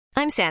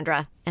I'm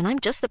Sandra, and I'm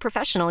just the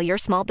professional your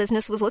small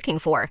business was looking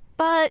for.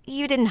 But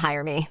you didn't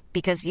hire me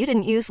because you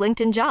didn't use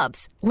LinkedIn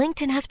Jobs.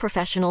 LinkedIn has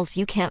professionals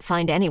you can't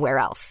find anywhere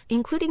else,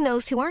 including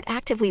those who aren't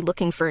actively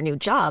looking for a new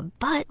job,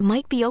 but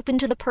might be open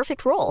to the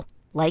perfect role,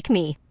 like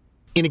me.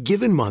 In a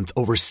given month,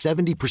 over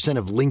 70%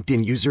 of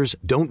LinkedIn users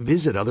don't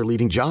visit other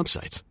leading job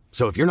sites.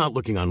 So if you're not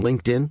looking on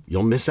LinkedIn,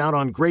 you'll miss out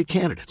on great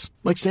candidates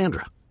like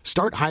Sandra.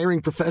 Start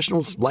hiring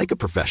professionals like a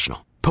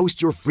professional.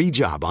 Post your free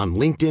job on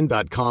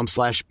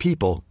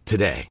linkedin.com/people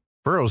today.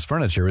 Burrow's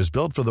furniture is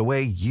built for the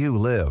way you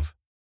live.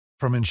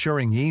 From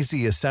ensuring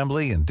easy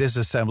assembly and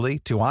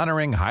disassembly to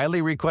honoring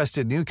highly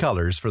requested new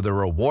colors for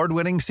their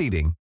award-winning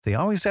seating, they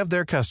always have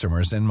their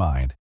customers in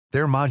mind.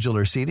 Their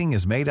modular seating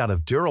is made out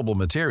of durable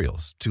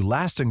materials to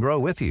last and grow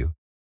with you.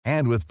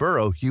 And with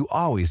Burrow, you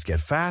always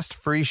get fast,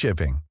 free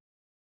shipping.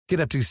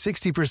 Get up to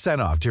 60%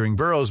 off during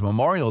Burrow's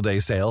Memorial Day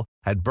sale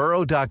at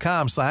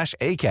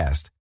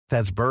burrow.com/ACAST.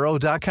 That's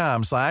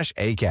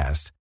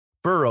burrow.com/ACAST.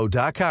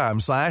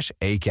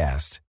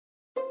 burrow.com/ACAST.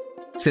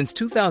 Since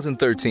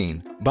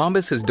 2013,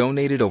 Bombas has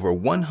donated over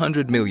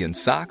 100 million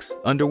socks,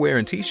 underwear,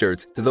 and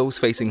T-shirts to those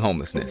facing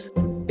homelessness.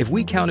 If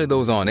we counted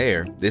those on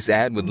air, this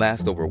ad would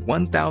last over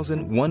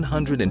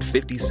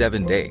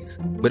 1,157 days.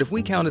 But if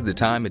we counted the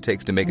time it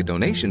takes to make a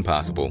donation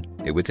possible,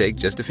 it would take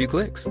just a few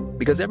clicks.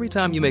 Because every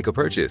time you make a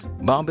purchase,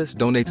 Bombas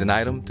donates an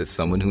item to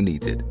someone who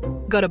needs it.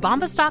 Go to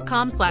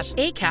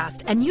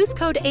bombas.com/ACAST and use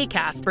code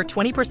ACAST for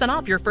 20%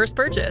 off your first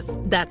purchase.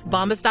 That's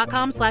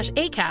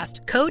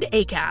bombas.com/ACAST, code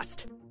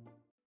ACAST.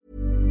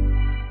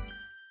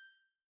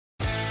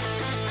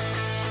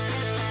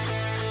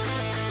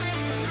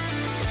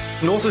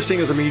 No such thing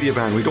as a media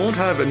ban. We don't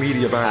have a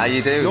media ban. Ah,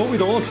 you do? No, we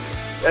don't.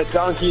 A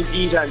donkey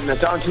eat and a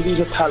donkey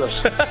eat a pallet.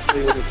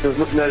 There's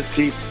nothing else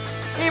to eat.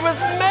 He was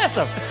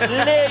massive.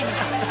 Legs,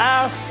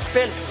 ass,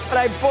 built. But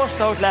I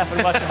burst out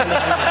laughing watching him.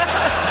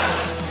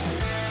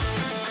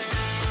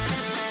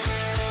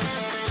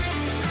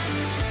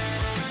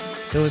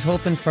 So I was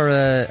hoping for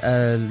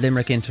a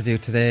Limerick interview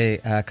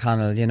today,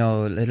 Conall. You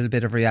know, a little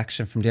bit of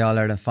reaction from the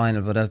All-Ireland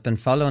final, but I've been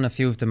following a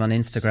few of them on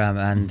Instagram,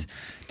 and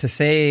to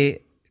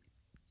say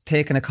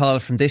taking a call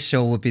from this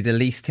show would be the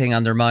least thing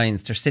on their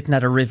minds. They're sitting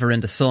at a river in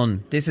the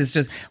sun. This is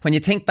just, when you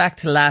think back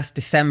to last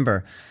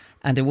December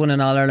and they won an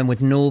All-Ireland with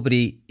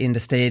nobody in the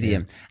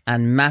stadium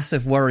and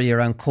massive worry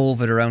around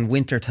COVID, around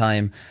winter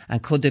time,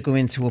 and could they go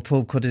into a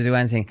pub, could they do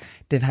anything?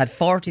 They've had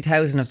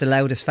 40,000 of the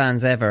loudest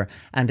fans ever,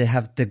 and they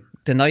have the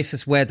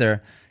nicest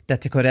weather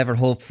that they could ever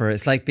hope for.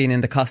 It's like being in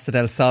the Costa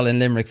del Sol in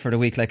Limerick for the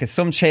week. Like, it's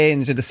some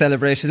change in the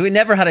celebrations. We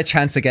never had a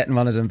chance of getting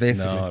one of them,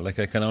 basically. No, like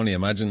I can only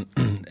imagine,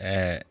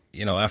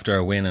 you know, after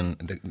a win,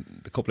 and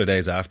the couple of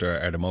days after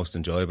are the most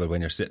enjoyable,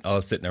 when you're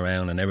all sitting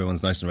around and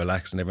everyone's nice and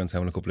relaxed and everyone's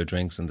having a couple of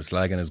drinks and the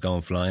slagging is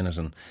going flying it,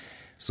 and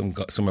some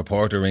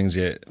reporter rings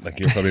you, like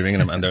you're probably ringing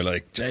them, and they're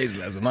like, "Jeez,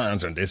 lads, I'm not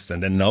answering this,"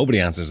 and then nobody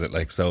answers it.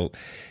 Like, so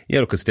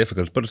yeah, look, it's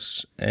difficult, but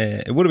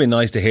it would have been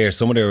nice to hear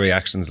some of their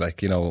reactions,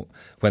 like, you know,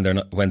 when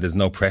there's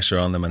no pressure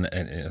on them, and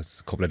it's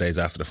a couple of days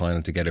after the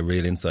final, to get a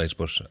real insight.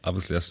 But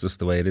obviously that's just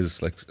the way it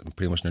is. Like,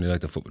 pretty much nearly like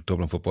the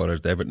Dublin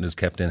footballers, everything is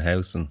kept in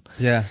house,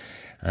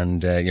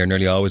 and you're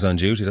nearly always on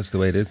duty. That's the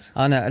way it is.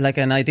 On like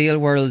an ideal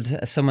world,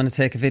 someone would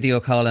take a video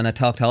call and I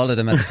talk to all of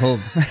them at the pub.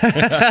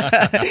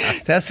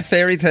 That's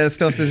fairy tale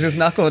stuff. That's just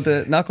not going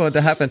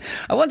to happen.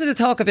 I wanted to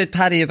talk a bit,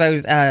 Paddy,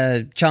 about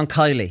John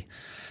Kiely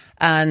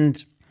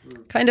and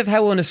kind of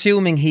how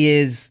unassuming he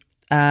is.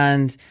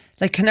 And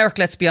like, Kinnerk,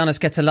 let's be honest,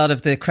 gets a lot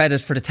of the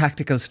credit for the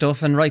tactical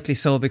stuff, and rightly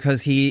so,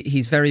 because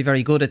he's very,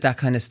 very good at that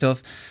kind of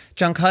stuff.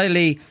 John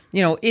Kiely,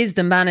 you know, is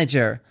the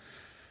manager,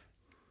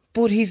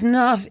 but he's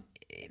not.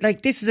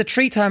 Like, this is a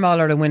 3-time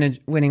All-Ireland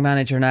winning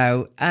manager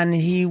now, and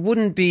he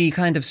wouldn't be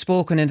kind of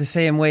spoken in the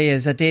same way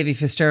as a Davy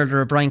Fitzgerald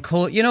or a Brian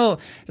Cole, you know,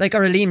 like,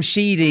 or a Liam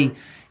Sheedy.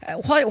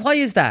 Why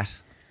is that?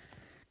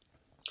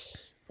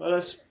 Well,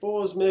 I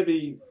suppose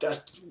maybe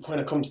that when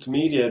it comes to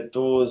media,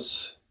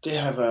 they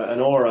have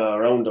an aura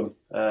around them.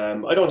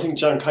 I don't think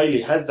John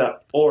Kiely has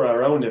that aura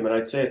around him, and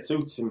I'd say it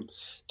suits him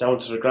down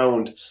to the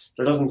ground.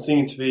 There doesn't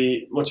seem to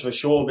be much of a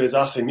showbiz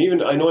off him.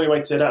 Even, I know you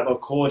might say that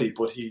about Cody,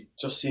 but he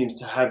just seems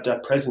to have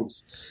that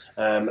presence.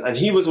 And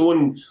he was a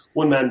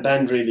one-man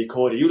band, really,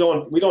 Cody.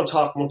 We don't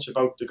talk much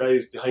about the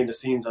guys behind the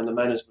scenes on the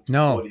management.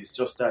 No. Cody. It's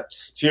just that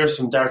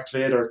fearsome Darth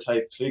Vader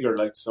type figure.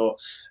 Like, so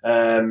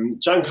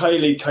John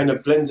Kiely kind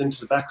of blends into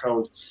the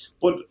background.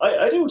 But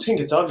I do think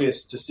it's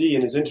obvious to see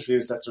in his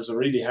interviews that there's a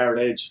really hard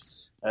edge.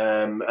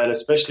 And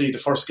especially the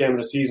first game of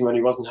the season, when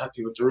he wasn't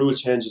happy with the rule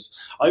changes,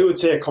 I would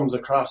say it comes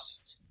across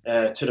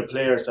to the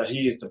players that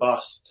he is the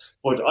boss.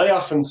 But I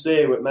often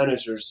say with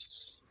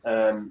managers,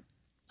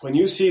 when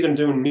you see them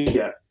doing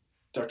media,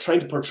 they're trying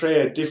to portray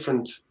a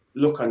different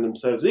look on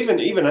themselves. Even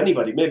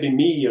anybody, maybe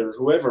me or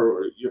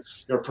whoever,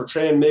 you're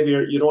portraying, maybe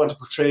you don't want to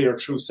portray your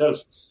true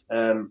self.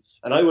 And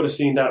I would have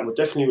seen that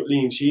definitely with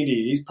Liam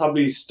Sheedy. He's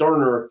probably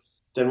sterner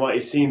than what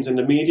he seems in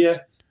the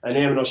media, and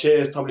Eamon O'Shea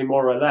is probably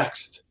more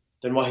relaxed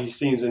than what he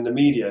seems in the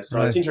media. So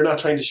Right. I think you're not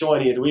trying to show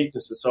any of the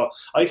weaknesses. So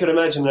I could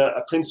imagine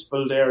a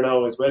principal there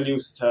now is well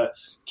used to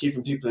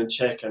keeping people in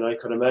check, and I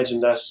could imagine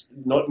that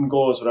nothing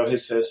goes without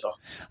his say so.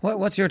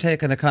 What's your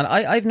take on it, Con?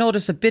 I've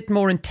noticed a bit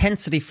more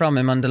intensity from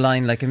him on the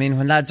line. Like, I mean,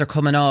 when lads are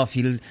coming off,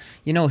 he'll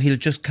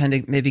just kind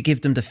of maybe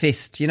give them the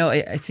fist.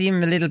 I see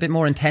him a little bit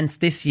more intense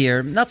this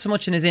year. Not so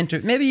much in his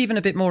maybe even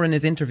a bit more in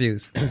his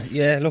interviews.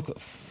 Yeah, look,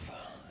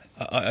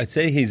 I'd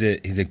say he's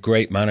a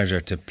great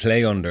manager to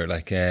play under.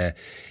 Like,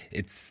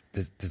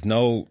 there's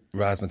no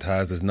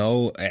razzmatazz, there's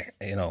no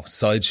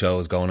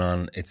sideshows going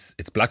on. It's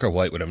black or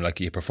white with him. Like,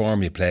 you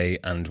perform, you play,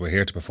 and we're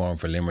here to perform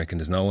for Limerick, and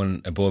there's no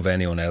one above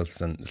anyone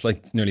else. And it's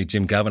like nearly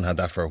Jim Gavin had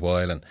that for a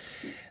while.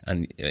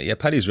 And yeah,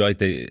 Paddy's right.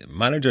 The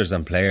managers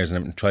and players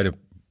and try to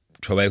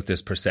throw out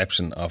this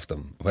perception of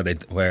them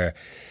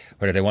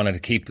whether they wanted to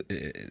keep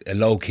a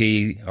low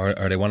key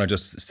or they want to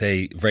just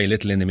say very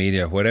little in the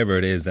media, whatever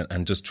it is,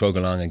 and just trug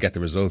along and get the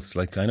results.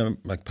 Like, I know,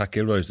 like Pat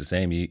Gilroy's the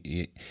same.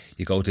 You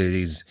go to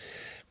these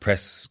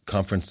press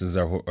conferences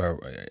or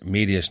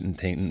media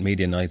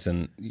nights,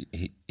 and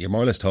you're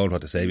more or less told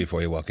what to say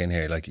before you walk in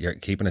here. Like, you're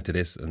keeping it to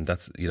this, and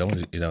that's you're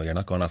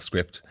not going off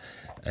script,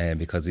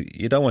 because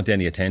you don't want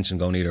any attention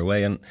going either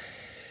way. And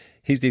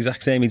he's the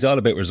exact same. He's all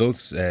about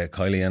results,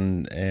 Kylie,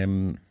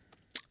 and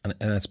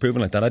it's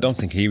proven like that. I don't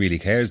think he really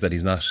cares that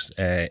he's not,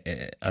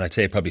 and I'd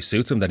say it probably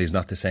suits him that he's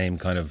not the same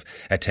kind of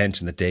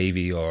attention that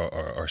Davy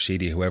or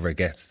Sheedy, whoever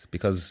gets,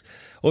 because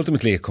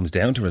ultimately it comes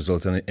down to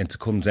results, and it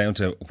comes down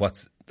to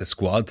what's the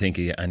squad think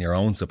of you and your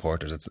own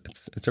supporters.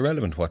 It's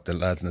irrelevant what the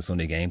lads in the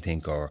Sunday game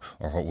think or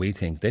what we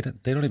think. They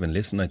don't even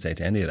listen, I'd say,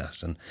 to any of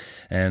that.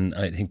 And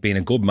I think being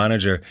a good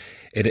manager,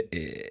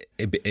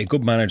 a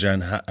good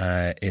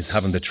manager is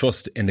having the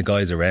trust in the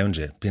guys around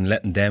you,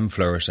 letting them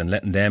flourish and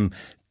letting them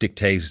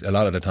dictate a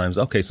lot of the times.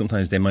 Okay,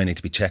 sometimes they might need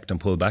to be checked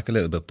and pulled back a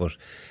little bit, but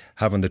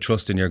having the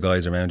trust in your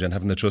guys around you and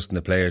having the trust in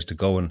the players to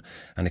go and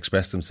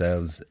express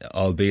themselves,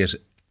 albeit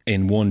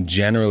in one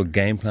general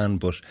game plan.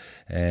 But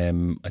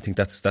I think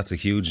that's a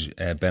huge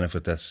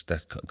benefit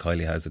that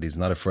Kylie has, that he's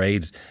not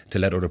afraid to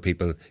let other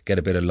people get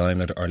a bit of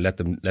limelight or let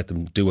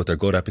them do what they're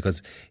good at,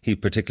 because he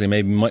particularly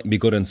maybe might be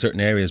good in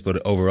certain areas,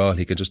 but overall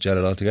he could just gel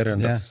it all together,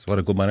 and that's what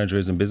a good manager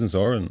is in business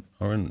or in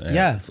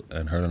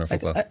hurling or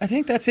football. I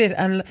think that's it.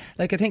 And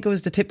like, I think it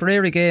was the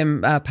Tipperary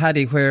game,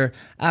 Paddy, where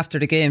after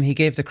the game he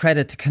gave the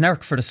credit to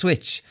Kinnerk for the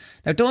switch.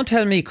 Now, don't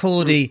tell me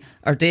Cody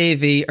or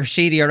Davy or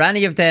Sheedy or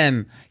any of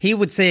them, he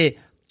would say,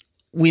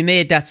 we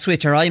made that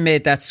switch, or I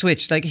made that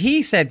switch. Like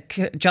he said,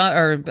 Paul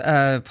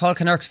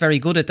Kinnerk's very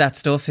good at that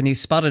stuff, and he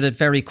spotted it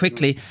very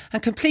quickly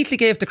and completely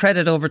gave the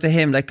credit over to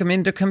him. Like, I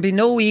mean, there can be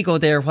no ego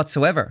there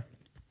whatsoever.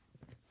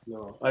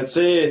 No, I'd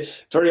say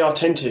very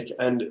authentic,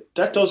 and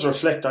that does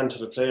reflect onto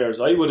the players.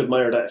 I would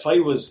admire that. If I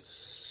was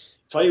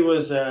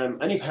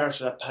any part of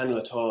that panel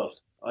at all,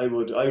 I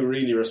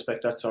really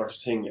respect that sort of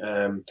thing,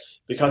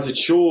 because it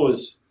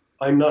shows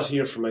I'm not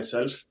here for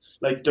myself.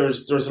 Like,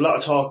 there's a lot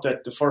of talk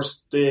that the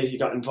first day he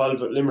got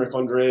involved with Limerick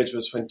underage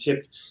was when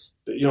Tip,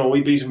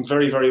 we beat him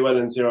very, very well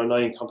in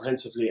 0-9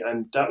 comprehensively,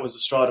 and that was the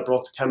straw that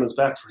broke the camel's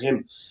back for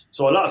him.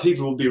 So a lot of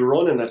people will be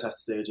running at that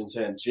stage and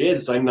saying,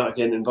 Jesus, I'm not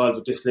getting involved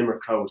with this Limerick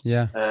crowd.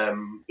 Yeah.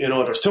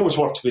 There's too much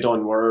work to be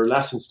done. We're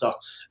laughing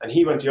stock. And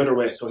he went the other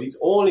way. So he's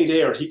only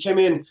there. He came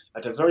in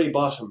at the very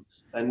bottom,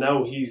 and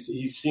now he's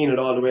seen it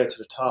all the way to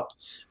the top.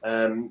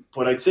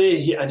 But I'd say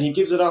he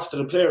gives it off to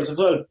the players as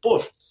well.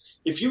 But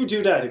if you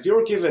do that, if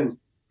you're giving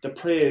the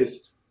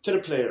praise to the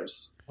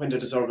players when they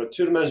deserve it,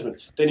 to the management,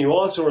 then you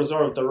also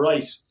reserve the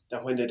right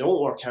that when they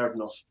don't work hard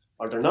enough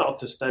or they're not up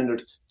to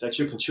standard, that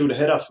you can chew the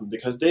head off them,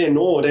 because they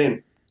know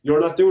then you're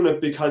not doing it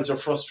because you're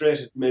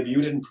frustrated. Maybe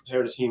you didn't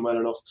prepare the team well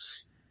enough.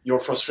 You're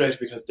frustrated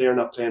because they're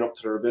not playing up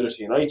to their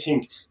ability. And I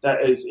think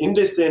that is, in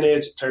this day and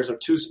age, players are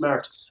too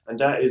smart, and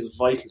that is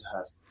vital to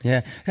have.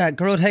 Yeah,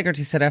 Gerard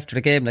Hegarty said after the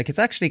game, like, it's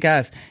actually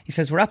gas. He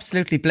says, we're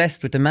absolutely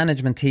blessed with the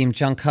management team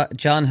John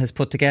has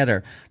put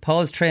together.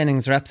 Paul's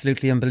trainings are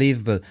absolutely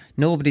unbelievable.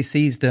 Nobody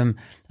sees them,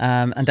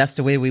 and that's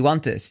the way we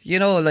want it.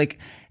 Like,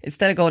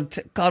 instead of going,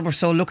 God, we're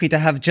so lucky to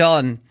have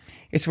John,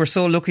 we're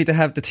so lucky to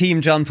have the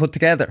team John put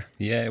together.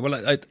 Yeah, well,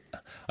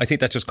 I think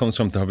that just comes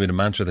from probably the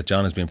mantra that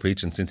John has been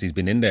preaching since he's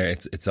been in there.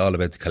 It's all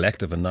about the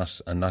collective and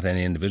not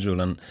any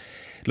individual. And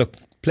look,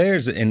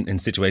 players in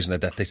situations like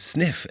that, they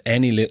sniff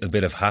any little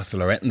bit of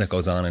hassle or anything that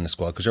goes on in the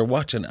squad, because you're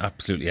watching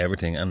absolutely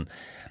everything. And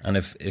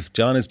if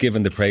John is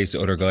giving the praise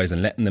to other guys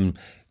and letting them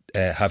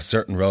have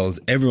certain roles,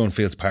 everyone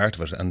feels part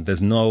of it, and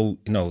there's no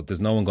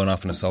one going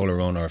off in a solo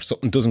run, or if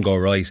something doesn't go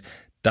right,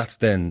 that's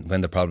then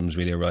when the problems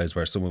really arise,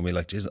 where someone will be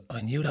like, geez,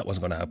 I knew that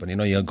wasn't going to happen.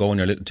 You go on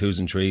your little twos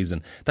and threes,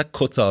 and that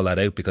cuts all that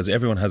out, because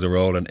everyone has a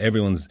role and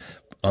everyone's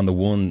on the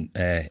one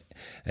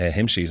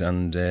hymn sheet.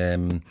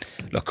 And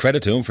look,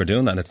 credit to him for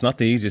doing that. And it's not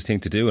the easiest thing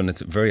to do, and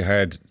it's a very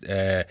hard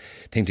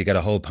thing to get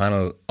a whole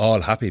panel all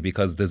happy,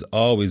 because there's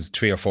always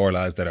 3 or 4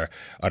 lads that are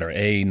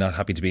either not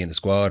happy to be in the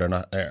squad, or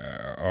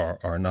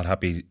not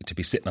happy to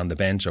be sitting on the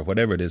bench, or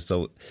whatever it is.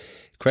 So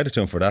credit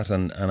to him for that,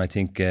 and I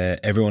think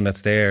everyone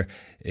that's there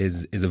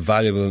is a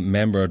valuable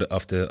member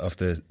of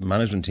the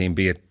management team,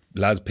 be it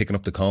lads picking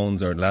up the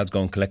cones or lads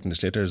going collecting the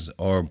slitters,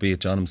 or be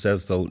it John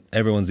himself. So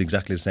everyone's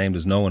exactly the same.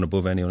 There's no one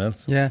above anyone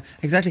else. Yeah,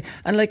 exactly.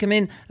 And like, I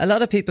mean, a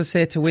lot of people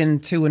say to win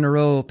 2 in a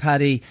row,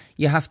 Paddy,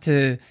 you have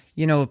to,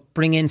 you know,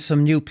 bring in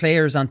some new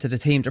players onto the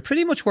team. They're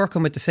pretty much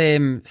working with the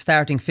same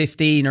starting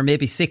 15 or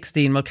maybe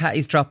 16.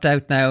 Mulcahy's dropped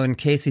out now and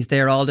Casey's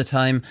there all the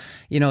time.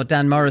 You know,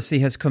 Dan Morrissey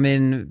has come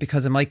in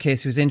because of Mike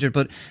Casey was injured.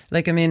 But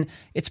like, I mean,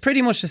 it's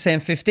pretty much the same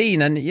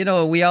 15. And, you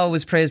know, we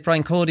always praise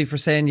Brian Cody for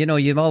saying, you know,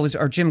 you've always,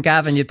 or Jim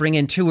Gavin, you bring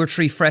in 2 or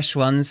 3 fresh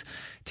ones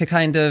to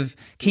kind of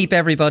keep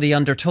everybody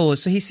on their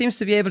toes. So he seems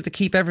to be able to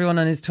keep everyone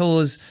on his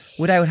toes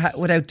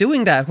without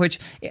doing that, which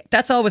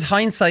that's always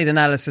hindsight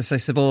analysis, I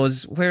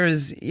suppose.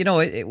 Whereas, you know,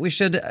 we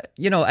should,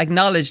 you know,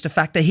 acknowledge the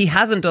fact that he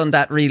hasn't done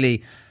that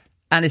really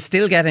and is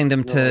still getting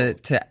them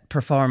to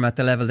perform at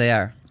the level they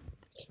are.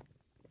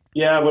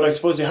 Yeah, but I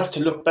suppose you have to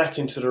look back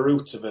into the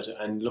roots of it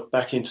and look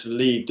back into the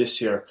league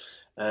this year.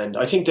 And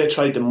I think they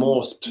tried the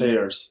most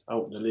players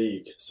out in the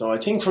league. So I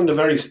think from the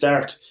very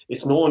start,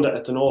 it's known that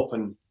it's an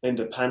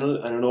open-ended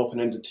panel and an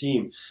open-ended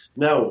team.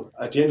 Now,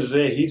 at the end of the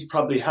day, he's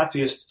probably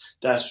happiest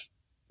that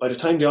by the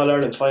time the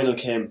All-Ireland final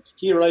came,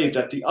 he arrived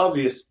at the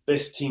obvious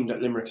best team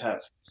that Limerick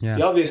have. Yeah.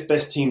 The obvious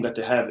best team that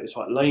they have is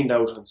what lined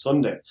out on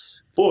Sunday.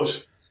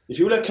 But if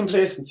you let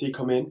complacency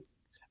come in,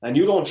 and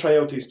you don't try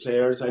out these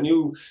players, and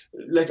you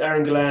let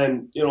Aaron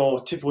Gillan, you know,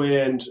 tip away,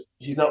 and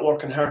he's not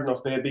working hard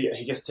enough, maybe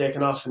he gets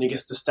taken off and he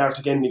gets to start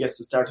again,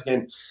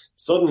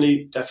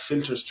 suddenly that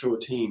filters through a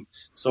team.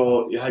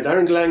 So you had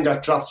Aaron Gillan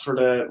got dropped for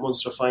the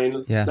Munster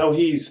final. Yeah. Now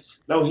he's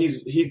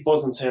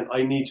buzzing saying,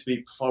 I need to be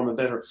performing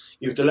better.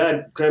 You've the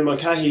lad, Graham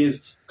Mulcahy,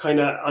 is kind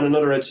of on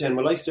another edge saying,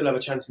 well, I still have a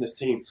chance in this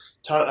team.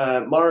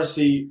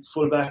 Morrissey,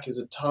 fullback, is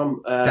it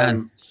Tom?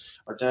 Dan.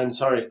 Or Dan,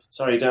 sorry,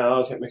 Dan, I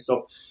always get mixed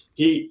up.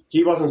 He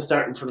wasn't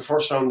starting for the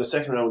first round, the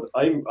second round.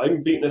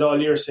 I'm beating it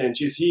all year saying,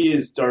 geez, he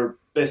is their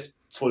best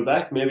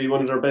fullback, maybe one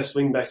of their best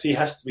wing backs. He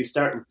has to be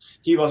starting.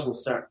 He wasn't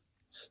starting.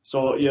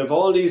 So you have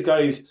all these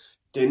guys,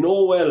 they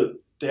know well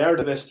they are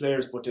the best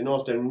players, but they know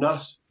if they're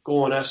not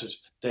going at it,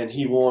 then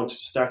he won't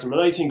start them.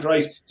 And I think,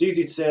 right, it's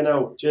easy to say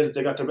now, Jesus,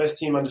 they got their best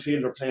team on the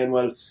field, they're playing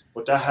well,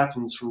 but that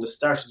happens from the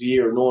start of the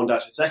year, knowing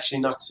that it's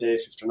actually not safe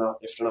if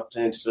they're not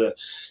playing to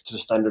the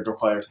standard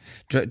required.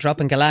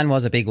 Dropping Gillan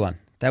was a big one.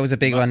 That was a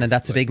big one, and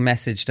that's a big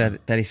message that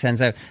he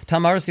sends out.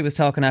 Tom Morrissey was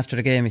talking after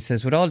the game. He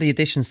says, with all the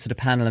additions to the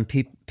panel and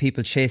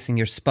people chasing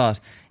your spot,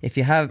 if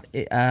you have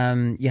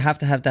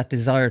to have that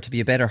desire to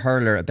be a better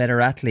hurler, a better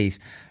athlete,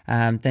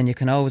 then you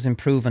can always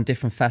improve on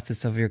different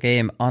facets of your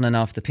game on and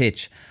off the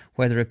pitch,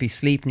 whether it be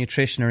sleep,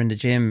 nutrition, or in the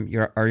gym,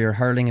 your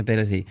hurling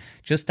ability.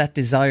 Just that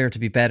desire to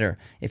be better.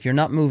 If you're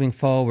not moving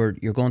forward,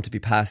 you're going to be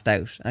passed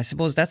out. And I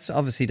suppose that's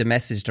obviously the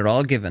message they're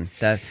all given.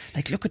 That,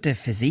 like, look at the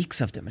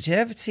physiques of them. Did you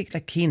ever see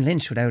like Cian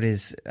Lynch without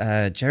his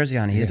jersey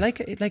on? He's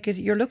like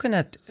you're looking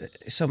at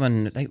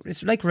someone like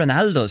it's like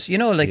Ronaldo's, you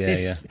know, like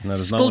this. Yeah. No,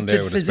 there's no one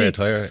there with physique. A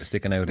spare tyre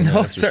sticking out. In no,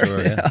 that's for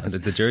sure. Yeah. And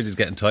the jersey's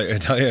getting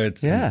tired.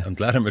 I'm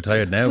glad I'm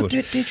retired now. But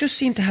they just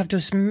seem to have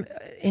this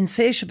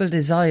insatiable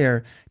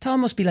desire to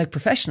almost be like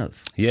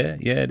professionals. Yeah,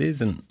 it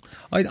is. And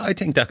I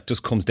think that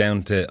just comes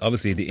down to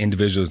obviously the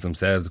individuals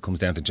themselves. It comes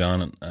down to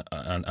John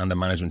and the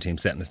management team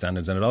setting the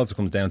standards, and it also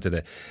comes down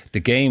to the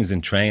games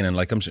in training.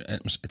 Like, I'm sure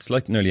it's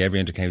like nearly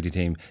every intercounty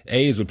team,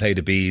 A's will play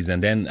the B's,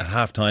 and then at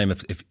half time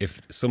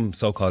if some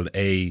so-called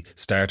A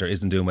starter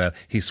isn't doing well,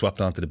 he's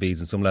swapped onto the B's,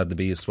 and some lad the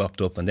B is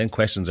swapped up, and then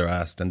questions are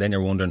asked, and then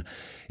you're wondering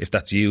if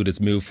that's you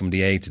that's moved from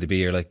the A to the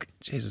B. You're like,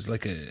 Jesus,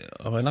 like,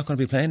 am I not going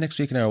to be playing next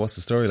week now, or what's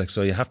the story? Like,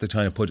 so you have to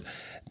try and put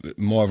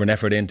more of an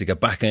effort in to get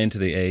back into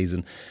the A's,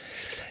 and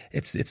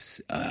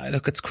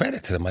look, it's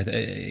credit to them.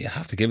 You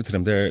have to give it to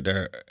them.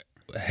 They're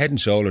head and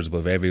shoulders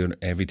above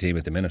every team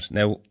at the minute.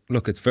 Now,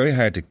 look, it's very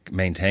hard to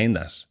maintain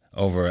that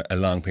over a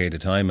long period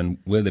of time, and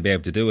will they be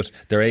able to do it?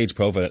 Their age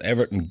profile at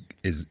Everton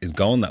is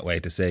going that way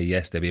to say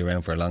yes, they'll be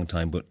around for a long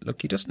time. But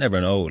look, you just never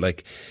know.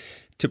 Like,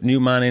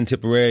 new man in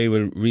Tipperary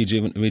will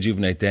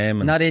rejuvenate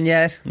them. And not in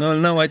yet.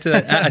 No, I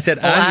said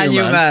a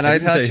new man. I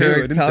thought you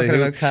were talking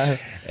about Carl.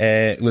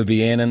 Will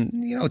be in, and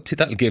you know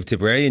that'll give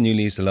Tipperary a new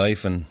lease of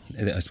life. And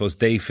I suppose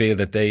they feel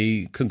that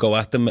they can go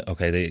at them.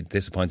 Okay, they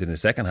disappointed in the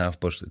second half,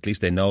 but at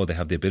least they know they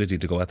have the ability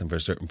to go at them for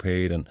a certain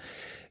period. And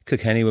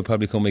Kilkenny will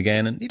probably come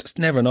again, and you just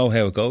never know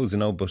how it goes, you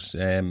know. But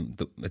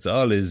it's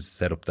all is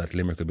set up that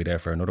Limerick will be there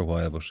for another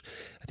while. But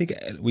I think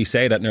we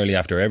say that nearly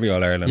after every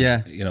All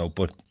Ireland, you know.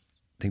 But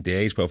I think the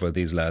age profile of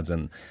these lads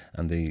and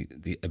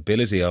the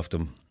ability of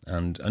them,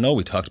 and I know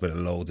we talked about it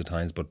loads of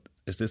times, but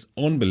it's this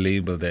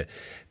unbelievable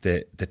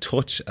the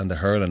touch and the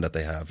hurling that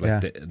they have.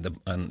 Like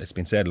and it's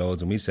been said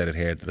loads, and we said it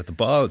here, that the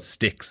ball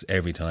sticks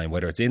every time,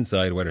 whether it's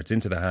inside, whether it's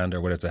into the hand, or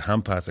whether it's a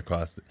hand pass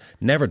across,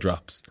 never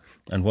drops.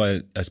 And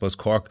while I suppose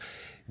Cork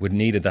would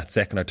needed that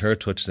second or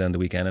third touchdown the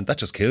weekend, and that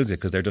just kills you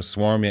because they're just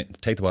swarm you,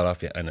 take the ball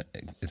off you, and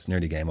it's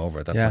nearly game over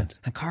at that point.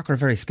 And Cork are a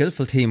very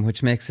skillful team,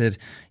 which makes it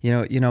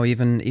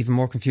even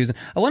more confusing.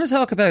 I want to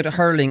talk about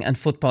hurling and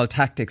football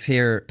tactics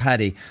here,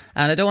 Paddy,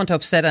 and I don't want to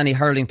upset any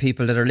hurling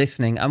people that are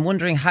listening. I'm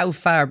wondering how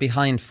far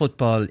behind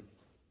football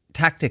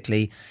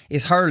tactically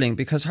is hurling,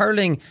 because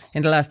hurling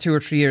in the last 2 or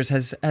 3 years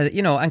has,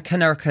 and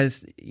Connacht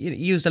has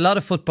used a lot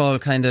of football,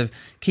 kind of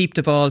keep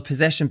the ball,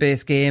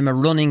 possession-based game, a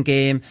running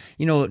game,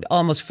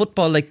 almost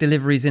football-like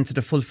deliveries into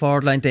the full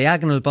forward line,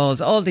 diagonal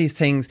balls, all these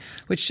things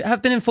which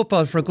have been in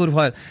football for a good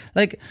while.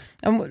 Like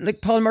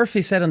Paul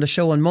Murphy said on the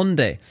show on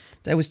Monday,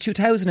 that was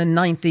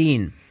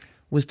 2019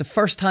 was the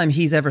first time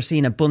he's ever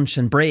seen a bunch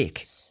and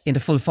break in the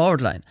full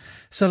forward line.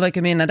 So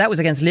and that was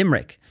against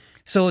Limerick.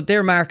 So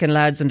they're marking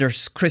lads and they're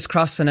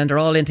crisscrossing and they're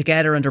all in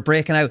together and they're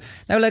breaking out.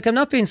 Now, I'm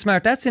not being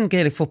smart, that's in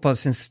Gaelic football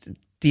since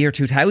the year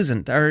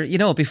 2000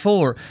 or,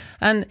 before.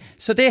 And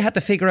so they had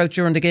to figure out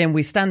during the game,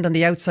 we stand on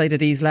the outside of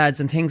these lads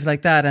and things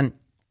like that. And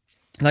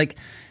Kieran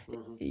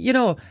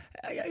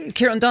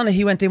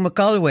Donaghy went in with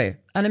Galway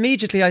and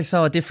immediately I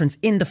saw a difference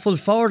in the full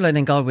forward line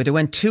in Galway. They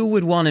went 2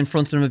 with 1 in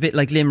front of them, a bit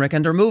like Limerick,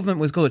 and their movement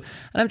was good.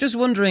 And I'm just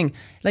wondering,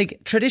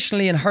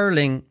 traditionally in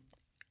hurling,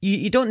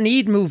 you don't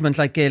need movement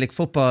like Gaelic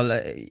football,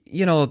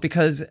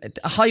 because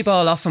a high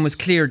ball often was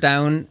cleared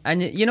down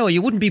and,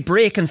 you wouldn't be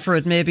breaking for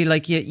it maybe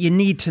like you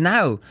need to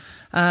now.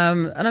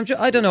 And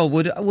I don't know,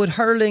 would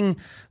hurling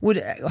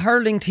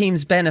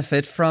teams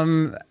benefit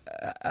from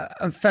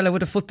a fella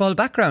with a football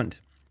background?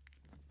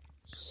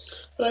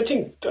 Well, I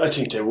think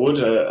they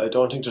would. I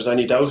don't think there's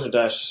any doubt of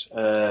that.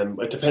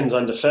 It depends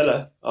on the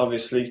fella,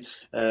 obviously.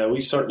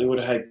 We certainly would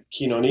have had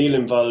Cian O'Neill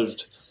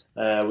involved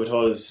with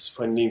us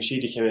when Liam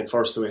Sheedy came in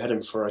first, so we had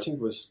him for, I think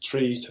it was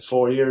 3 to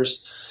 4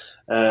 years.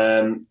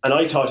 And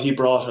I thought he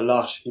brought a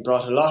lot. He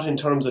brought a lot in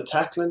terms of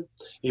tackling.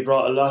 He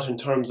brought a lot in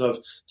terms of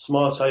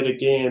small-sided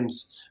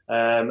games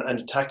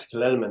and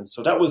tactical elements.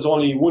 So that was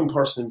only one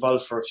person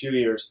involved for a few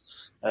years.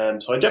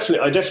 So I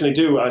definitely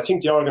do. I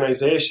think the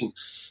organisation,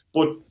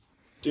 but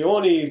the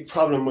only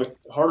problem with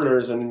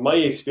hurlers, and in my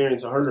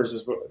experience of hurlers,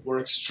 is we're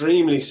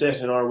extremely set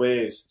in our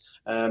ways.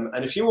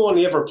 And if you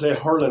only ever play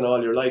hurling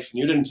all your life and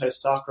you didn't play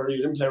soccer, you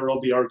didn't play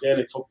rugby or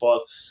Gaelic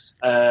football,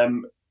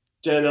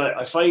 then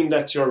I find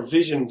that your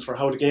vision for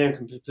how the game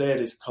can be played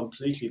is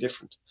completely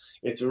different.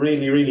 It's a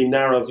really, really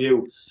narrow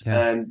view.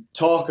 Yeah. And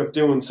talk of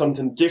doing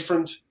something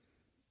different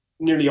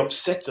nearly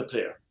upsets a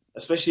player,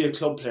 especially a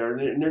club player.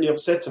 It nearly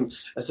upsets him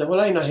and say,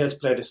 well, I know how to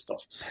play this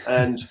stuff.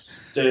 And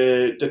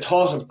the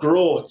thought of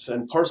growth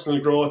and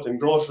personal growth and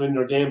growth within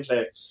their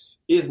gameplay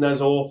isn't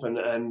as open,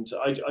 and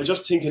I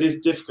just think it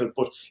is difficult,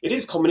 but it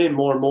is coming in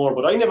more and more.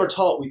 But I never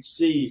thought we'd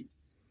see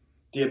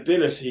the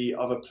ability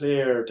of a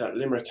player that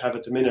Limerick have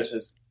at the minute,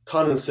 as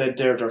Conall said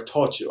there, their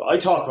touch. I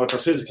talk about their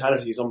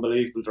physicality is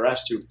unbelievable, their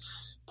attitude,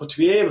 but to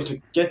be able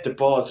to get the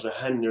ball to the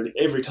hand nearly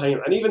every time,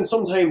 and even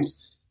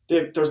sometimes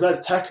there's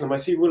lads tackling him. I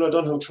see Will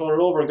O'Donoghue throwing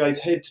it over a guy's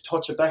head to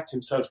touch it back to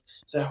himself.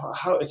 So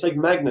how it's like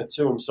magnet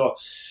to him. So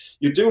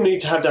you do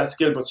need to have that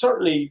skill, but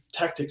certainly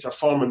tactics are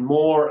forming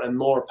more and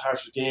more part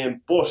of the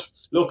game. But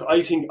look,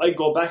 I think I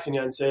go back in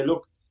and say,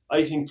 look,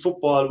 I think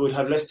football would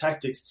have less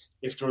tactics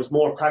if there was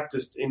more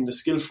practice in the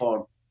skill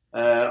form.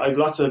 I have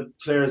lots of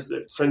friends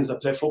that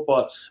play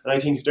football, and I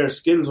think if their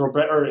skills were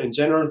better in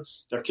general,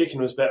 their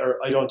kicking was better,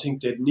 I don't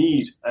think they'd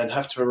need and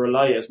have to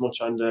rely as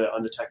much on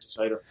the tactics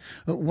either.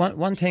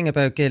 One thing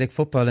about Gaelic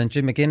football, and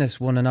Jim McGuinness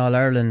won an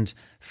All-Ireland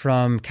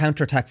from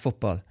counter-attack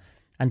football,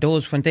 and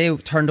those, when they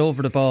turned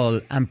over the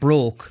ball and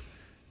broke,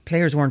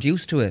 players weren't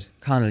used to it,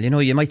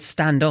 Conall. You might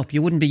stand up.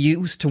 You wouldn't be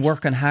used to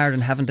working hard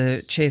and having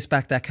to chase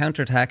back that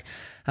counter-attack.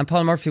 And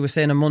Paul Murphy was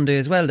saying on Monday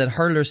as well that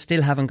hurlers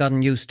still haven't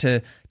gotten used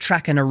to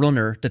tracking a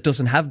runner that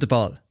doesn't have the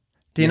ball.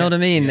 Do you know what I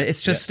mean? Yeah,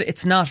 it's just,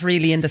 it's not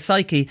really in the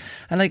psyche.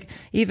 And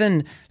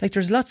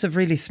there's lots of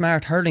really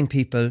smart hurling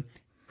people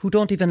who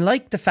don't even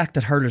like the fact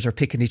that hurlers are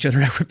picking each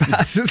other out with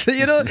passes.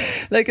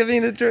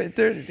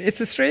 It's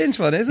a strange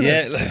one, isn't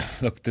it? Yeah,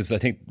 look, I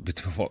think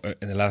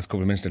in the last couple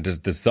of minutes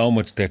there's so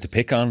much there to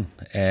pick on.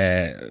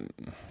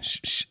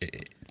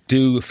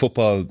 Do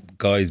football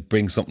guys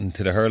bring something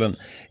to the hurling?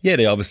 Yeah,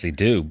 they obviously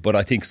do. But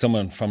I think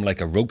someone from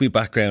like a rugby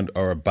background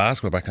or a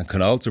basketball background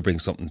can also bring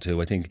something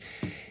too. I think,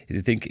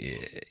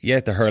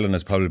 the hurling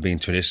has probably been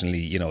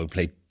traditionally,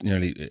 play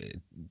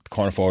nearly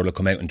corner forward will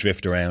come out and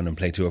drift around and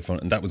play two up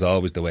front, and that was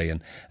always the way.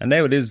 And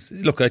now it is.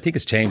 Look, I think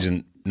it's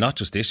changing. Not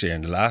just this year,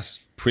 in the last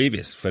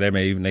previous, for them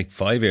even like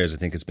 5 years, I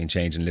think it's been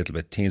changing a little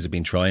bit. Teams have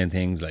been trying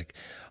things. Like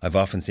I've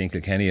often seen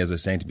Kilkenny, as I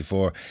was saying to you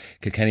before,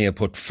 Kilkenny will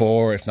put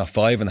 4, if not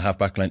 5 in the half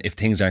back line if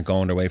things aren't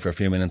going their way for a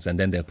few minutes, and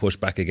then they'll push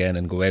back again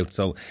and go out.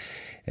 So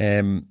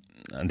and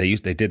they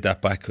did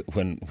that back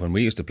when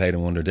we used to play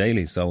them under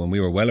Daly, so when we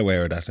were well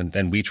aware of that, and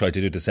then we tried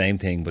to do the same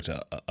thing, but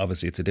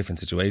obviously it's a different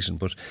situation.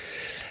 But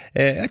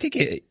I think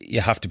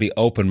you have to be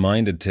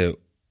open-minded to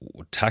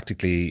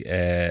tactically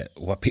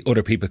what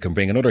other people can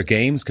bring and other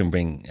games can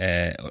bring,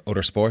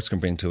 other sports can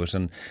bring to it.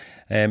 And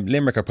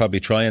Limerick are probably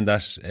trying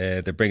that.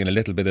 They're bringing a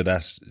little bit of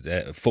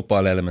that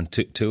football element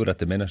to it at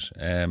the minute.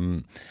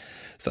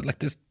 So like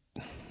this,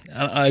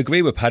 I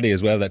agree with Paddy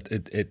as well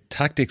that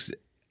tactics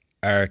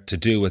are to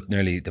do with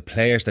nearly the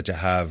players that you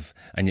have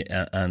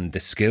and the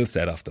skill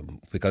set of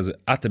them. Because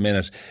at the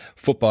minute,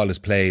 football is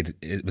played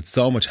with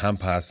so much hand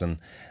passing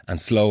and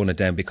slowing it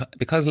down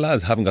because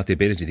lads haven't got the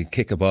ability to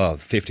kick a ball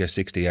 50 or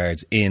 60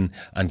 yards in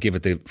and give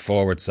it the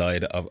forward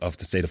side of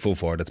the state of full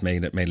forward that's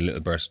made a little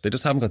burst. They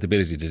just haven't got the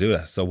ability to do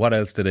that. So what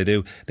else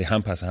do? They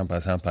hand pass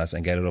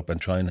and get it up and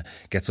try and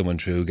get someone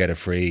through, get it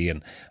free,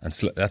 and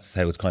that's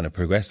how it's kind of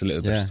progressed a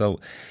little bit. So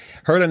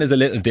hurling is a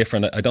little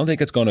different. I don't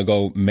think it's going to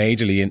go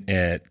majorly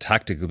in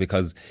tactical,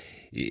 because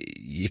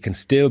you can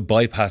still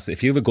bypass.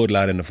 If you have a good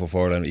lad in the full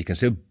forward line, you can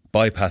still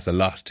bypass a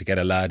lot to get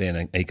a lad in,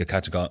 and he could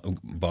catch a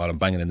ball and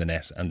bang it in the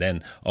net, and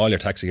then all your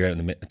tactics around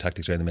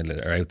the middle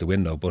are out the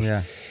window. But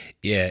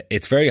yeah,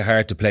 it's very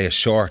hard to play a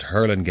short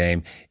hurling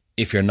game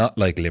if you're not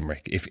like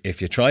Limerick.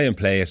 If you try and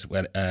play it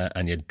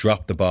and you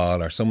drop the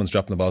ball, or someone's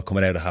dropping the ball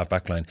coming out of half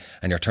back line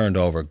and you're turned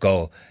over,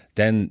 goal,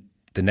 then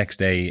the next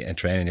day in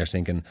training you're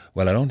thinking,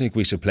 well, I don't think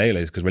we should play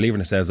like this because we're leaving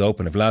ourselves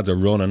open. If lads are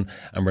running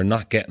and we're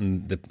not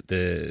getting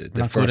the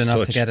not first good enough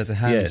touch to get at the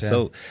hand. Yeah,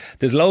 so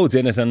there's loads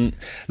in it. And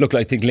look,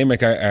 I think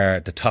Limerick are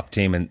the top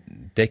team,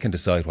 and they can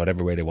decide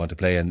whatever way they want to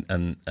play,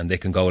 and they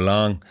can go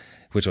long,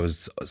 which I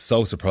was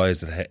so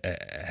surprised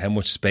at how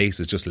much space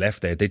is just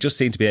left there. They just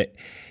seem to be,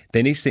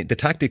 the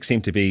tactics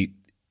seem to be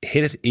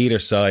hit at either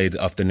side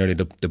of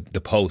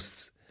the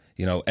posts,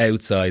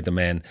 outside the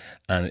men,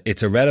 and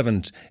it's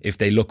irrelevant if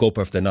they look up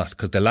or if they're not,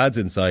 because the lads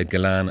inside,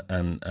 Galan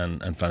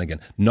and Flanagan,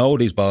 know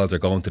these balls are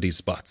going to these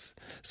spots,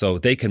 so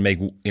they can make,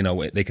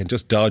 they can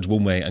just dodge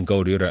one way and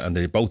go the other, and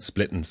they're both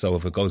splitting, so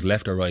if it goes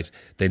left or right,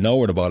 they know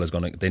where the ball is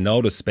going to, they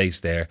know the space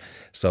there.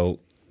 So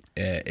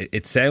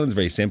it sounds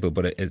very simple,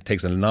 but it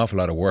takes an awful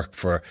lot of work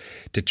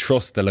to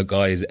trust the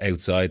guys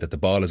outside that the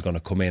ball is going to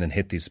come in and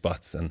hit these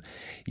spots. And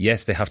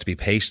yes, they have to be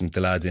patient,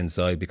 the lads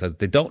inside, because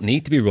they don't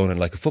need to be running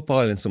like a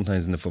football, and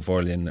sometimes in the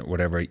football line or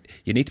whatever,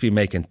 you need to be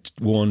making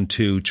 1,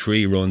 2,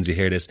 3 runs, you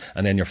hear this,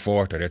 and then your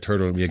fourth or your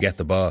third run you get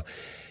the ball.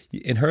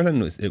 In hurling,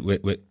 with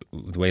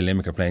the way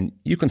Limerick are playing,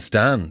 you can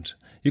stand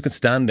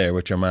there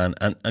with your man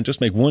and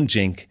just make one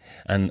jink,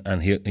 and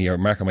your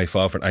marker may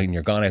fall for it, and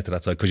you're gone out to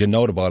that side because you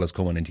know the ball is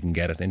coming and you can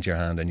get it into your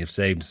hand, and you've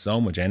saved so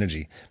much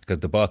energy because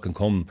the ball can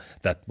come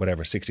that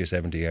 60 or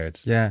 70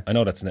 yards. Yeah, I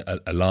know that's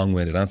a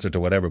long-winded answer to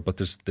whatever, but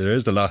there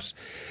is a lot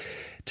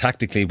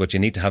tactically, but you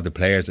need to have the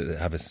players that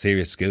have a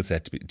serious skill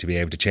set to be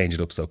able to change it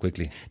up so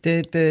quickly.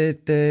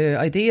 The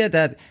idea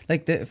that,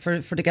 like, for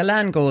the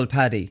Galan goal,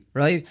 Paddy,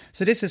 right?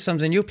 So this is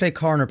something, you play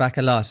cornerback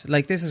a lot.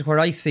 Like, this is where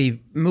I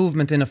see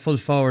movement in a full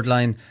forward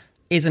line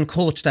isn't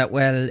coached that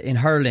well in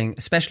hurling,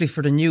 especially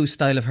for the new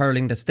style of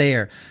hurling that's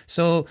there.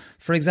 So,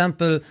 for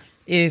example,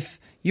 if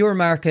you're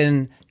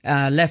marking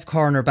left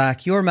corner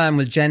back, your man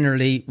will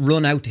generally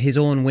run out to his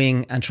own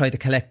wing and try to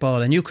collect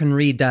ball, and you can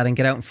read that and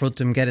get out in front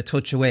of him, get a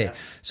touch away. Yeah.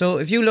 So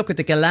if you look at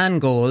the Galan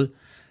goal,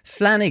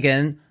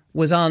 Flanagan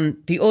was on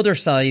the other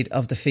side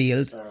of the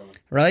field,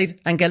 right?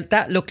 And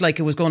that looked like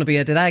it was going to be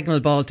a diagonal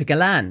ball to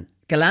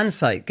Galan's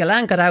side.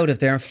 Galan got out of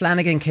there and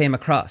Flanagan came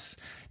across.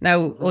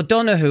 Now,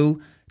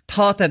 O'Donoghue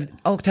thought that,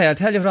 okay, I'll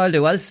tell you what I'll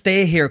do. I'll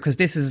stay here because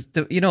this is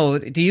the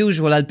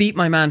usual. I'll beat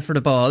my man for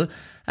the ball.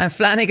 And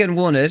Flanagan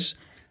won it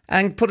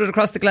and put it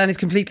across the Glen. He's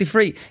completely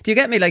free. Do you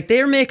get me? Like,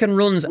 they're making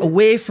runs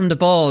away from the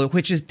ball,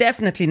 which is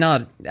definitely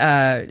not,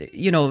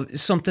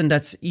 something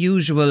that's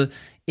usual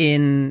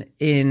in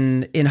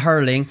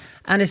hurling,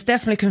 and it's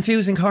definitely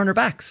confusing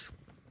cornerbacks.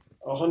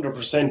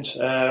 100%.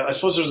 I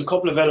suppose there's a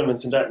couple of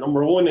elements in that.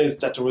 Number one is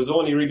that there was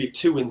only really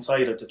 2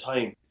 inside at the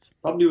time,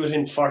 probably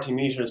within 40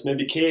 metres.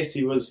 Maybe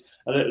Casey was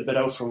a little bit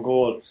out from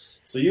goal.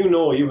 So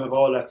you have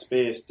all that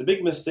space. The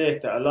big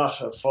mistake that a lot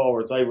of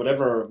forwards I would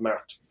ever have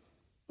marked,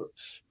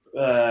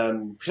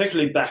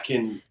 particularly back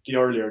in the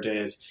earlier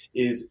days,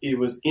 is it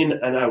was in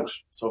and out,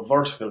 so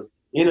vertical,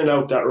 in and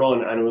out that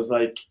run, and it was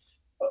like,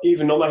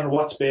 even no matter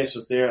what space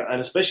was there, and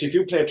especially if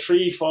you play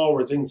 3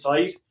 forwards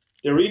inside,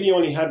 they really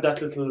only had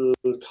that little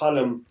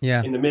column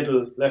in the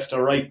middle, left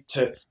or right,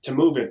 to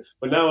move in.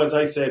 But now, as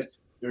I said,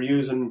 you're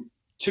using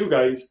 2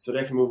 guys so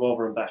they can move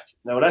over and back.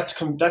 Now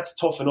that's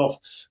tough enough,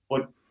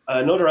 but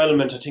another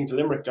element I think the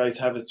Limerick guys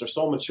have is they're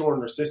so mature in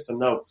their system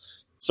now.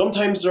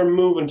 Sometimes they're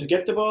moving to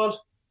get the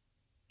ball,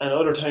 and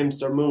other times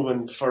they're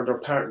moving for their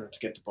partner to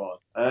get the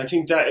ball. And I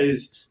think that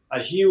is a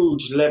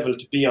huge level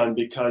to be on,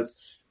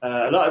 because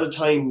a lot of the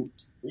time,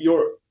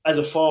 you're, as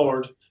a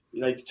forward,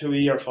 like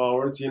 2-year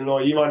forwards, you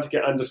want to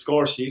get on the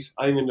score sheet.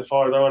 I'm in the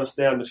forward, I want to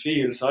stay on the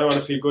field, so I want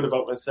to feel good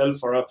about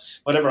myself or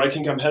whatever. I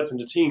think I'm helping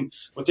the team.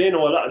 But they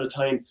know a lot of the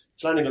time,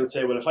 Flanagan will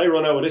say, well, if I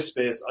run out of this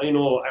space, I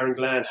know Aaron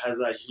Glan has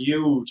a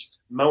huge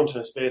mountain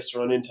of space to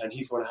run into, and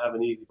he's going to have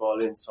an easy ball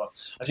in. So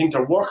I think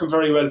they're working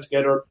very well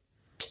together.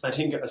 I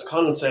think, as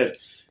Colin said,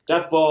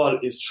 that ball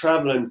is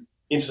travelling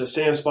into the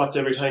same spots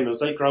every time. It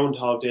was like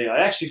Groundhog Day. I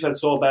actually felt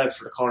so bad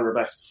for the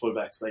cornerbacks, the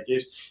fullbacks. Like,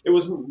 it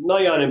was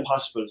nigh on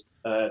impossible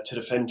to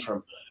defend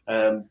from.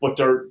 But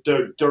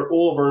they're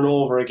over and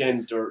over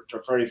again. They're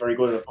very, very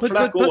good. But for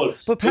that goal,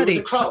 Paddy,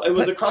 it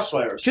was a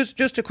crosswires.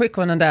 Just a quick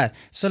one on that.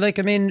 So, like,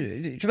 I mean,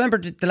 do you remember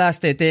the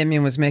last day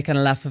Damien was making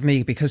a laugh of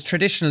me because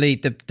traditionally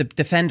the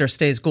defender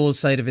stays goal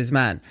side of his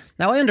man.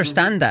 Now I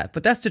understand that,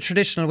 but that's the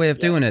traditional way of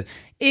doing it.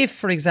 If,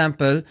 for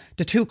example,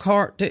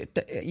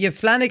 you have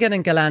Flanagan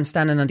and Gallant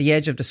standing on the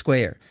edge of the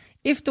square.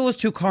 If those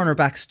two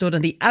cornerbacks stood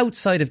on the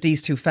outside of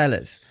these two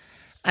fellas,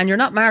 and you're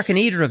not marking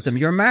either of them,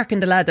 you're marking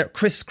the lad that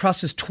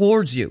crosses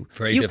towards you.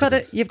 You've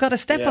got to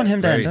step on him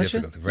then, don't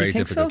you? Very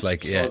difficult.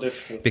 So?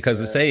 Difficult.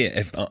 Because say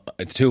if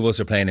the two of us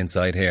are playing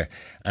inside here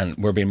and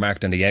we're being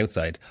marked on the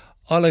outside,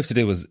 all I have to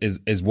do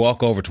is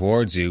walk over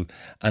towards you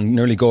and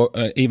nearly go,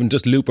 even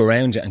just loop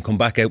around you and come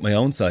back out my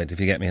own side if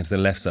you get me into the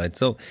left side.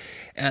 So,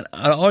 and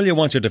all you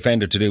want your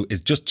defender to do is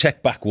just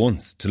check back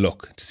once to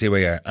look to see where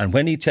you are. And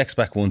when he checks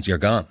back once, you're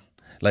gone.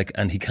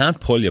 And he can't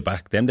pull you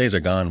back. Them days are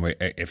gone. Where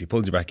if he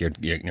pulls you back, you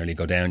nearly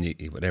go down.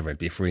 Whatever, it'd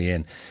be a free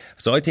in.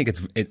 So I think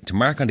it's to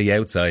mark on the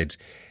outside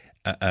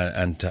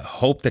and to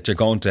hope that you're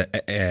going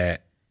to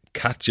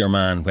catch your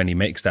man when he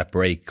makes that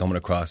break coming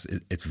across.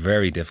 It's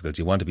very difficult.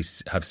 You want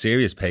to have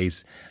serious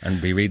pace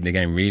and be reading the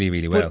game really,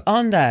 really well. But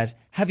on that,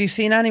 have you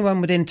seen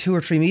anyone within 2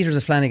 or 3 metres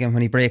of Flanagan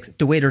when he breaks?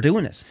 The way they're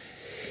doing it.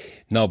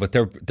 No, but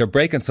they're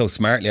breaking so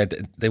smartly.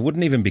 They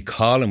wouldn't even be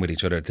calling with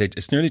each other.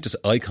 It's nearly just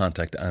eye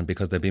contact, and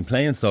because they've been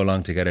playing so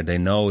long together, they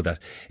know that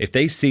if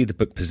they see the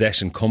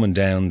possession coming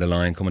down the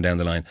line,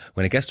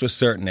 when it gets to a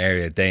certain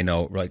area, they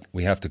know, right,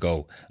 we have to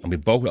go. And we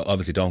both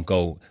obviously don't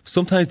go.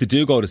 Sometimes they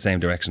do go the same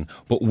direction,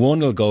 but one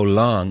will go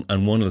long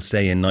and one will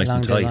stay in nice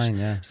and tight. Line,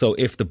 yeah. So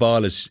if the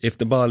ball is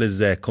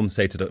come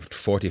say to the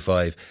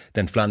 45,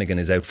 then Flanagan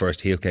is out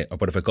first.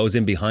 But if it goes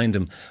in behind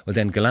him, well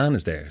then Gallant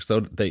is there.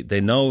 So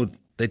they know.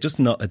 They just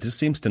know. It just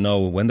seems to know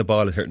when the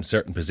ball is hit in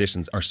certain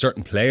positions or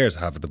certain players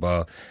have the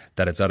ball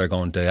that it's either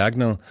going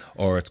diagonal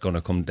or it's going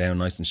to come down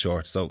nice and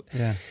short. So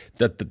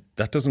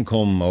that doesn't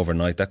come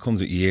overnight. That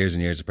comes with years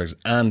and years of practice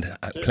and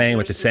playing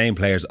with the same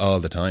players all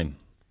the time.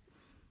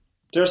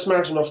 They're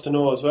smart enough to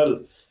know as well.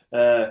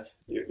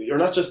 You're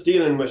not just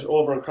dealing with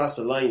over and across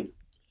the line.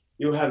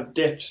 You have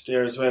depth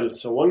there as well.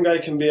 So one guy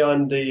can be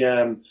on the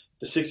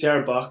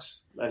 6-yard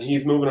box and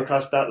he's moving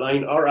across that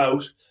line or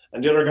out,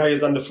 and the other guy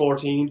is on the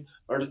 14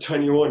 or the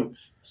 21.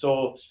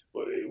 So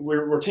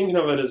we're thinking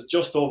of it as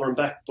just over and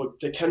back, but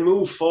they can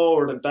move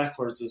forward and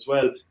backwards as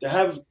well. They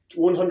have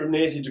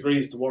 180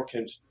 degrees to work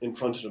in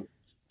front of them.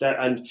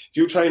 And if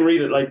you try and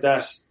read it like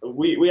that,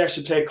 we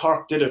actually played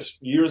Cork, did it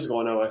years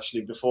ago now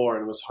actually before,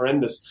 and it was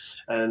horrendous.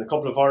 And a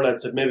couple of our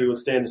lads said maybe we'll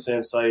stay on the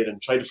same side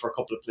and tried it for a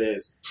couple of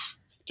plays.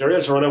 They're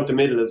able to run out the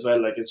middle as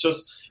well. It's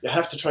just, you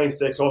have to try and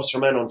stay close to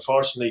your man,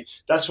 unfortunately.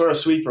 That's where a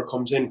sweeper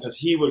comes in, because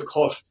he will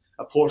cut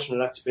a portion of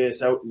that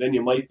space out, and then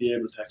you might be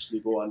able to actually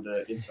go on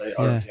the inside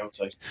or the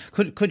outside.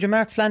 Could you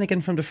mark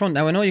Flanagan from the front?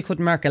 Now I know you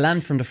couldn't mark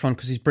Gallant from the front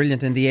because he's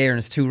brilliant in the air and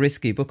it's too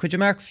risky, but could you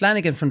mark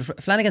Flanagan from the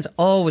front? Flanagan's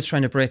always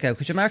trying to break out.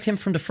 Could you mark him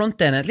from the front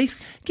then? At least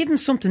give him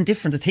something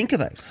different to think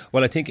about.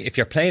 Well, I think if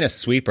you're playing a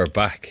sweeper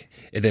back,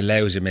 it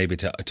allows you maybe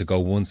to go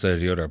one side or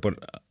the other, but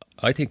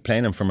I think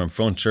playing him from in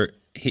front, sure,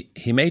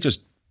 he may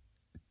just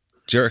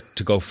jerk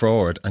to go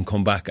forward and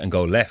come back and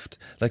go left.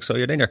 So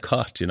you're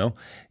caught, you know.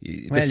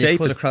 You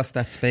could across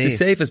that space.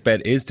 The safest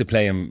bet is to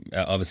play him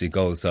obviously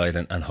goal side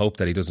and hope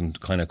that he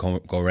doesn't kind of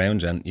go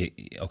around you, and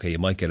you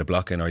might get a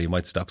block in or you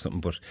might stop something.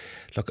 But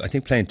look, I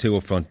think playing two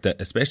up front,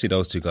 especially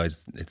those two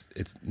guys,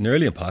 it's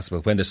nearly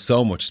impossible when there's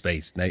so much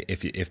space. Now,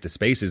 if the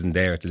space isn't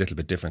there, it's a little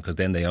bit different, because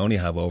then they only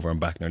have over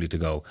and back nearly to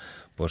go.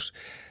 But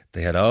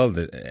they had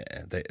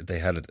they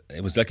had it.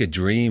 It was like a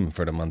dream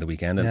for them on the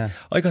weekend, and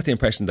I got the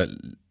impression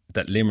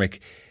that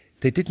Limerick,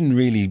 they didn't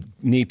really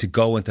need to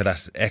go into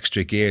that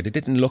extra gear. They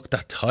didn't look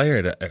that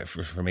tired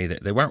for me.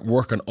 They weren't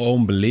working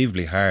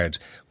unbelievably hard,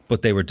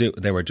 but they were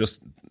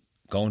just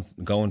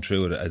going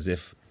through it as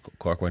if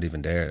Cork weren't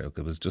even there.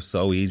 It was just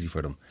so easy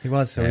for them. It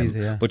was so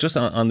easy, yeah. But just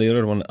on the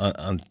other one,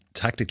 on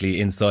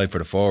tactically inside for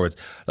the forwards,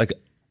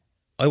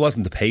 I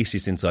wasn't the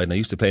paciest inside, and I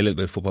used to play a little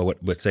bit of football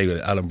with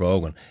Alan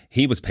Brogan.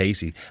 He was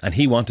pacey and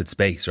he wanted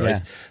space, right?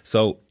 Yeah.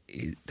 So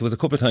there was a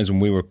couple of times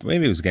when we were,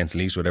 maybe it was against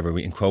Leeds or whatever,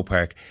 in Croke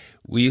Park,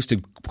 we used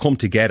to come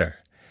together,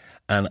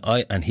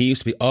 and he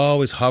used to be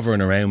always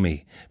hovering around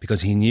me,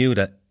 because he knew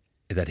that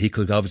he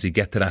could obviously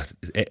get to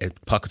that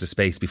pockets of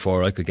space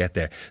before I could get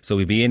there. So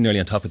we'd be in nearly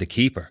on top of the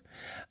keeper,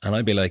 and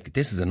I'd be like,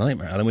 this is a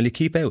nightmare, Alan, will you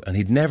keep out? And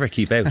he'd never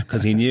keep out,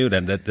 because he knew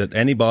that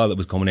any ball that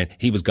was coming in,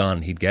 he was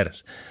gone, he'd get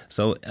it.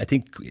 So I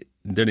think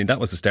that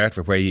was the start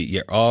for where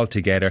you're all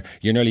together,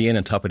 you're nearly in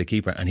on top of the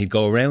keeper, and he'd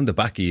go around the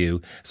back of you,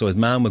 so his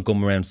man would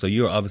come around, so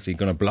you're obviously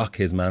going to block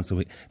his man,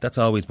 so that's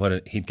always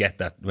he'd get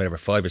that, whatever,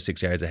 5 or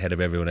 6 yards ahead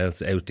of everyone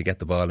else out to get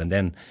the ball, and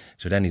then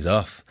he's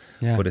off.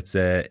 Yeah. But it's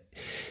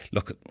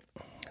look,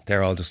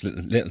 they're all just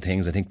little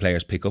things I think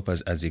players pick up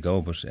as you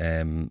go, but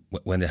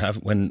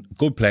when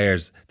good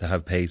players that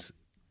have pace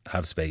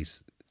have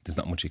space, there's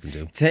not much you can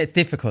do. It's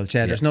difficult,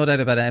 yeah. There's no doubt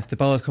about it. If the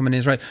ball coming in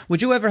is right.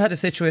 Would you ever had a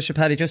situation,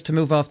 Paddy, just to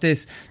move off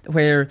this,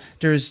 where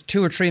there's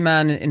 2 or 3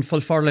 men in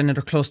full forward line and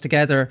they're close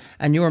together,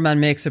 and your man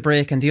makes a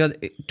break and the other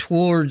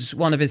towards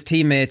one of his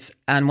teammates,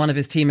 and one of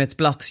his teammates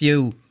blocks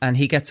you, and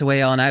he gets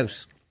away on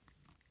out?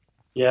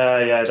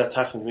 Yeah, that's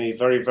happened to me.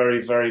 Very,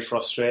 very, very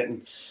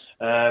frustrating.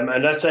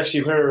 And that's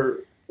actually where,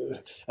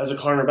 as a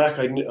cornerback,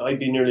 I'd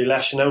be nearly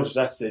lashing out at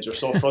that stage. You're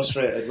so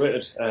frustrated with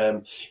it.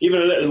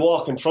 Even a little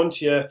walk in front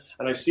of you,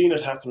 and I've seen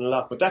it happen a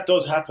lot. But that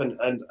does happen,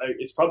 and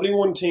it's probably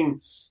one thing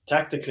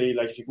tactically,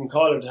 like if you can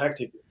call it a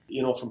tactic,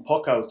 from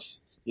puck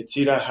outs, you'd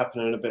see that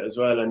happening a bit as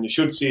well, and you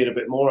should see it a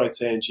bit more, I'd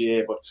say, in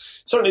GAA. But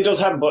it certainly does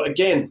happen. But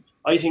again,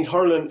 I think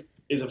hurling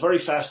is a very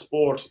fast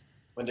sport.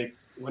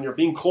 When you're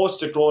being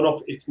coached at growing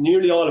up, it's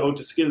nearly all about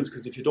the skills,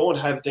 because if you don't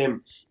have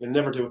them, you'll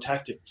never do a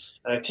tactic.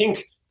 And I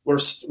think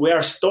we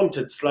are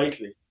stunted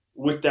slightly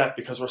with that,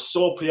 because we're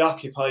so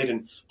preoccupied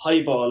in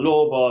high ball,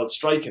 low ball,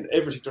 striking,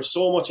 everything. There's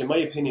so much, in my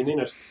opinion, in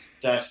it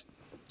that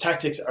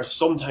tactics are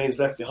sometimes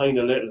left behind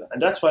a little.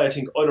 And that's why I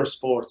think other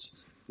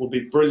sports would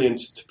be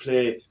brilliant to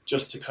play,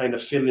 just to kind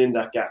of fill in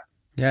that gap.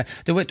 Yeah,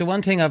 the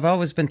one thing I've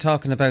always been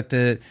talking about,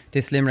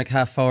 this Limerick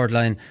half forward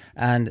line,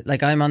 and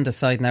like I'm on the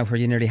side now where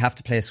you nearly have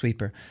to play a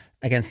sweeper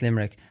against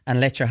Limerick and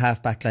let your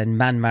half back line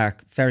man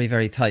mark very,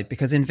 very tight,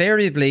 because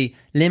invariably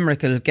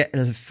Limerick will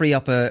free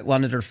up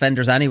one of the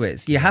defenders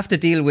anyways. You have to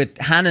deal with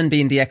Hannon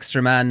being the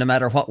extra man no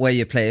matter what way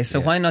you play, so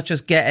why not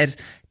just get it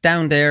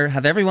down there,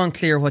 have everyone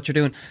clear what you're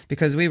doing?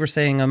 Because we were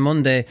saying on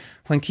Monday,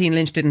 when Cian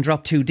Lynch didn't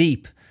drop too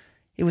deep,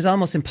 it was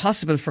almost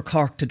impossible for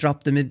Cork to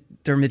drop their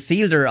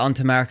midfielder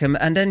onto Markham,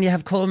 and then you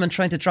have Coleman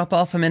trying to drop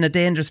off him in a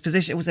dangerous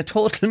position. It was a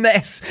total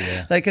mess.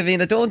 Like, I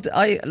mean,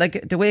 I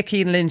like the way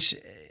Cian Lynch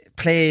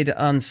played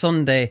on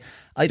Sunday.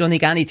 I don't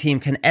think any team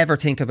can ever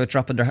think about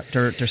dropping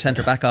their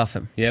centre back off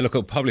him. Yeah, look,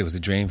 it probably was a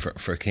dream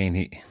for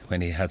Cian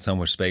when he had so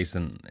much space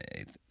and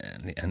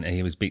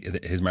he was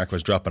his mark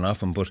was dropping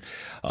off him. But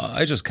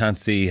I just can't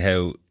see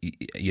how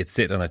you'd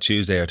sit on a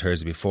Tuesday or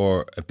Thursday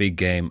before a big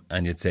game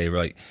and you'd say,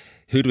 right,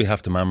 who do we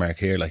have to man mark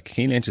here? Like,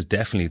 Cian Lynch is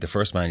definitely the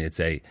first man you'd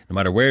say, no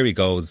matter where he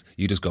goes,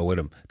 you just go with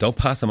him. Don't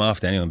pass him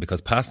off to anyone,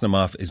 because passing him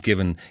off is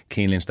giving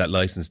Cian Lynch that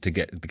licence to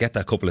get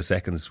that couple of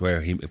seconds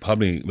where he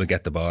probably will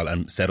get the ball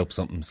and set up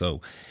something. So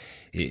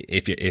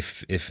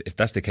if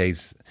that's the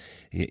case,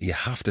 you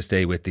have to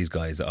stay with these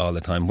guys all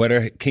the time.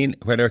 Whether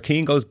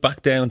Cian goes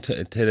back down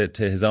to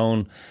his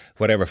own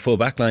whatever full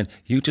back line,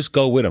 you just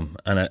go with him,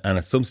 and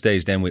at some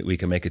stage then we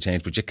can make a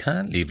change. But you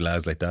can't leave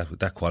lads like that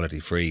with that quality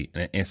free,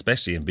 and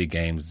especially in big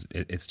games.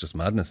 It's just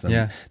madness.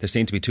 And there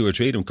seem to be 2 or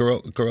 3 of them.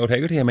 Garrod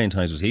Hegarty, how many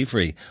times was he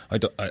free? I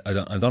don't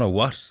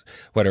know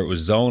whether it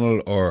was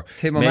zonal or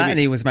Tim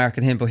O'Mahony was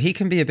marking him, but he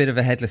can be a bit of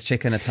a headless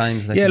chicken at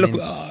times. Like, yeah,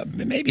 look,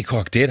 maybe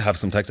Cork did have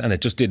some tactics and it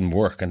just didn't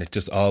work, and it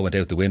just all went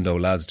out the window.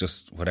 Lads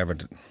just whatever.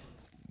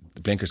 The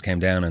blinkers came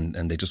down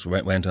and they just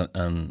went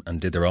on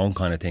and did their own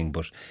kind of thing.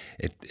 But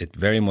it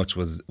very much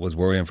was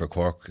worrying for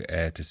Cork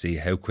to see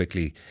how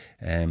quickly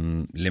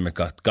Limerick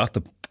got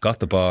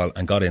the ball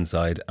and got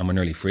inside and were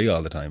nearly free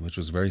all the time, which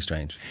was very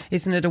strange.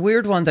 Isn't it a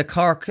weird one that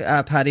Cork,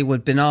 Paddy, would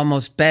have been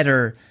almost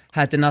better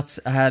had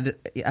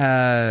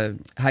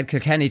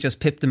Kilkenny just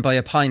pipped them by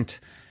a point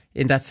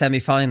in that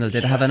semi-final?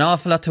 They'd have an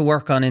awful lot to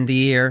work on in the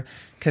year.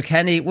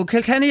 Would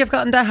Kilkenny have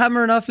gotten that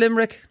hammering off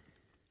Limerick?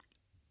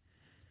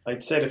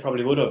 I'd say they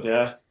probably would have,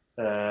 yeah.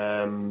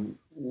 I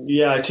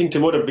think they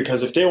would have,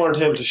 because if they weren't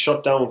able to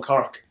shut down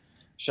Cork's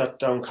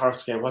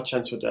game, what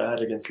chance would they have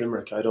had against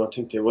Limerick? I don't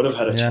think they would have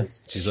had a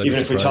chance. Jeez,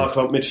 even if we talk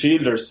about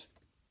midfielders,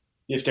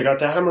 if they got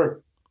the hammer,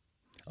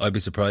 I'd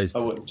be surprised. I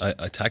wouldn't.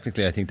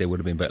 Technically, I think they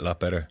would have been a lot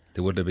better.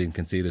 They would have been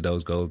conceded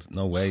those goals.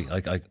 No way.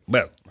 That's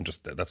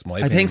my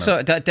opinion. I think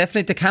so.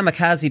 Definitely the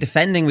kamikaze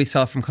defending we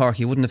saw from Cork,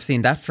 you wouldn't have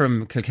seen that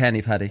from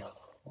Kilkenny, Paddy.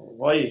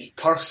 Why?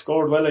 Cork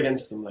scored well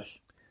against them, like.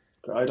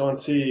 I don't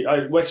see.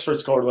 Wexford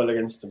scored well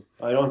against them.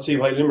 I don't see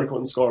why Limerick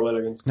wouldn't score well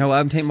against them. No,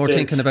 I'm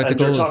thinking about the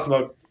goals.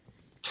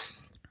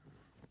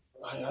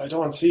 I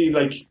don't see,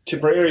 like,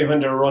 Tipperary when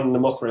they were running the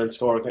muck rail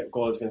score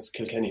goals against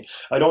Kilkenny.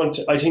 I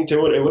think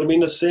it would have been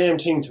the same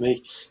thing to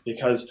me,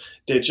 because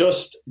they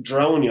just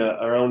drown you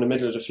around the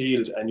middle of the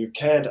field and you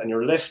can't, and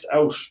you're left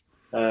out.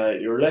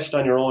 You're left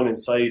on your own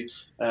inside.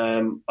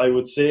 I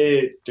would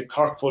say the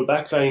Cork full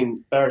back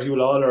line, bar Hugh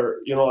Lawler,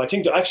 I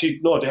think they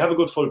have a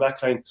good full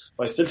back line,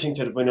 but I still think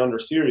they'd have been under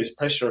serious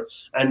pressure,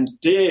 and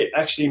they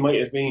actually might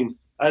have been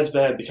as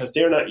bad because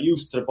they're not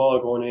used to the ball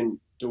going in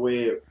the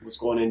way it was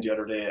going in the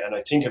other day. And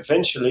I think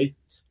eventually,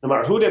 no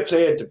matter who they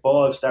played, the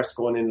ball starts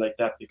going in like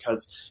that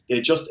because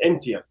they just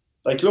empty you.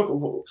 Like, look,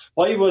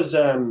 why was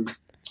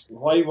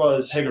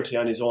Hegarty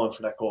on his own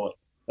for that goal?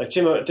 Like,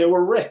 Tim, they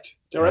were wrecked.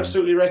 They were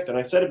absolutely wrecked. And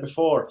I said it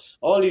before,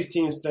 all these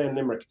teams playing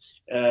Limerick,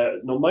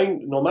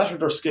 no matter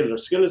their skill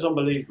is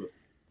unbelievable.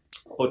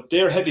 But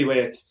they're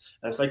heavyweights,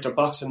 and it's like they're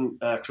boxing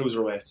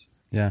cruiserweights.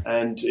 Yeah.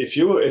 And if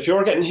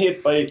you're getting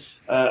hit by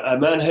a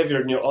man heavier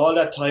than you all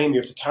that time,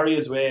 you have to carry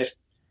his weight,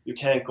 you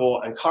can't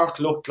go. And Cork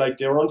looked like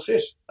they were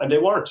unfit, and they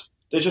weren't.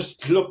 they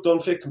just looked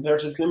unfit compared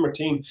to this Limerick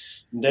team.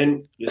 And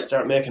then you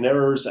start making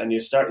errors and you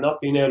start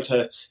not being able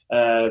to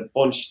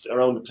bunch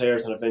around the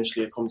players, and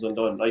eventually it comes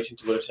undone. I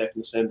think they would have taken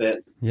the same bait.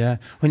 Yeah,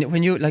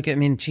 when you like, I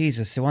mean,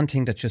 Jesus, the one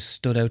thing that just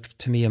stood out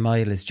to me a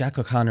mile is Jack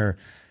O'Connor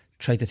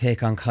tried to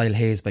take on Kyle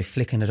Hayes by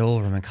flicking it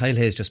over him, and Kyle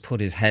Hayes just put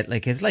his head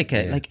like it's like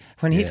a like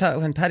when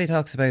when Paddy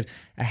talks about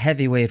a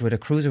heavyweight with a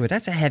cruiserweight,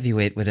 that's a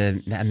heavyweight with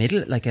a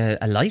middle, like a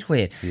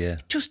lightweight. Yeah,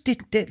 just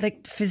did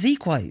like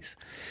physique wise,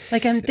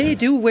 like, and they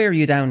do wear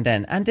you down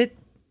then, and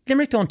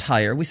Limerick don't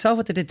tire. We saw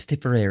what they did to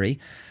Tipperary.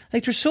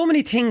 Like, there's so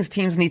many things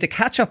teams need to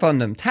catch up on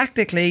them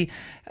tactically.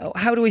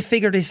 How do we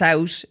figure this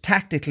out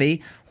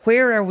tactically?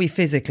 Where are we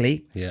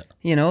physically? Yeah.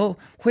 You know,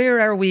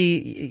 where are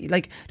we?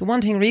 Like, the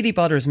one thing really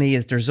bothers me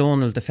is their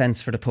zonal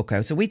defence for the puck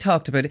out. So we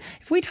talked about it.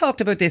 If we talked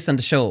about this on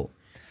the show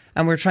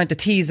and we're trying to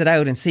tease it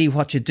out and see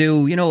what you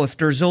do, you know, if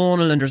they're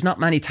zonal and there's not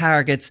many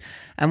targets,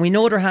 and we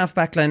know their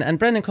half-back line, and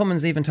Brendan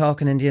Cummins even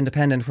talking in the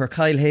Independent where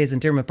Kyle Hayes and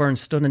Dermot Byrne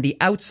stood on the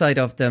outside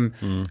of them,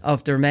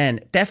 of their men,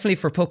 definitely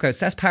for puck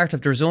outs. That's part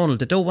of their zonal.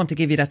 They don't want to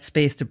give you that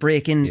space to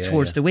break in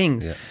towards the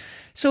wings. Yeah.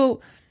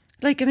 So,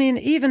 like, I mean,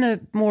 even a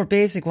more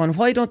basic one,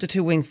 why don't the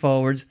two wing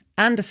forwards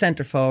and the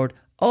centre forward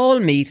all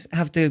meet,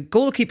 have the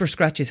goalkeeper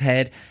scratch his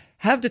head,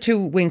 have the two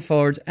wing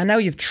forwards, and now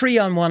you've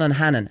 3-on-1 on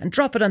Hannon, and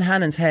drop it on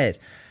Hannon's head?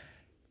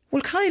 Will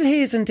Kyle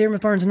Hayes and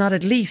Dermot Burns not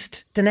at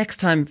least the next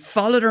time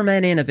follow their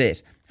men in a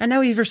bit? And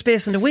now you've your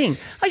space in the wing.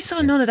 I saw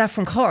none of that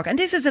from Cork. And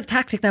this is a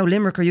tactic now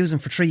Limerick are using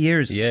for 3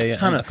 years. Yeah.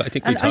 I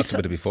think we talked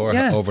about it before,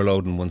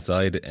 overloading one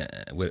side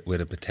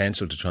with a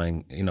potential to try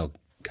and, you know,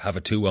 have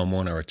a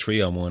 2-on-1 or a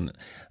 3-on-1,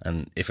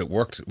 and if it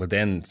worked, well,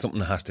 then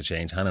something has to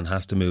change. Hannon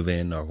has to move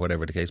in, or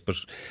whatever the case. But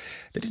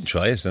they didn't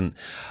try it, and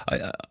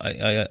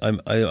I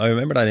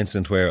remember that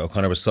incident where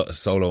O'Connor was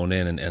soloing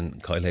in,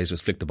 and Kyle Hayes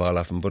just flicked the ball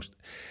off him, but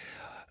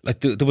like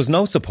there was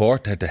no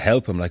support there to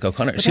help him. Like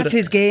O'Connor, but that's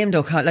his game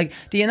though. Like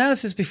the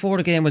analysis before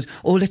the game was,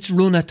 let's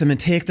run at them and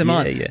take them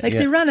on.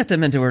 They ran at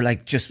them and they were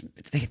like,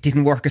 they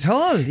didn't work at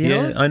all. You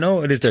know? I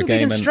know it is their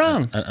game, and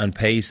strong, and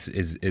pace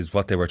is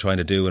what they were trying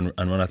to do and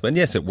run at them. And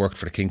yes, it worked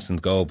for the Kingston's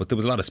goal, but there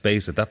was a lot of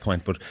space at that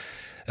point. But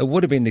it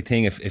would have been the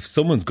thing if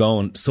someone's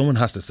going, someone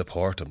has to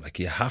support them. Like,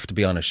 you have to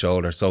be on his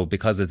shoulder. So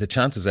because the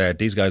chances are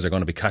these guys are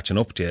going to be catching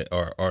up to you,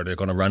 or they're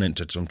going to run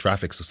into some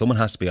traffic. So someone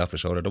has to be off his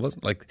shoulder. There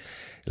wasn't, like,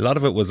 a lot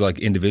of it was like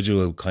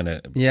individual kind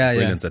of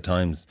brilliance at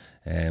times,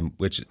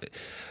 which,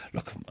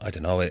 look, I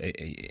don't know.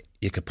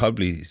 You could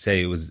probably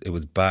say it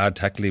was bad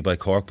tactically by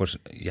Cork, but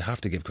you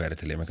have to give credit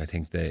to Limerick. I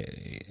think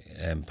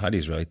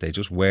Paddy's right. They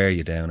just wear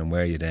you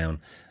down.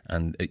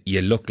 And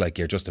you look like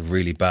you're just a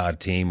really bad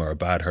team or a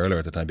bad hurler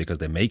at the time because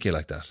they make you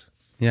like that.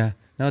 Yeah,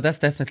 no, that's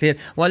definitely it.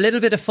 Well, a little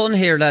bit of fun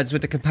here, lads,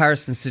 with the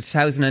comparisons to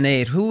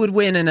 2008. Who would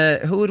win in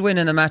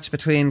a match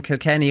between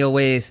Kilkenny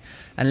 08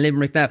 and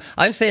Limerick now?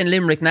 I'm saying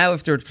Limerick now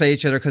if they were to play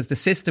each other, because the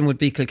system would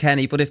be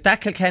Kilkenny. But if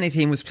that Kilkenny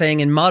team was playing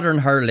in modern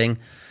hurling,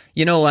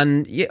 you know,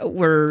 and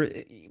were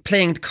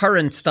playing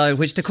current style,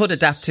 which they could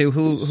adapt to,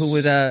 who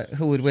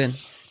would win?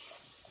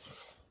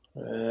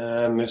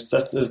 Is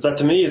that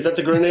to me? Is that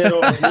the grenade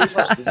over to me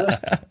first? Is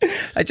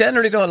it? I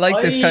generally don't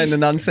like this kind of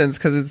nonsense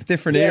because it's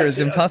different eras.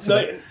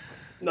 Impossible.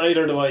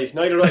 Neither do I.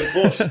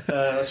 But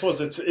I suppose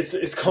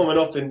it's coming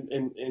up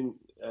in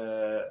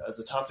as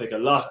a topic a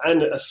lot.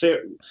 And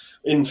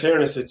in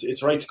fairness,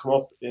 it's right to come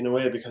up in a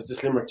way, because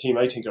this Limerick team,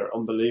 I think, are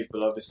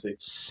unbelievable. Obviously,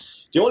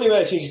 the only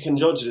way I think you can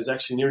judge it is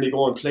actually nearly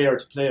going player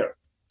to player,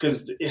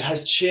 because it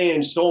has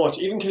changed so much.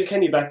 Even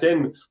Kilkenny back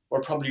then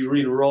were probably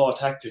real raw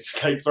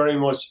tactics, like very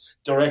much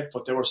direct,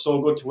 but they were so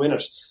good to win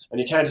it. And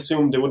you can't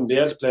assume they wouldn't be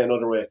able to play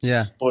another way.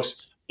 Yeah. But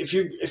if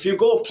you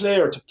go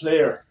player to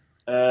player,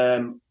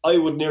 I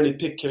would nearly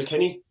pick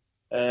Kilkenny.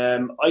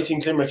 I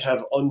think Limerick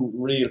have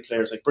unreal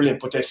players, like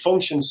brilliant, but they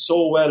function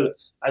so well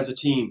as a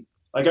team.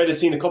 Like, I'd have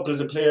seen a couple of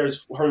the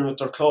players hurling with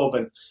their club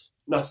and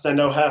not stand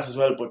out half as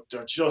well, but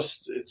they're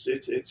just,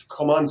 it's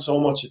come on so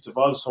much, it's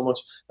evolved so much,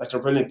 that they're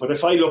brilliant. But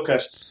if I look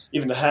at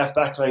even the half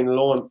back line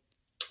alone,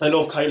 I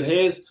love Kyle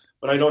Hayes,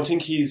 but I don't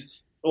think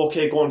he's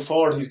okay going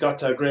forward. He's got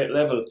to a great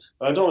level,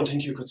 but I don't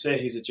think you could say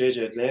he's a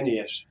JJ Delaney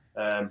yet.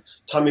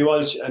 Tommy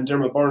Walsh and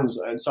Dermot Burns,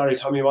 and sorry,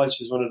 Tommy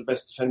Walsh is one of the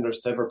best defenders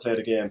to ever play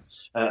the game,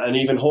 and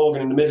even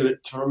Hogan in the middle,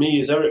 for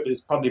me,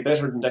 is probably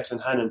better than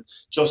Declan Hannon.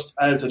 Just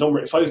as a number,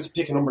 if I was to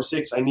pick a number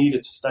 6 I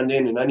needed to stand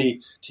in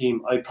any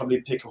team, I'd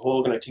probably pick a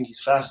Hogan. I think he's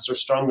faster,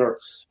 stronger,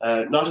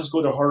 not as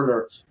good a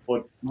hurler,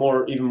 but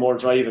even more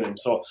driving him.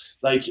 So,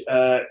 like,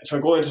 if I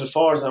go into the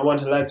forwards and I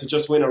want a lad to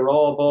just win a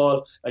raw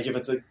ball, like if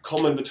it's a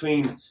coming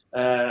between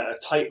a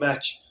tight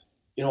match,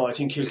 you know, I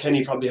think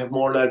Kilkenny probably have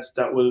more lads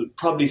that will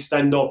probably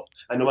stand up,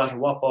 and no matter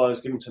what ball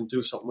is given to them,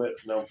 do something with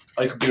it. Now,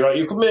 I could be right.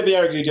 You could maybe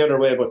argue the other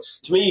way, but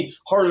to me,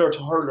 hurler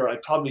to hurler,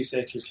 I'd probably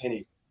say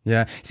Kilkenny.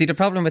 Yeah. See, the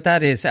problem with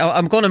that is,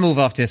 I'm going to move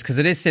off this because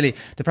it is silly.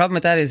 The problem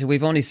with that is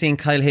we've only seen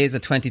Kyle Hayes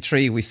at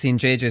 23. We've seen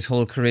JJ's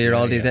whole career,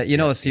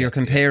 so you're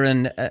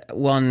comparing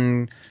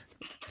one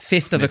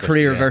fifth of a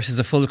career versus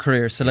a full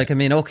career. So, like, I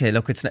mean, okay,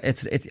 look,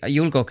 it's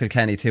you'll go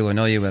Kilkenny too. I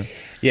know you will.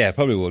 Yeah, I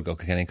probably would go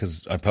Kilkenny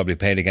because I probably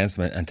played against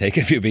them and take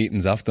a few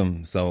beatings off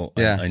them. So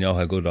I know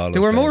how good all of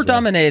them. They were more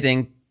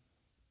dominating,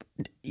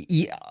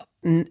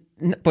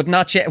 but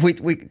not yet.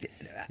 We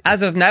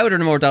as of now they're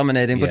more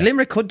dominating. But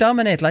Limerick could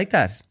dominate like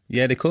that.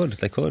 Yeah, they could.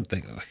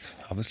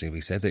 Obviously,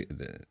 we said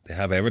they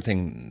have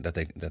everything that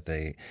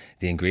the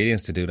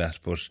ingredients to do that,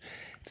 but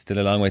it's still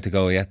a long way to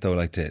go yet. Though,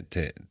 like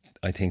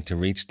I think to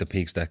reach the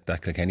peaks that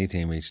Kilkenny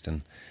team reached,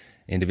 and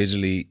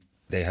individually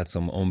they had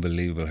some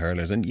unbelievable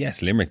hurlers, and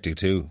yes, Limerick do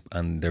too,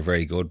 and they're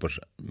very good. But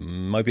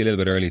might be a little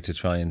bit early to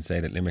try and say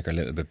that Limerick are a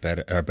little bit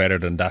better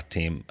than that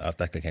team, of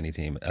that Kilkenny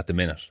team at the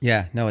minute.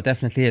 Yeah, no, it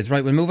definitely is.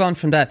 Right, we'll move on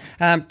from that.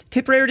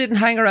 Tipperary didn't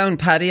hang around,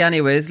 Paddy.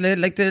 Anyways,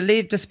 like they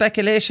leave the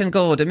speculation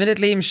go. The minute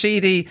Liam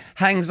Sheedy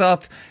hangs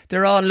up,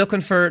 they're all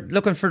looking for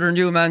their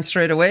new man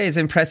straight away. Is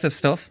impressive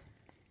stuff.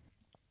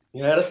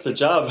 Yeah, that's the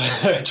job.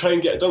 Try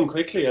and get it done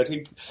quickly. I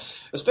think,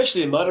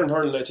 especially in modern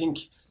hurling, I think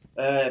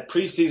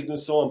pre-season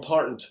is so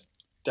important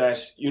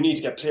that you need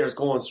to get players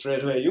going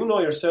straight away. You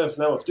know yourself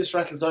now, if this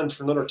rattles on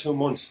for another 2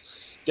 months,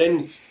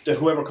 then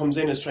whoever comes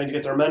in is trying to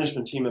get their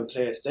management team in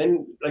place.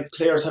 Then, like,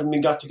 players haven't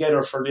been got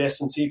together for the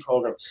S&C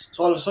programme.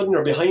 So all of a sudden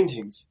they're behind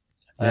things.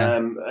 Yeah.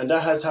 And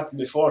that has happened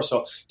before.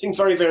 So I think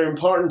very, very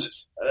important.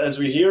 As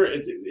we hear,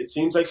 it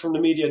seems like from the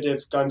media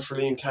they've gone for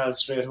Liam Cahill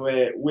straight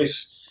away with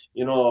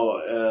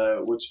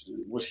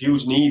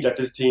huge need that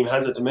this team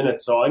has at the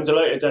minute. So I'm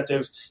delighted that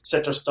they've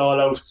set their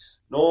stall out.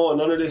 No,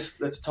 none of this.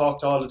 Let's talk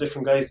to all the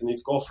different guys. They need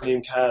to go for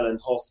Liam Cahill and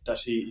hope that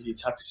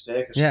he's happy to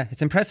take it. Yeah,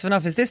 it's impressive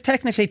enough. Is this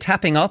technically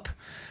tapping up?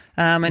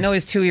 I know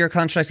his 2-year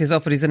contract is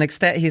up, but he's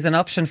an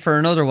option for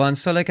another one.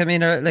 So, like, I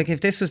mean, like,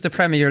 if this was the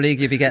Premier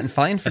League, you'd be getting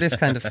fined for this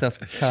kind of stuff,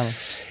 Colin.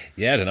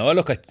 Yeah, I don't know.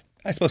 Look,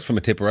 I suppose from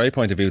a Tipperary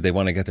point of view, they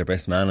want to get their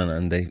best man,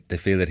 and they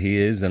feel that he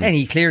is, and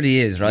he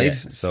clearly is, right?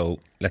 Yeah, so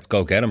let's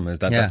go get him.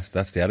 That's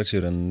the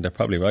attitude, and they're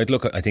probably right.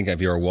 Look, I think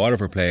if you're a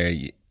Waterford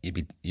player,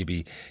 you'd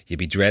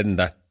be dreading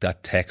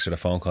that text or the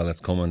phone call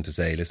that's coming to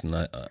say, listen,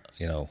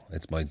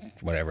 it's my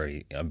whatever.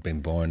 I've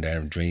been born there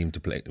and dreamed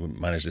to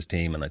manage this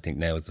team, and I think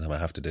now is the time I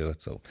have to do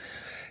it. So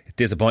it's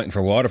disappointing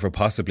for Waterford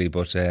possibly,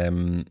 but.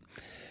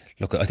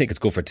 Look, I think it's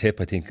good for Tip.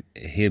 I think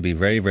he'll be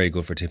very, very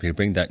good for Tip. He'll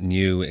bring that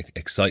new,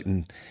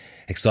 excitement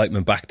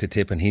back to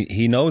Tip, and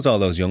he knows all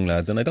those young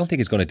lads, and I don't think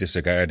he's going to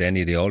disregard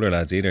any of the older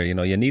lads either. You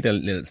know, you need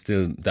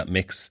still that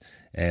mix,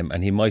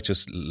 and he might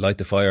just light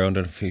the fire under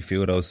a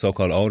few of those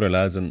so-called older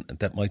lads, and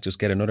that might just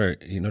get another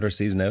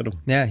season out of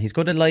him. Yeah, he's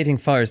good at lighting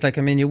fires. Like,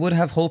 I mean, you would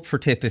have hope for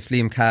Tip if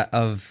Liam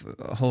Cahill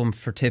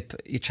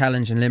you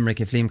challenge in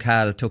Limerick if Liam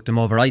Cahill took them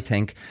over, I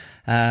think.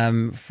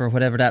 For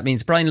whatever that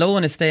means. Brian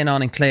Lohan is staying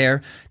on in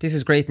Clare. This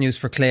is great news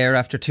for Clare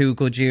after 2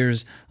 good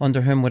years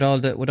under him with all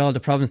the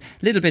problems.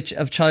 Little bit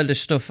of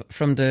childish stuff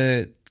from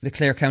the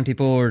Clare County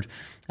Board.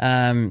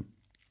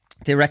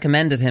 They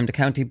recommended him, the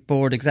County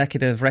Board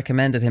executive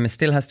recommended him. It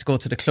still has to go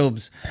to the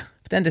clubs.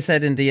 But then they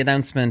said in the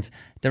announcement,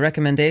 the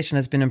recommendation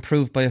has been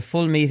approved by a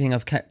full meeting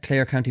of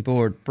Clare County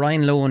Board.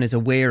 Brian Lohan is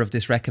aware of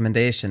this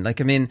recommendation.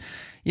 Like, I mean,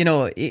 you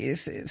know,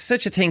 it's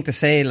such a thing to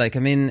say. Like, I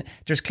mean,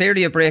 there's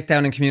clearly a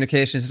breakdown in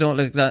communications.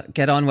 Don't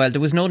get on well.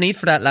 There was no need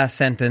for that last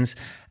sentence.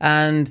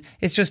 And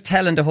it's just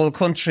telling the whole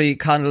country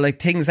kind of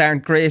like things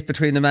aren't great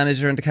between the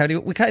manager and the county.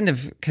 We kind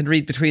of can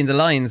read between the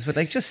lines, but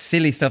like just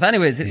silly stuff.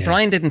 Anyways,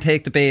 Brian didn't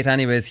take the bait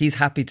anyways. He's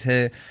happy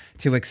to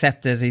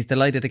accept it. He's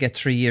delighted to get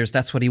 3 years.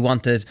 That's what he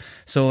wanted.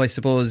 So I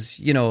suppose,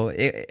 you know,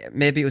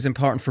 maybe it was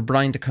important for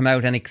Brian to come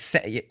out and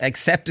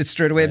accept it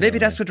straight away. Maybe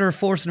that's what they were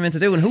forcing him into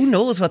do. And who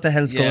knows what the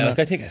hell's going on.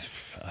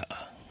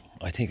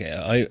 I think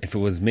if it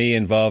was me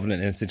involved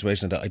in a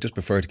situation like that, I just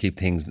prefer to keep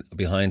things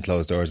behind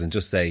closed doors and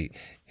just say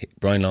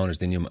Brian Lohan is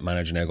the new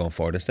manager now going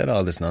forward. Instead of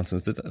all this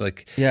nonsense,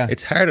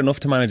 it's hard enough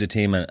to manage a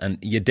team, and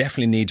you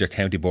definitely need your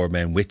county board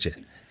men with you.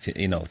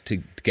 You know,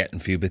 to get in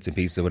a few bits and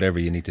pieces or whatever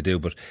you need to do,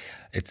 but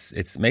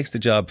it makes the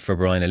job for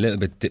Brian a little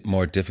bit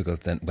more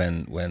difficult than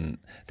when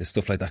there's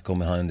stuff like that going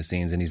behind the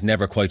scenes, and he's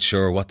never quite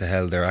sure what the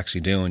hell they're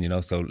actually doing. You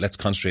know, so let's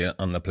concentrate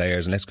on the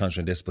players and let's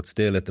concentrate on this, but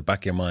still at the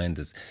back of your mind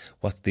is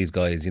what's these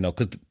guys, you know,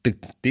 because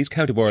these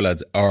county board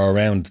lads are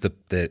around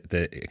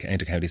the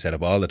inter-county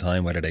setup all the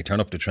time. Whether they turn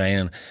up to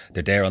training,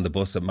 they're there on the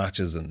bus at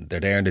matches, and they're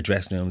there in the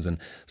dressing rooms, and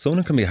some of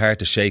them can be hard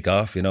to shake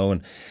off. You know,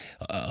 and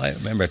I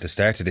remember at the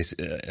start of this,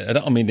 I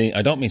don't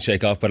mean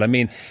shake off, but I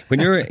mean when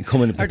you're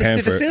coming and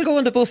preparing for... Are they still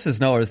going to buses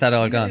now, or is that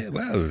all gone? Yeah,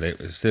 well, they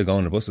were still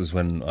going to buses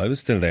when I was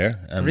still there.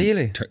 And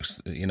really?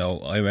 You know,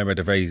 I remember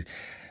the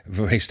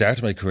very start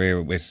of my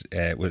career with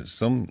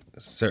some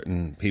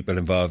certain people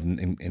involved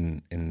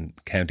in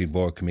county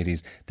board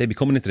committees. They'd be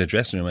coming into the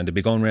dressing room and they'd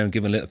be going around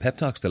giving little pep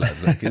talks to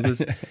lads. Like, it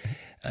was...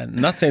 I'm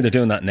not saying they're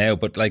doing that now,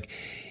 but like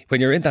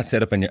when you're in that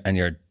setup and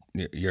you're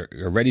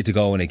you're ready to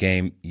go in a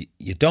game.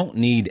 You don't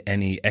need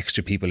any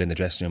extra people in the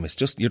dressing room. It's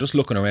just you're just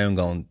looking around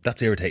going,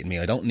 that's irritating me.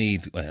 I don't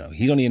need,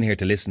 he's only in here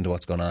to listen to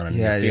what's going on, and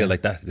you feel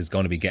like that is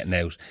going to be getting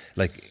out.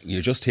 Like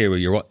you're just here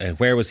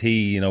where was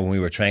he, when we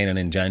were training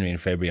in January and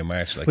February and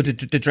March. Like, but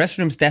the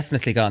dressing room's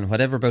definitely gone.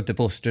 Whatever about the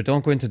bus, they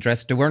don't go into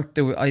dress.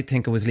 I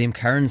think it was Liam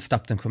Curran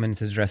stopped them coming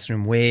into the dressing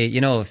room way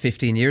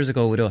 15 years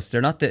ago with us.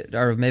 They're not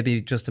or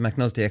maybe just the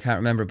McNulty, I can't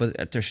remember,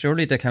 but they're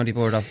surely the county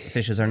board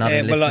officials are not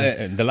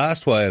listening. The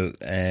last while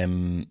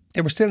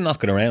they were still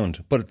knocking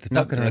around, but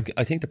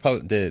I think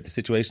the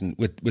situation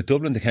with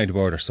Dublin, the county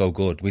board are so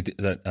good,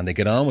 and they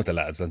get on with the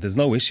lads, and there's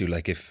no issue.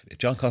 Like if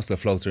John Costello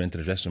floats her into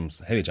the dressing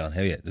rooms, hey John,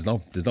 how are you?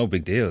 There's no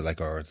big deal. Like,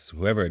 or it's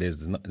whoever it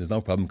is, there's no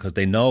problem, because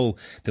they know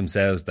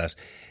themselves that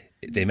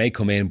they may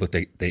come in, but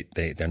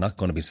they're not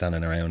going to be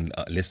standing around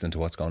listening to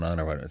what's going on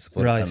or whatever.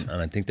 Right.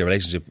 And I think the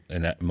relationship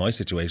in my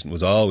situation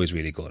was always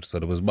really good, so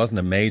there wasn't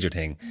a major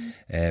thing.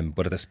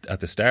 But at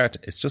the start,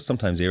 it's just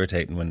sometimes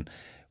irritating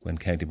when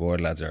county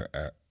board lads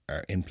are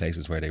in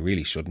places where they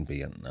really shouldn't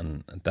be,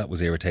 and that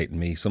was irritating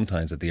me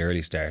sometimes at the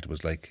early start. It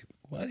was like,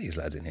 what are these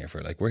lads in here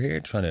for? Like, we're here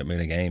trying to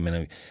win a game,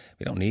 and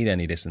we don't need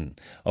any of this. And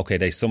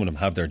okay, some of them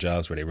have their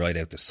jobs where they write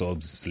out the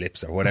subs,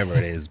 slips, or whatever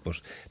it is, but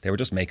they were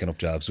just making up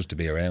jobs just to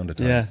be around at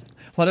times.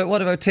 Yeah.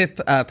 What about Tip,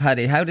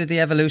 Paddy? How did the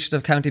evolution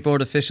of county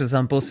board officials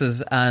on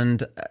buses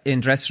and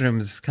in dressing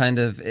rooms how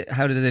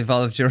did it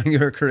evolve during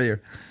your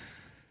career?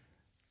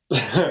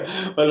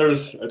 Well,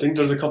 I think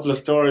there's a couple of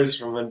stories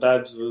from when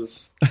Babs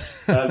was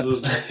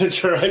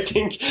manager. I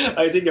think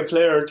a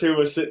player or two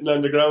was sitting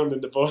on the ground in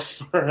the bus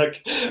for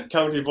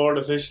county board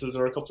officials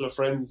or a couple of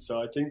friends.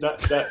 So I think that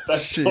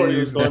story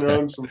was going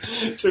around from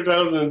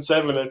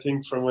 2007. I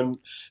think from when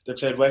they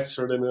played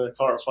Wexford in the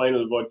quarter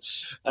final. But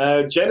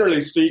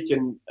generally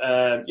speaking,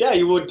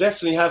 you would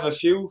definitely have a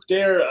few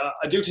there.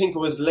 I do think it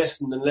was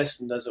lessened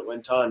as it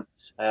went on.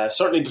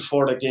 Certainly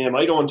before the game,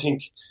 I don't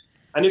think.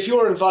 And if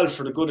you're involved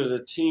for the good of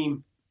the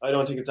team, I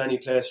don't think it's any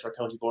place for a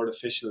county board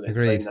official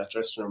inside that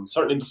dressing room.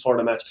 Certainly before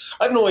the match.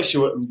 I have no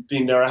issue with them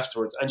being there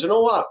afterwards. And you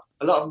know what?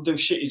 A lot of them do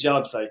shitty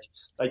jobs like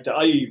that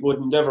I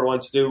would never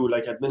want to do,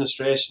 like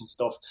administration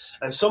stuff.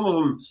 And some of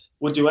them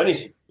would do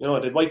anything.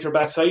 They'd wipe your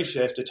backside for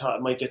you if they thought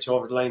it might get you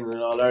over the line in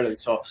All-Ireland.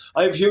 So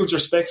I have huge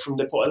respect for them.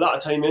 They put a lot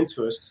of time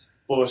into it.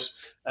 But,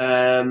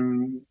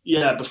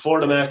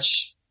 before the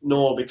match,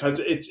 no,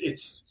 because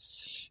it's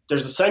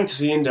there's a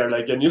sanctity in there,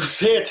 and you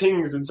say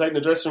things inside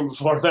the dressing room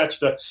before a match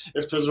that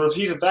if there's a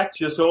repeated back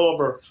to you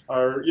sober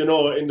or,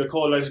 in the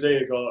cold light of day,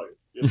 you go,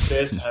 you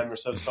face palm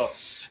yourself. So,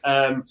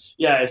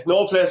 it's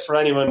no place for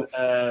anyone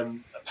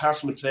apart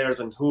from the players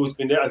and who's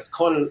been there. As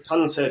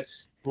Conal said,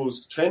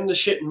 who's training the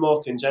shit and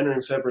muck in January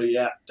and February,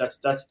 that's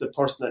the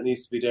person that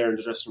needs to be there in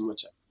the dressing room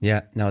with you.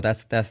 Yeah, no,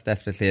 that's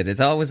definitely it. It's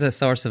always a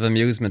source of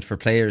amusement for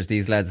players,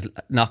 these lads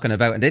knocking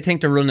about, and they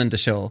think they're running the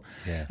show.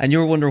 Yeah. And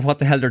you're wondering what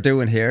the hell they're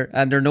doing here,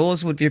 and their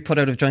nose would be put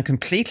out of joint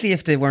completely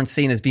if they weren't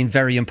seen as being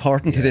very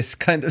important to this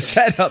kind of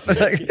setup.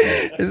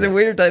 It's a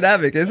weird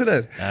dynamic, isn't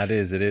it? It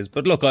is.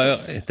 But look,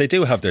 they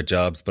do have their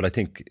jobs, but I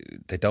think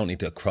they don't need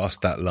to cross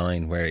that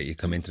line where you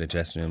come into the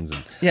dressing rooms.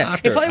 And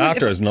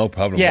after is no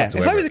problem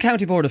whatsoever. If I was a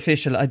county board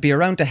official, I'd be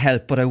around to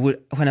help, but I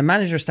would, when a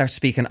manager starts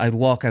speaking, I'd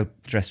walk out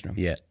the dressing room.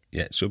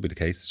 Yeah, it should be the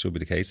case.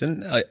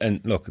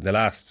 And look, the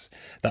last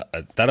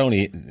that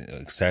only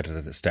started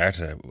at the start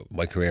of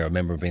my career. I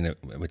remember being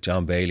with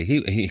John Bailey. He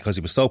because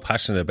he was so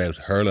passionate about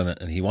hurling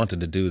and he wanted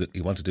to do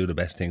the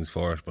best things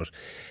for it. But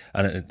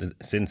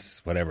since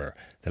whatever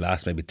the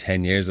last maybe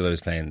 10 years that I was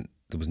playing,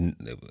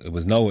 it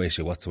was no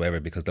issue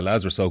whatsoever because the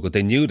lads were so good.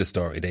 They knew the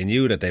story. They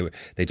knew that they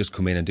just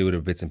come in and do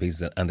their bits and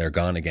pieces and they're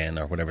gone again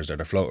or whatever. So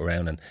they're floating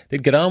around and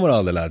they'd get on with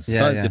all the lads. It's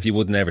not as if you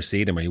wouldn't ever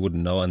see them or you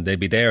wouldn't know. And they'd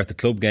be there at the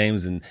club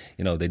games and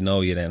they'd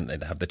know you then.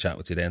 They'd have the chat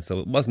with you then. So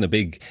it wasn't a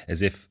big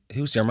as if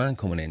who's your man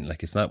coming in.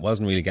 Like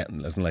wasn't really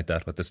getting nothing like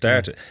that. But at the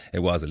start it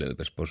was a little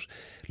bit. But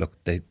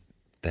look, they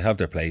have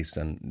their place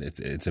and it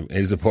is an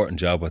important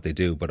job what they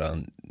do. But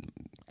on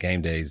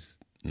game days.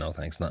 No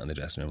thanks, not in the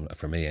dressing room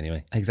for me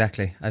anyway.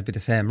 Exactly, I'd be the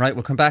same. Right,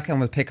 we'll come back and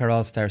we'll pick our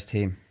All Stars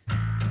team.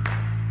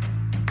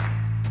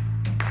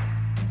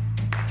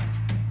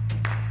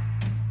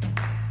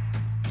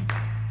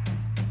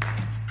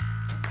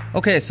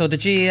 Okay, so the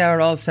GAA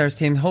Hour All Stars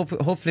team,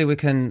 hopefully we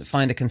can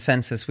find a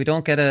consensus. We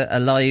don't get a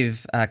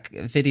live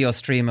video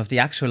stream of the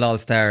actual All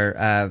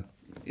Star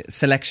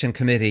selection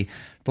committee,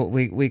 but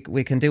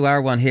we can do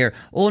our one here.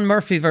 Owen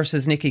Murphy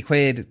versus Nicky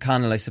Quaid,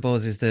 Connell, I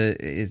suppose is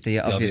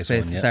the obvious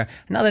place to start.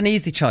 Not an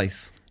easy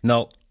choice.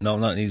 No, not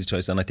an easy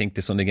choice. And I think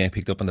the Sunday game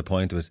picked up on the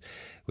point with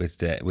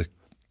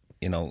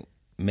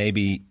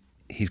maybe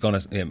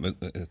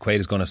Quaid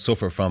is going to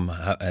suffer from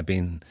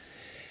being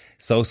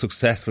so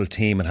successful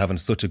team and having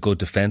such a good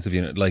defensive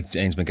unit like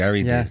James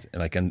McGarry did.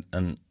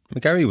 And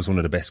McGarry was one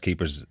of the best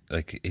keepers.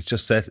 Like it's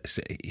just said,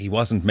 he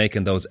wasn't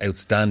making those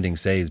outstanding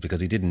saves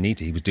because he didn't need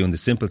to. He was doing the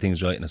simple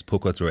things right, and his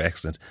puck outs were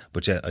excellent.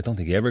 But I don't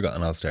think he ever got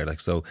an All-Star. That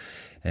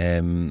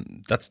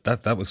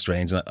was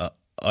strange. And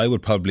I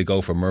would probably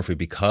go for Murphy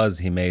because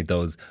he made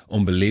those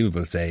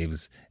unbelievable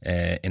saves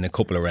in a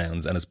couple of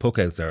rounds, and his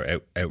puckouts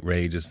are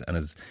outrageous, and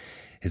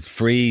his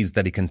frees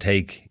that he can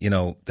take,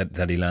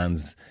 that he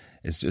lands,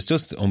 it's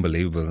just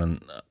unbelievable.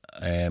 And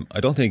I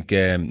don't think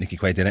Nicky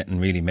Quaid did anything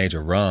really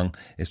major wrong.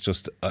 It's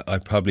just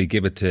I'd probably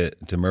give it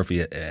to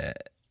Murphy a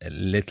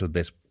little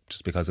bit,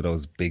 just because of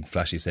those big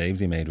flashy saves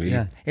he made, really.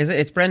 Yeah,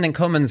 it's Brendan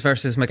Cummins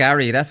versus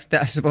McGarry.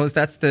 I suppose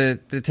that's the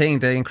thing,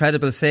 the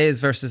incredible saves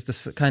versus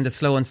the kind of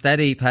slow and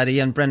steady, Paddy,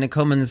 and Brendan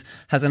Cummins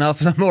has an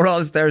awful lot more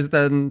All-Stars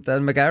than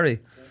McGarry.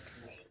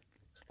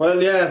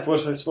 Well, yeah,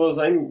 but I suppose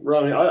I'm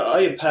wrong.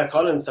 I have Pat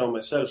Collins down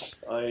myself.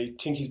 I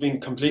think he's been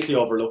completely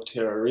overlooked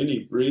here. I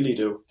really, really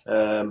do.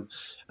 And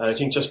I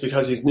think just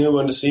because he's new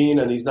on the scene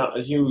and he's not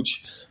a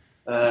huge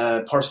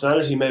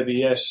personality maybe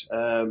yet.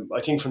 I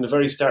think from the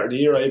very start of the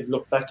year, I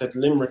looked back at the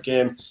Limerick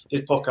game,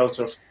 his puckouts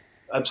are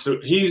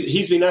absolute.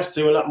 He's been asked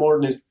to do a lot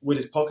more with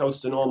his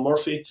puckouts than Owen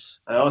Murphy.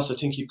 I also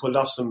think he pulled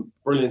off some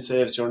brilliant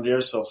saves during the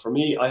year. So for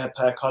me, I have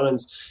Pat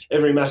Collins.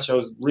 Every match I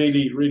was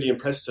really, really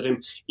impressed with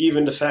him.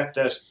 Even the fact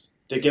that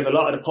they gave a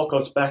lot of the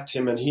puckouts back to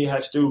him and he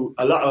had to do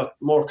a lot of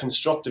more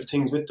constructive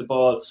things with the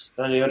ball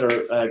than any other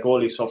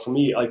goalie. So for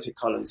me, I pick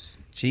Collins.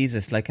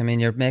 Jesus,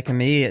 you're making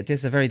me...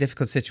 This is a very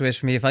difficult situation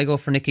for me. If I go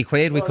for Nicky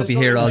Quaid, we could be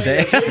here all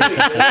day.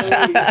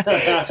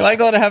 So I'm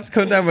going to have to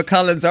come down with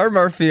Collins or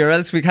Murphy, or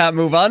else we can't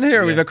move on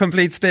here. Yeah. We've a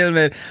complete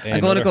stalemate. I'm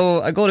going to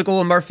go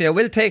with Murphy. I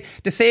will take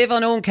the save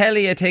on Owen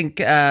Kelly. I think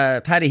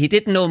Paddy, he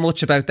didn't know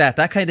much about that.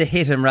 That kind of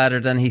hit him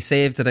rather than he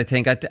saved it. I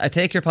think I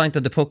take your point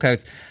on the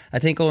puckouts. I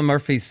think Owen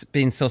Murphy's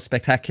been so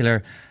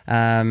spectacular,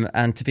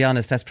 and to be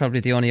honest, that's probably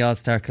the only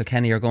All-Star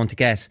Kilkenny are going to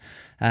get.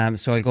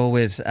 So I'll go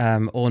with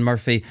Owen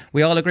Murphy.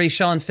 We all agree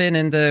Sean Finn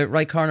in the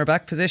right corner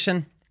back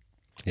position.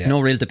 Yeah. No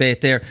real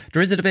debate there.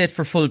 There is a debate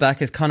for full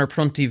back. Is Conor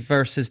Prunty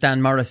versus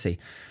Dan Morrissey.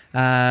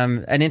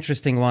 An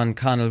interesting one,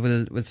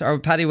 Conal. Or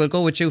Paddy, we'll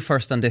go with you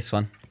first on this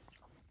one.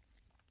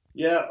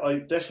 Yeah,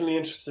 I'm definitely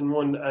interested in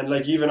one.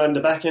 And even on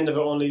the back end of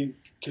it, only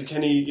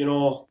Kilkenny,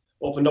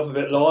 opened up a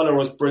bit. Lawler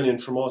was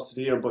brilliant for most of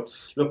the year. But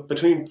look,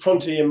 between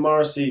Prunty and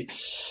Morrissey,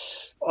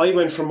 I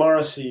went for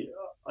Morrissey.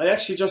 I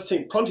actually just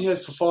think Prunty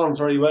has performed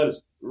very well.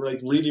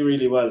 Really,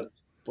 really well.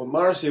 But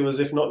Morrissey was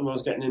if nothing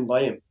was getting in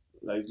by him.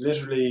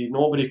 Literally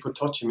nobody could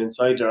touch him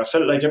inside there. I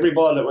felt like every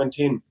ball that went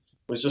in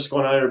was just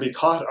going to either be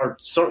caught or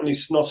certainly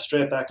snuffed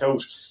straight back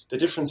out. The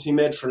difference he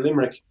made for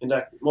Limerick in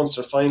that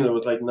Munster final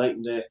was like night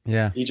and day.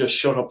 Yeah. He just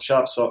shut up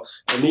shop. So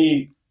for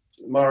me,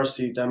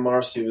 Dan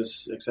Morrissey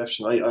was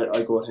exceptional.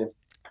 I go with him.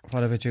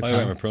 What about you, I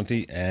went with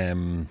Prunty.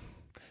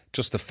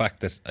 Just the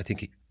fact that I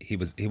think he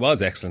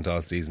was excellent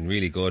all season,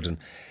 really good. And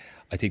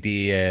I think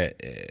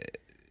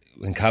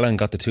when Callan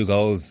got the 2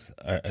 goals,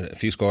 a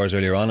few scores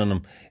earlier on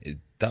him,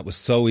 that was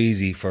so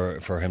easy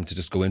for him to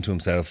just go into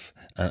himself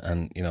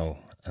and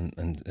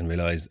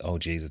realise, oh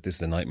Jesus, this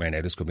is a nightmare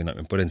now, this could be a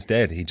nightmare. But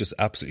instead, he just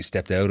absolutely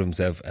stepped out of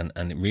himself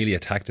and really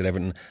attacked at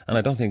everything. And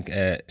I don't think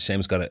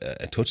Seamus got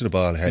a touch of the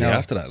ball hardly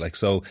after that.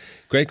 So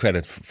great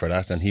credit for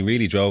that. And he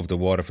really drove the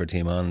Waterford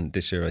team on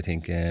this year, I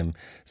think.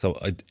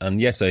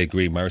 Yes, I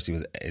agree.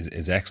 Morrissey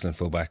is excellent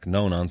fullback,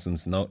 no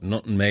nonsense,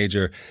 nothing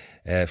major,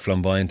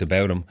 flamboyant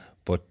about him.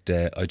 But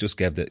I just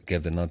gave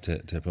the nod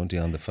to Prunty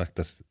on the fact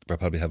that we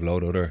probably have a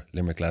load of other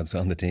Limerick lads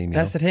on the team.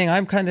 That's the thing.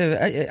 I'm kind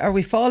of... Are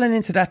we falling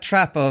into that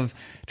trap of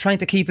trying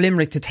to keep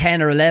Limerick to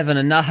 10 or 11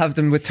 and not have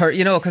them with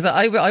 30? Because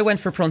I went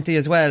for Prunty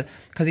as well,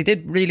 because he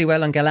did really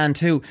well on Gallan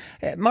too.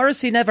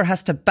 Morrissey never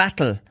has to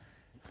battle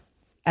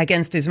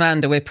against his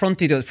man the way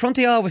Prunty does.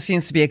 Prunty always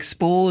seems to be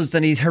exposed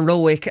and he's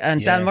heroic,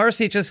 and Dan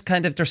Morrissey just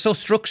they're so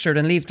structured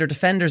and leave their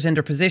defenders in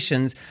their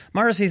positions.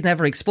 Morrissey's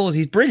never exposed.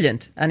 He's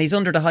brilliant and he's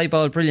under the high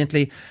ball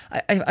brilliantly.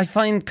 I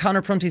find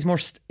Conor Prunty's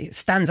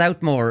stands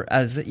out more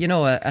as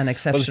an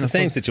exceptional. Well, it's the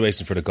same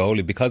situation for the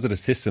goalie because of the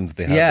system that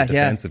they have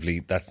defensively.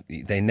 That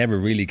they never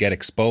really get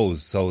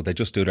exposed, so they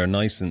just do their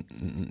nice,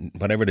 and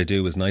whatever they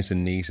do is nice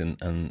and neat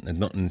and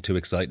nothing too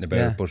exciting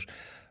about it. But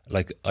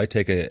I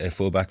take a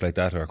full-back like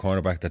that or a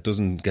cornerback that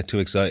doesn't get too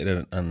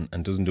excited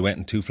and doesn't do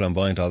anything too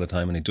flamboyant all the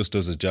time, and he just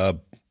does his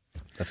job.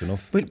 That's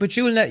enough. But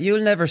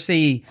you'll never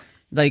see,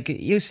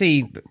 you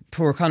see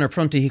poor Conor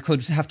Prunty, he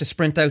could have to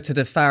sprint out to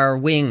the far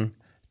wing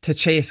to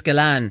chase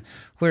Gallan.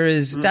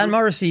 Whereas Dan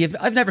Morrissey,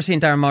 I've never seen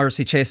Dan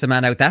Morrissey chase a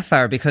man out that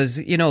far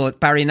because,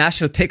 Barry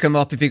Nash will pick him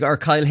up or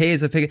Kyle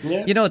Hayes will pick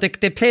him.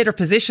 They play their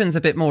positions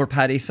a bit more,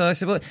 Paddy. So I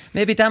suppose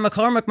maybe Dan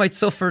McCormack might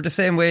suffer the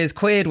same way as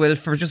Quaid will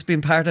for just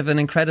being part of an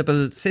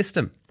incredible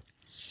system.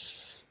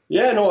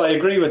 Yeah, no, I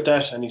agree with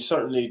that. And he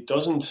certainly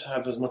doesn't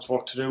have as much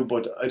work to do.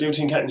 But I do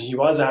think he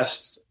was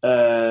asked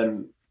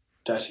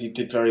that he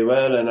did very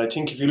well. And I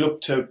think if you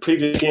look to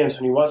previous games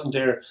when he wasn't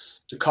there,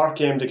 the Cork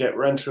game to get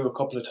ran through a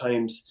couple of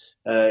times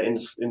in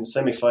the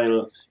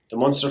semi-final, the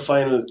Munster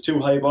final, 2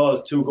 high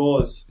balls, 2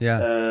 goals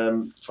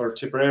for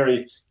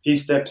Tipperary. He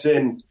steps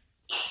in,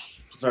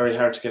 very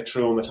hard to get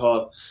through him at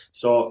all.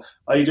 So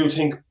I do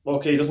think,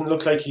 it doesn't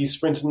look like he's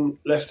sprinting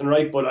left and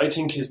right, but I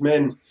think his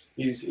men,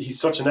 he's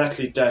such an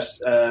athlete that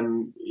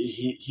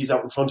he's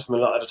out in front of him a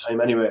lot of the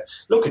time anyway.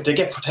 Look, they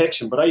get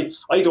protection, but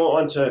I don't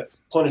want to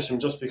punish him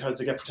just because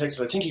they get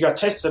protected. I think he got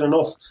tested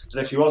enough that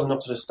if he wasn't up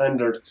to the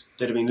standard,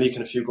 they'd have been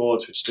leaking a few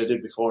goals, which they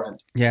did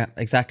beforehand. Yeah,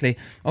 exactly.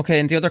 Okay,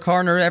 in the other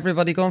corner,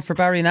 everybody going for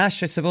Barry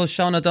Nash. I suppose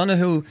Sean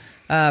O'Donoghue,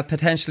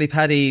 potentially,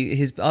 Paddy,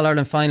 his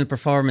All-Ireland final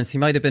performance, he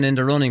might have been in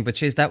the running, but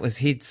geez,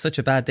 he'd such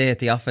a bad day at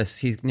the office,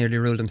 he's nearly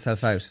ruled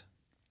himself out.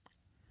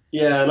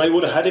 Yeah, and I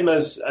would have had him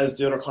as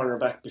the other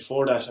cornerback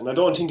before that, and I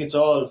don't think it's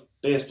all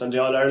based on the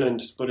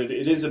All-Ireland, but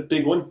it is a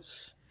big one.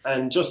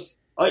 And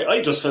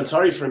I just felt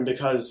sorry for him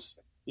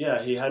because,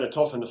 yeah, he had it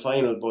tough in the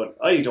final, but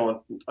I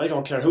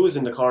don't care who was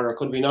in the corner. It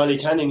could be Ollie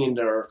Canning in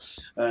there,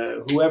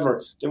 or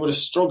whoever. They would have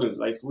struggled,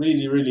 like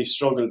really, really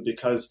struggled,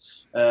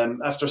 because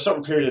after a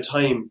certain period of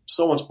time,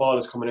 so much ball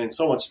is coming in,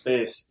 so much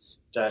space,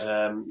 that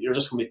you're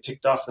just going to be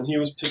picked off. And he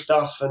was picked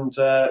off. And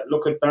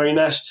look at Barry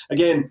Nash.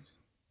 Again,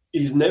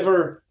 he's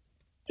never,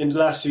 in the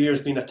last 2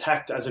 years, been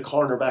attacked as a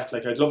cornerback.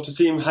 Like, I'd love to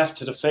see him have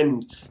to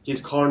defend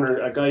his corner,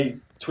 a guy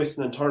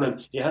twisting and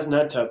turning. He hasn't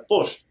had to.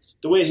 But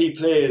the way he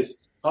plays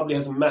probably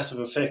has a massive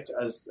effect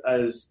as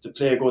the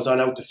play goes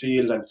on out the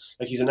field. And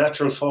like, he's a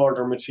natural forward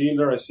or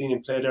midfielder. I've seen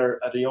him play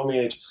there at a young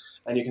age,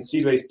 and you can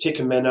see the way he's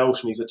picking men out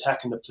and he's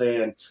attacking the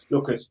play. And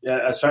look at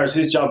as far as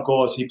his job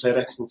goes, he played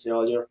excellently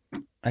all year.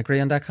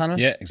 Agree on that, Conor?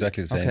 Yeah,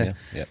 exactly the same. Okay.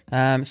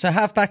 Yeah. So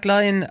half back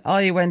line,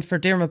 I went for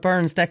Dermot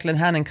Burns, Declan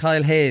Hannon,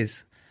 Kyle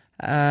Hayes.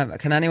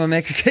 Can anyone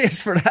make a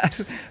case for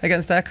that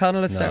against that,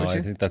 Conor? Let's start with you.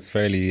 I think that's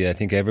fairly. I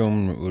think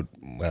everyone would.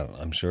 Well,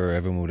 I'm sure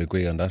everyone would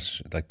agree on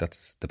that. Like,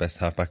 that's the best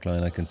half-back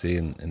line I can see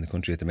in the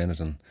country at the minute,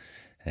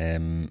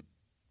 and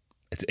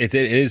it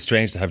is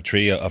strange to have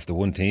three of the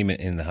one team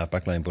in the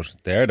half-back line, but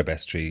they're the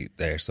best three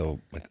there.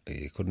 So like,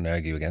 you couldn't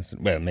argue against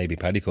it. Well, maybe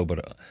Paddy could,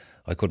 but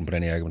I couldn't put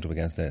any argument up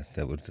against that.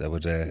 That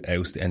would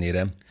oust any of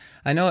them.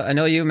 I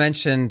know. You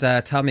mentioned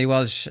Tommy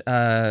Walsh,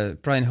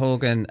 Brian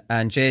Hogan,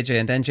 and JJ,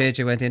 and then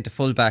JJ went into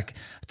fullback.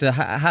 The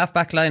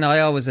half-back line I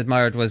always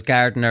admired was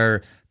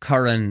Gardner,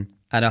 Curran,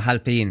 and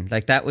O'Halpine.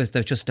 Like, that was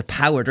just the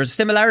power. There's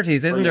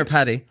similarities, isn't there,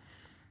 Paddy?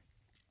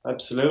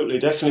 Absolutely,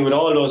 definitely. With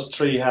all those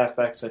three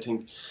half-backs, I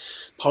think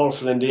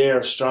powerful in the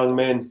air, strong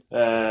men,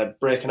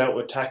 breaking out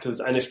with tackles,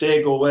 and if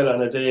they go well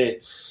on a day,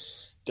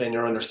 then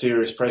you're under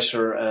serious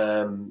pressure.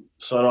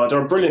 So no,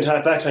 they're a brilliant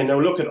half-back line. Now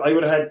look, I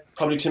would have had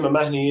probably Tim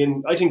O'Mahony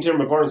in. I think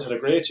Dermot Burns had a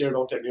great year,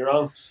 don't get me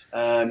wrong.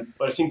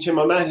 But I think Tim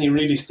O'Mahony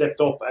really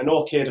stepped up. And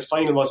okay, the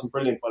final wasn't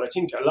brilliant, but I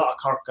think a lot of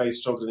Cork guys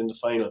struggled in the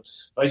final.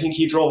 But I think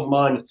he drove them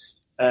on.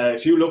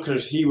 If you look at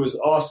it, he was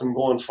awesome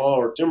going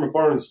forward. Dermot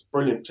Burns,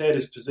 brilliant, played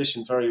his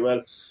position very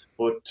well.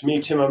 But to me,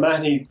 Tim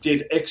O'Mahony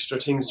did extra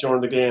things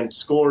during the game,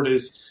 scored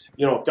his,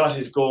 got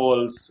his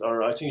goals,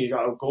 or I think he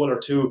got a goal or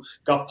two,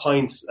 got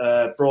points,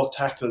 broke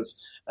tackles,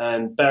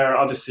 and bar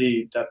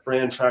obviously that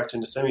brain fart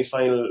in the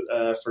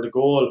semi-final for the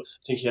goal.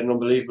 I think he had an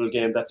unbelievable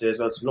game that day as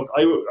well. So look,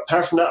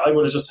 apart from that, I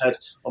would have just had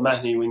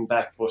O'Mahony wing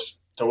back, but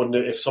there wouldn't.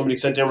 If somebody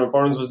said Dermot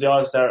Burns was the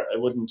All-Star,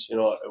 it wouldn't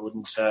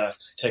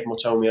take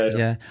much out of me either.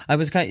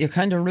 Yeah, you're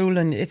kind of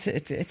ruling.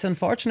 It's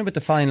unfortunate with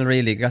the final.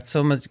 Really, got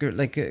so much.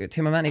 Like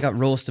Tim O'Mahony got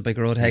roasted by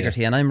Gerard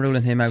Hegarty, and I'm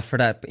ruling him out for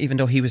that. Even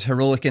though he was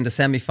heroic in the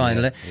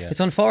semi-final, it's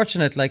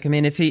unfortunate. Like, I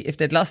mean, if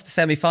they'd lost the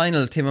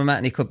semi-final, Tim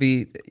O'Mahony could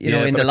be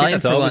in the line.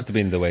 That's for always one.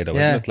 been the way, though,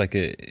 isn't it? Like,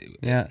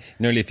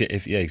 nearly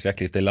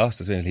if they lost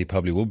the final, he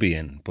probably would be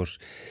in. But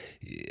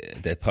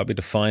probably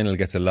the final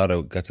gets a lot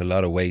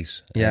of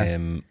weight.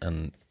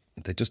 And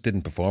they just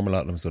didn't perform a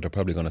lot of them, so they're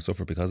probably going to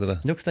suffer because of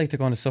that. Looks like they're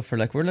going to suffer.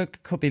 Like,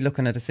 could be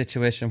looking at a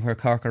situation where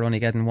Cork are only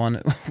getting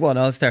one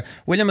All-Star.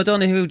 William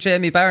O'Donoghue,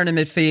 Jamie Barron in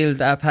midfield.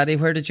 Paddy,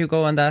 where did you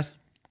go on that?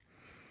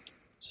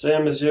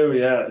 Same as you,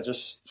 yeah.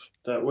 Just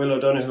that Will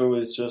O'Donoghue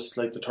is just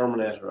like the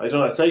Terminator. I don't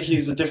know. It's like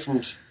he's a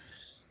different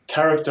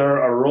character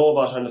or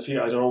robot on the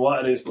field. I don't know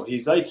what it is, but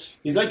he's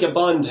like a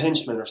Bond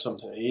henchman or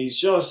something. He's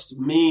just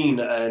mean,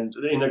 and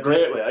in a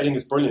great way. I think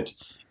it's brilliant.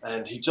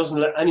 And he doesn't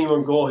let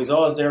anyone go. He's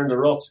always there in the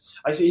rucks.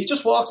 I see he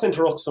just walks into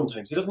rucks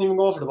sometimes. He doesn't even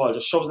go for the ball.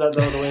 Just shoves lads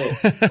out of the way.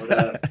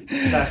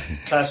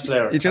 But, class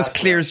player. He just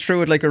clears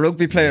through it like a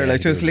rugby player.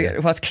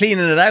 What's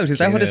cleaning it out? Is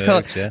that what it's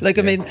called?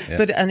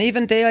 But and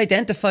even they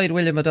identified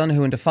William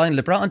O'Donoghue in the final.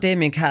 They brought on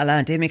Damien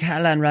Callahan. Damien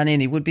Callahan ran in.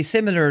 He would be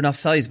similar enough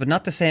size, but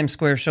not the same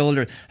square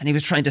shoulder. And he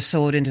was trying to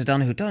sew it into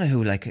Donoghue.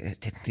 Donoghue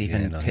didn't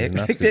even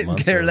didn't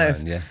care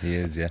less. Yeah, he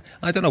is. Yeah,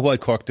 I don't know why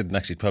Cork didn't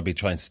actually probably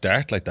try and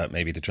start like that.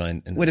 Maybe to try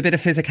and with a bit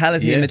of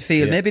physicality in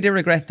midfield. Maybe they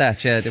regret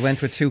that. Yeah, they went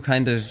with two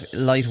kind of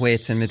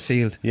lightweights in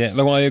midfield. Yeah,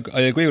 no, I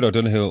agree with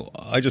O'Donoghue.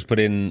 I just put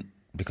in,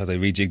 because I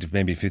rejigged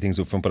maybe a few things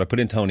up front, but I put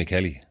in Tony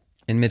Kelly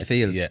in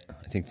midfield.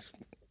 I think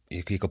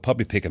you could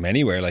probably pick him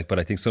anywhere, like, but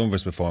I think some of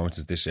his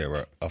performances this year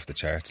were off the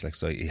charts, like,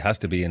 so he has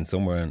to be in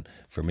somewhere, and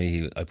for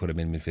me, I put him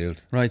in midfield.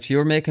 Right,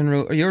 you're making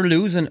you're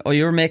losing, or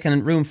you're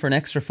making room for an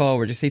extra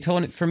forward. You see,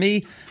 Tony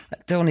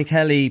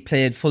Kelly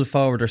played full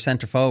forward or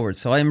centre forward,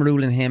 so I'm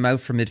ruling him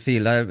out from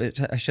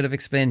midfield. I should have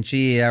explained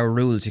GAA Hour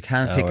rules. You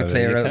can't pick a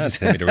player out. You can't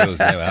tell me the rules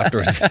now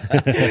afterwards.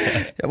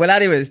 Well,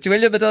 anyways,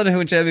 William McDonough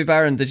and Jamie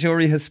Barron, the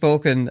jury has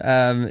spoken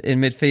in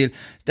midfield.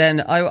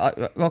 Then,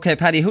 okay,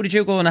 Paddy, who did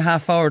you go in a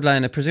half forward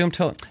line? I presume,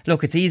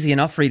 look, it's easy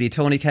enough really.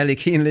 Tony Kelly,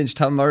 Cian Lynch,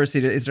 Tom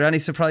Morrissey. Is there any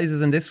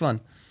surprises in this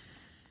one?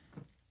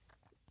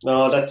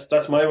 No,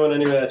 that's my one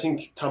anyway. I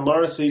think Tom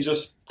Morrissey,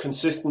 just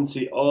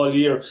consistency all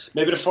year.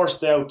 Maybe the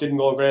first day out didn't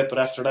go great, but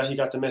after that he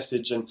got the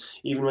message, and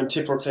even when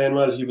Tip were playing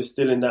well, he was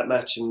still in that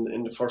match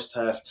in the first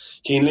half.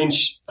 Cian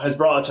Lynch has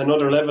brought it to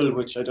another level,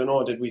 which I don't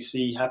know, did we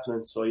see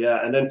happening? So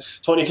yeah, and then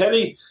Tony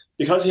Kelly,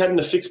 because he had in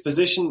a fixed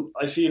position,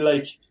 I feel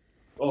like,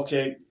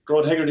 okay,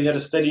 Grode Hegarty had a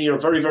steady year,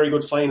 very, very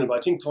good final, but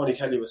I think Tony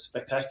Kelly was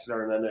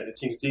spectacular, and I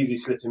think it's easy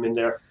to slip him in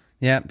there.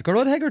 Yeah,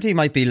 Grode Hegarty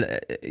might be,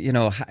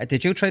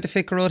 did you try to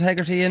fit Grode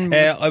Hegarty in?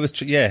 I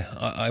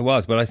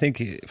was, but I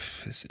think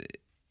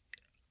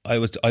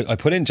I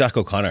put in Jack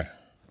O'Connor,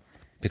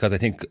 because I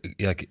think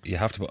I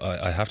have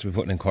to be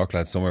putting in Cork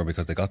lads somewhere,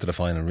 because they got to the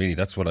final, really.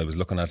 That's what I was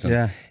looking at.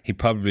 And he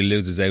probably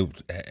loses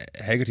out.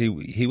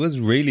 Hegarty, he was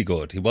really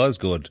good. He was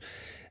good.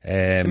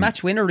 The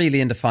match winner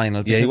really in the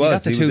final. Yeah, he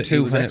was. He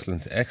was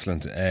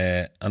excellent.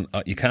 And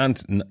you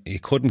couldn't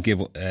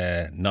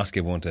not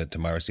give one to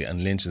Morrissey,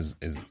 and Lynch is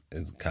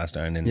cast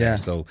iron in there.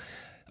 So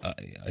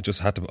I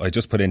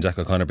just put in Jack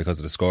O'Connor because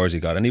of the scores he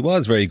got, and he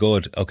was very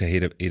good. Okay, he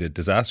had a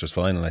disastrous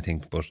final, I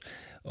think, but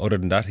other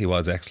than that, he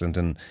was excellent.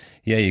 And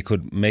yeah, you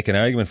could make an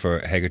argument for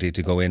Hegarty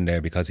to go in there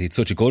because he had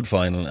such a good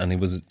final, and he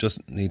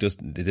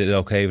did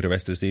okay for the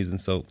rest of the season.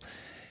 So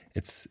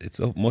it's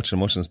much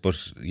and muchness, but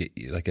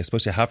I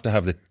suppose you have to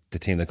have the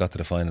team that got to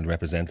the final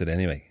represented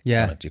anyway.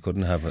 Yeah, you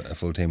couldn't have a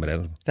full team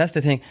without them. That's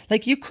the thing.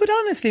 Like, you could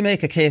honestly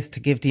make a case to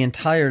give the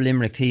entire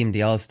Limerick team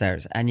the All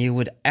Stars, and you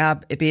would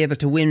be able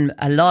to win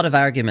a lot of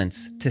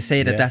arguments to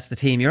say that that's the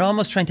team. You're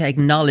almost trying to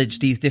acknowledge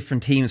these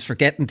different teams for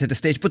getting to the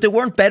stage, but they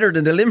weren't better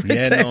than the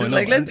Limerick teams.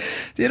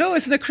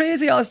 Isn't it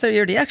crazy All Star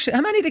year?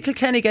 How many did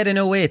Kilkenny get in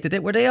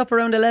 08? Were they up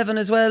around 11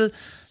 as well?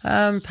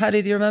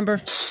 Paddy, do you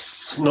remember?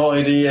 No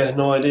idea.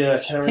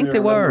 I think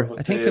they were.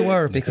 They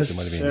were, because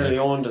fairly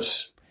owned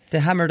it. They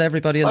hammered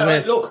everybody on the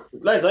way. Look,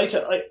 lads, I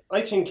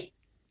think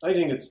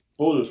it's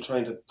bull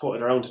trying to put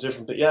it around to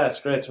different. But yeah, it's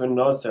great to win an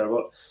All-Star.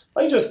 But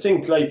I just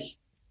think,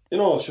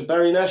 should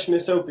Barry Nash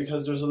miss out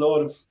because there's a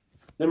lot of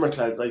Limerick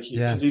lads,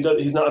 because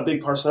he's not a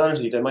big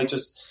personality. They might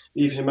just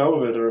leave him out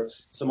of it, or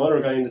some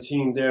other guy in the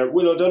team there.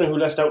 Will O'Donoghue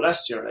left out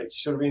last year.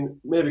 Should have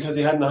been, maybe because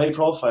he hadn't a high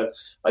profile.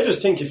 I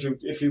just think if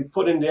you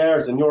put in the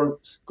R's and you're a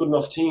good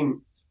enough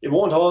team, it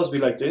won't always be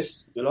like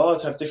this. You'll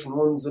always have different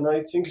ones, and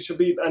I think it should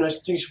be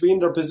in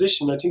their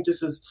position. I think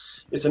it's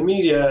a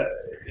media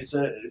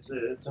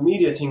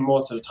thing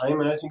most of the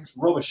time, and I think it's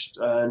rubbish,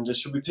 and it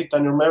should be picked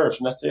on your merit,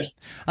 and that's it.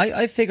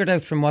 I figured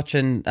out from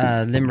watching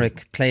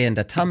Limerick playing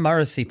that Tom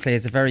Morrissey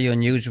plays a very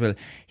unusual.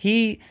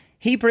 He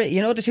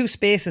the two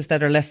spaces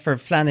that are left for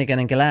Flanagan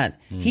and Gillan.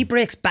 He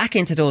breaks back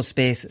into those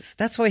spaces.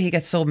 That's why he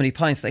gets so many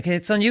points.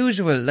 It's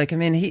unusual.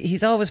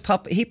 He's always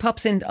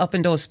pops in up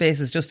in those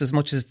spaces just as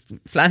much as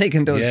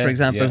Flanagan does, for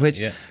example,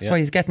 where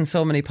he's getting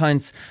so many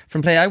points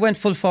from play. I went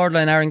full forward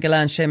line: Aaron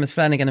Gillan, Seamus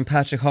Flanagan, and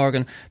Patrick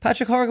Horgan.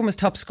 Patrick Horgan was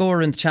top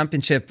scorer in the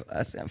championship.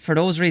 For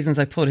those reasons,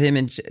 I put him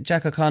in.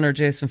 Jack O'Connor,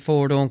 Jason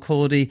Ford, Owen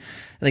Cody.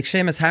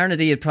 Seamus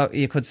Harnedy,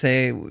 you could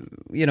say,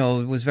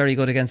 was very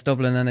good against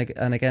Dublin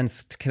and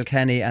against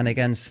Kilkenny and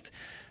against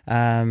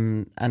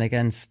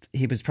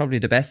he was probably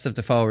the best of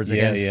the forwards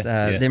against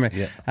Limerick.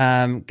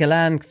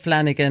 Gillan,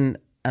 Flanagan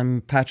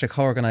and Patrick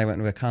Horgan. I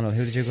went with Connell.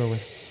 Who did you go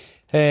with?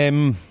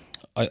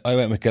 I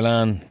went with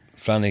Gillan,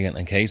 Flanagan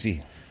and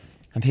Casey.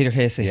 And Peter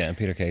Casey. Yeah, and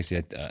Peter Casey.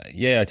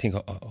 I think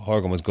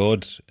Horgan was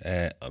good.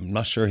 I'm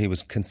not sure he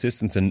was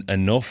consistent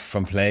enough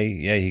from play.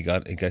 Yeah, he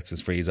gets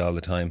his frees all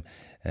the time.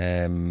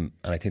 And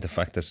I think the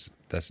fact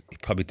that he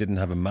probably didn't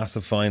have a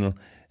massive final.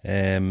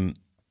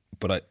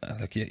 But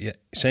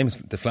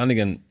Seamus, the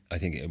Flanagan, I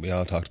think we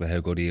all talked about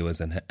how good he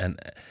was and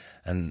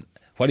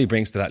what he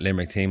brings to that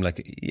Limerick team.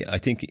 I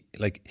think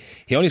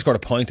he only scored a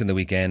point in the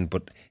weekend,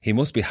 but he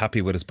must be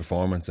happy with his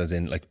performance, as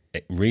in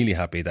really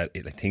happy that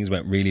things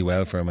went really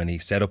well for him, and he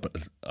set up.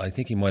 I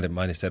think he might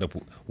have set up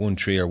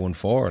 1-3 or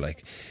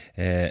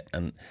 1-4,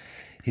 and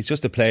he's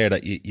just a player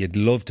that you'd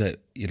love to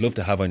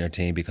have on your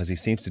team, because he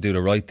seems to do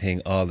the right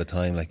thing all the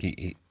time.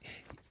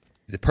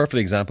 The perfect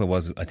example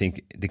was, I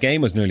think, the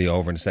game was nearly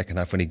over in the second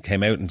half when he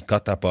came out and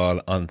got that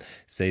ball on,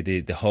 say,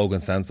 the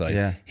Hogan stand side.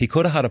 Yeah. He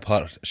could have had a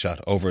pot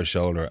shot over his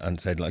shoulder and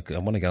said, I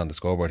want to get on the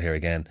scoreboard here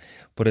again.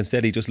 But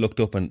instead he just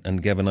looked up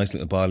and gave a nice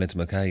little ball into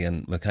Mackay,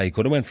 and Mackay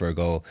could have went for a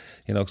goal.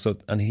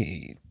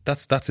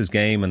 That's his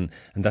game, and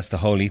that's the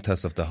whole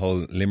ethos of the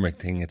whole Limerick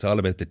thing. It's all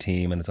about the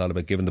team, and it's all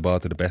about giving the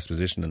ball to the best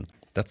position, and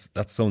that's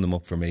summed him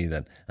up for me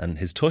then. And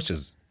his touch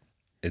is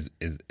is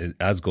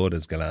as good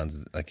as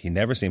Galan's. Like, he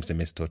never seems to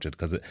mistouch it,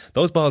 because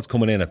those balls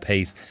coming in at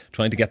pace,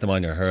 trying to get them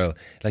on your hurl,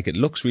 like, it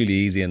looks really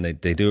easy and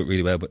they do it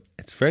really well, but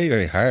it's very,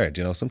 very hard.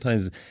 You know,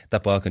 sometimes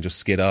that ball can just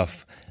skid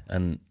off,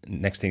 and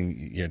next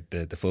thing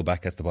the full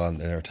back gets the ball and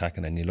they're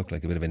attacking, and you look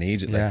like a bit of an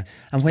idiot. Yeah, like,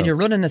 and when you're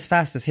running as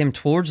fast as him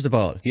towards the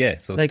ball, yeah,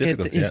 so it's like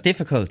difficult. It's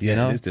difficult. Yeah, you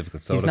know? it is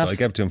difficult. So I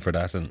give it to him for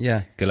that, and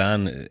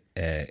Galan,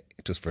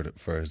 just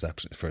for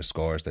his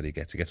scores that he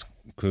gets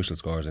crucial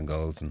scores and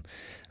goals. And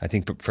I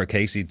think for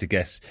Casey to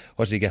get,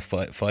 what did he get,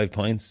 5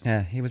 points?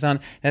 Yeah, he was on.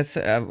 That's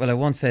well, I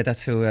won't say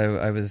that's who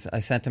I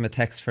sent him a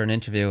text for an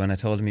interview, and I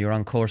told him you were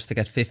on course to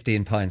get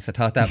 15 points. I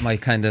thought that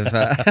might kind of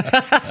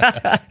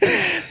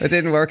it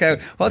didn't work out.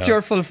 What's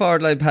your full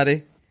forward line,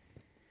 Paddy?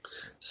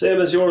 Same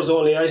as yours,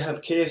 only I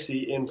have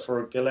Casey in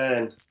for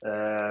Galan.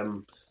 I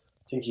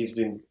think he's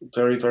been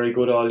very, very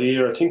good all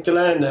year. I think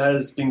Galan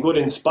has been good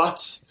in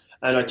spots,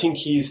 and I think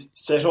he's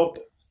set up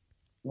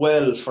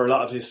well for a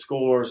lot of his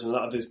scores and a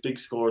lot of his big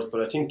scores.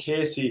 But I think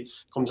Casey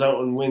comes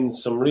out and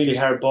wins some really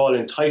hard ball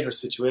in tighter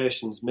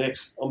situations,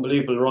 makes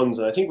unbelievable runs.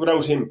 And I think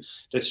without him,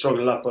 they'd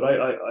struggle a lot. But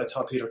I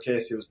thought Peter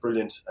Casey was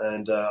brilliant,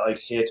 and I'd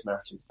hate to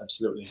mark him.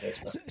 Absolutely hate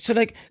to mark him. So,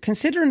 like,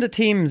 considering the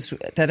teams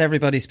that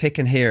everybody's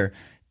picking here,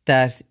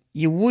 that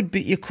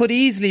you could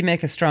easily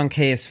make a strong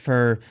case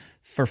for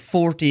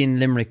 14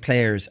 Limerick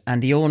players,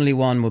 and the only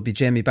one would be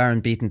Jamie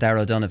Barron beating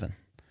Darragh Donovan.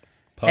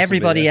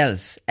 Possibly,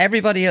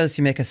 everybody else,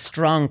 you make a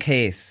strong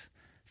case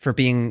for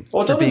being.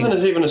 Oh, Donovan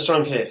is even a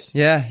strong case.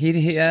 Yeah, he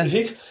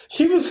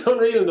was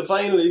unreal in the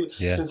final. He was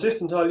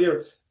consistent all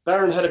year.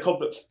 Barron had a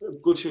couple of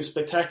good few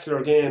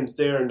spectacular games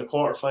there in the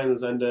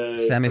quarterfinals and the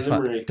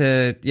preliminary.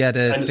 The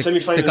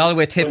semi-final. The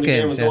Galway tip when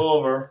games. The game was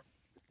over.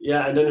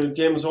 Yeah, and then when the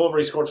game was over,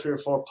 he scored 3 or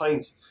 4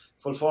 points,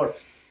 full forward.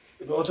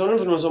 But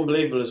Donovan was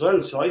unbelievable as well.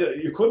 So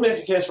you could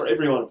make a case for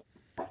everyone.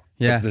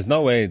 Yeah, but there's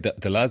no way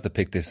the lads that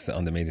pick this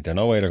on the media, there's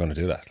no way they're going to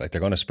do that. Like,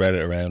 they're going to spread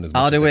it around as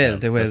much. They will.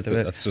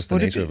 That's just the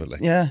nature of it. Like,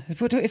 yeah,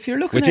 but if you're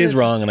looking, which is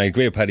wrong, and I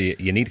agree with Paddy.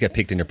 You need to get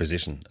picked in your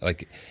position.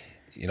 Like,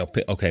 you know,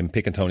 okay, I'm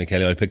picking Tony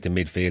Kelly. I picked him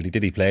midfield.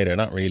 Did he play there?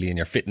 Not really. And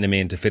you're fitting him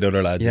in to fit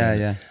other lads in.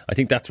 Yeah. I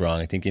think that's wrong.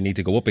 I think you need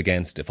to go up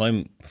against, if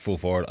I'm full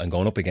forward, I'm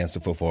going up against a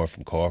full forward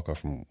from Cork or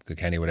from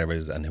Kilkenny, whatever it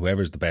is, and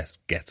whoever's the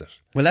best gets it.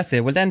 Well, that's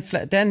it. Well,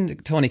 then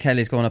Tony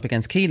Kelly's going up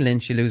against Cian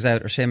Lynch. You lose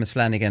out, or Seamus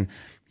Flanagan.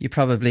 You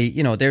probably,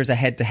 there's a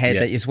head-to-head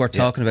that is worth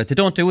talking about. They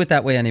don't do it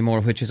that way anymore,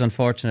 which is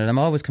unfortunate. I'm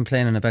always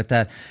complaining about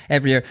that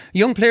every year.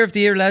 Young Player of the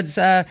Year, lads,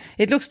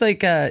 it looks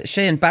like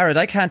Shane Barrett.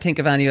 I can't think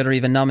of any other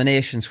even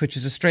nominations, which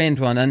is a strange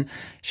one. And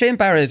Shane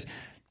Barrett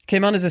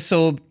came on as a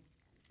sub.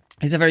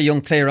 He's a very young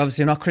player,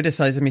 obviously. I'm not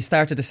criticising him. He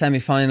started the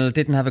semi-final,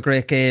 didn't have a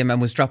great game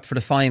and was dropped for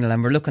the final,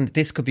 and we're looking at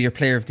this could be your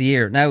Player of the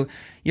Year. Now,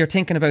 you're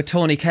thinking about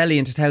Tony Kelly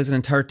in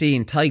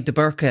 2013, Tadhg de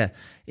Burka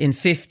in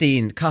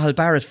 15, Cathal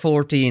Barrett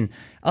 14,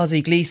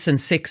 Ozzie Gleeson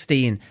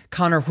 16,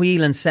 Conor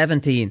Whelan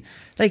 17.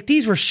 Like,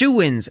 these were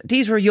shoo-ins.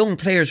 These were young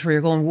players where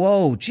you're going,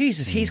 whoa,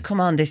 Jesus, he's come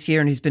on this year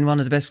and he's been one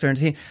of the best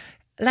players in the team.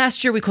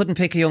 Last year we couldn't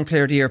pick a Young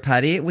Player of the Year,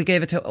 Paddy. We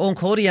gave it to Owen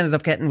Cody, ended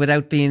up getting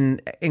without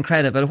being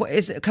incredible.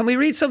 Can we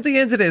read something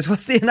into this?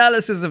 What's the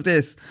analysis of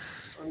this?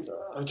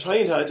 I'm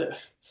trying to.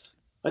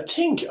 I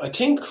think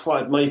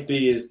what it might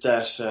be is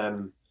that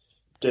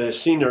the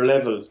senior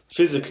level,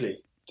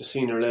 physically, the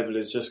senior level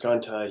has just gone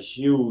to a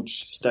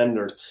huge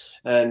standard.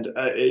 And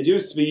it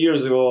used to be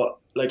years ago,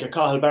 like a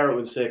Cathal Barrett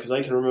would say, because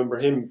I can remember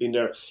him being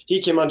there.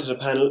 He came onto the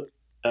panel,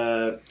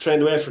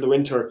 trained away for the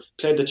winter,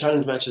 played the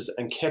challenge matches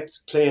and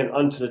kept playing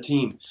onto the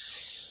team.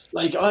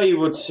 Like, I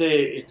would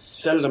say it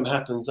seldom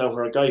happens now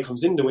where a guy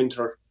comes in the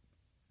winter,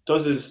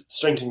 does his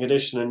strength and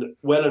conditioning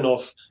well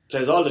enough,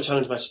 plays all the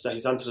challenge matches that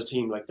he's onto the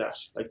team like that.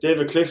 Like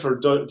David Clifford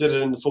did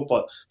it in the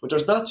football, but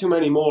there's not too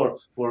many more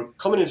who are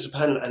coming into the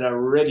panel and are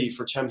ready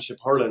for championship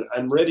hurling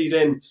and ready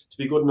then to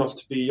be good enough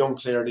to be Young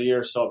Player of the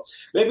Year. So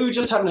maybe we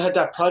just haven't had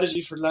that prodigy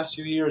for the last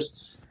few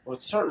years.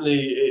 But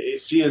certainly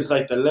it feels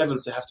like the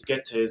levels they have to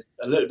get to is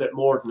a little bit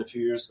more than a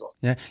few years ago.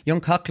 Yeah,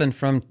 young Coughlin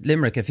from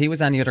Limerick, if he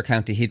was any other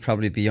county, he'd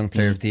probably be Young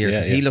Player of the Year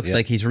because he looks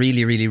like he's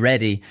really, really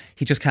ready.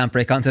 He just can't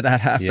break onto that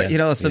half.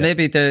 But, so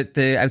maybe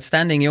the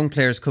outstanding young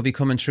players could be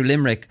coming through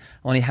Limerick.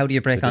 Only how do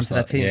you break onto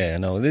that team? Yeah,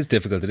 no, it is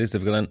difficult.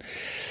 And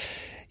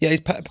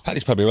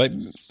Paddy's probably right.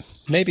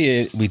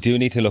 Maybe we do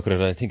need to look at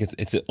it. I think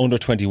it's under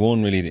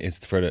 21 really.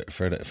 It's for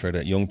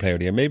the Young Player of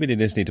the Year. Maybe they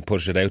just need to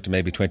push it out to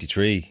maybe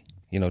 23.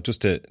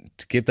 Just to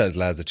give those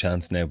lads a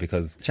chance now,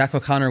 because Jack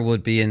O'Connor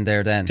would be in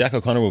there then. Jack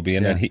O'Connor would be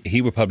in there, and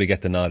he would probably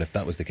get the nod if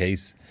that was the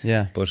case.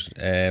 Yeah, but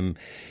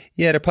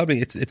they're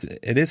probably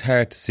it is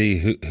hard to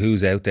see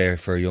who's out there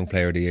for Young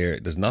Player of the Year.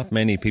 There's not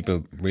many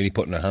people really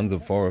putting their hands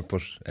up for it,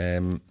 but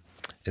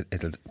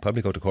it'll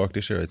probably go to Cork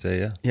this year, I'd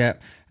say.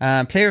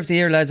 Yeah. Player of the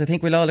Year, lads, I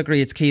think we'll all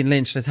agree it's Cian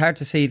Lynch. It's hard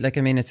to see.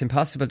 It's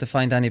impossible to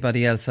find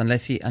anybody else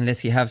unless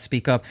you have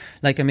Speak Up.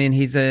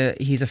 He's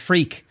a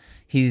freak.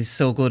 He's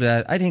so good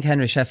at. I think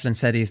Henry Shefflin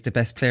said he's the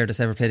best player that's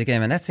ever played a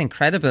game, and that's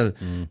incredible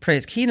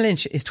praise. Cian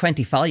Lynch is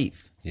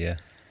 25. Yeah.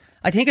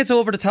 I think it's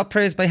over the top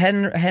praise by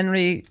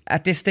Henry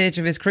at this stage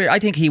of his career. I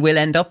think he will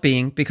end up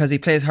being, because he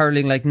plays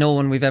hurling like no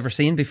one we've ever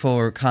seen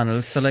before,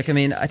 Connell. So, like, I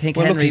mean, I think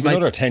Henry he's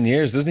another 10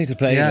 years, doesn't he, to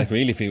play? Yeah. Like,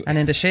 really, if he... And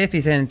in the shape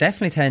he's in,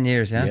 definitely 10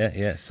 years, yeah.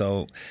 Yeah.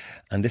 So,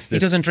 and this he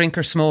doesn't drink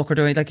or smoke or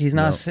do anything. Like, he's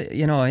not, into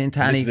any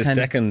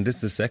kind This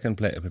is the second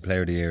player of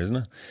the year, isn't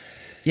it?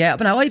 Yeah,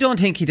 but now I don't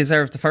think he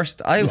deserved the first.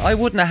 I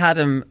wouldn't have had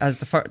him as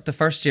the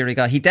first year he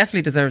got. He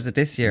definitely deserves it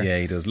this year. Yeah,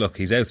 he does. Look,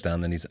 he's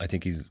outstanding. I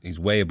think he's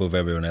way above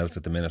everyone else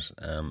at the minute.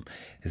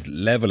 His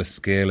level of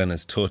skill and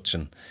his touch,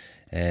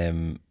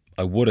 and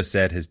I would have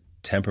said his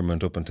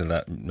temperament up until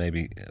that,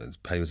 maybe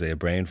I would say a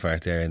brain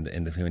fart there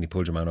in the when he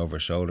pulled your man over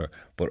his shoulder.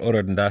 But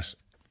other than that,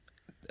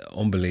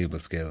 unbelievable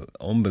skill,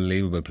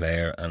 unbelievable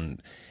player,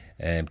 and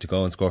to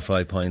go and score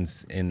 5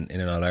 points in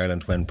an All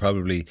Ireland when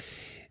probably.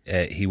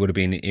 He would have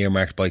been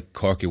earmarked by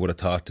Cork, you would have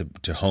thought,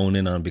 to hone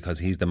in on, because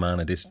he's the man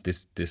of this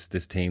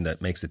team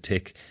that makes it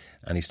tick,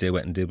 and he still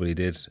went and did what he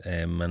did,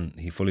 and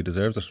he fully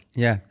deserves it.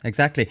 Yeah,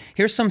 exactly.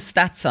 Here's some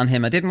stats on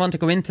him. I didn't want to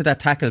go into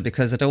that tackle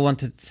because I don't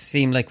want it to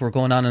seem like we're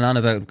going on and on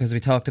about it, because we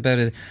talked about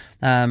it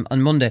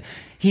on Monday.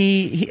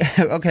 He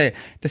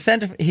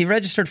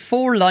registered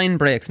 4 line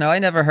breaks. Now, I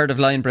never heard of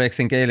line breaks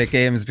in Gaelic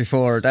games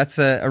before. That's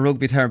a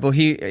rugby term, but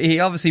he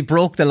obviously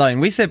broke the line.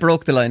 We say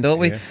broke the line, don't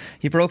we? Yeah.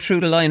 He broke through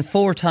the line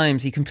 4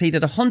 times. He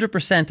completed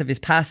 100% of his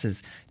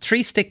passes,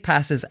 3 stick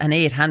passes and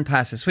 8 hand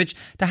passes, which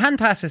the hand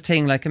passes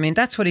thing, like, I mean,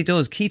 that's what he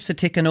does. Keeps it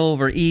ticking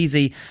over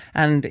easy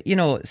and,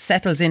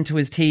 settles into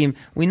his team.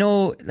 We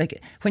know,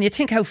 like, when you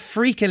think how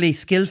freakily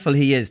skillful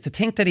he is, to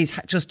think that he's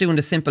just doing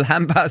the simple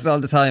hand pass all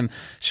the time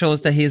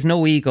shows that he has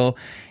no ego.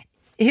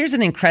 Here's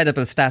an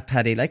incredible stat,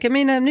 Paddy. Like, I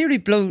mean, I nearly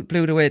blew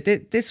it away.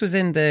 This was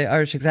in the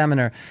Irish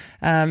Examiner.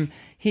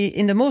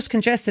 In the most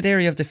congested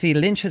area of the field,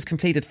 Lynch has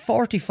completed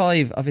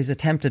 45 of his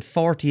attempted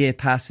 48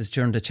 passes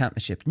during the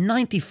championship.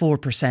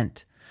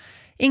 94%.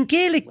 In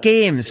Gaelic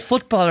games,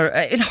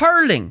 in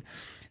hurling,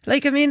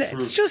 like, I mean,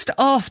 it's just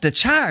off the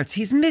charts.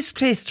 He's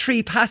misplaced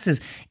 3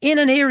 passes in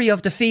an area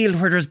of the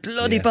field where there's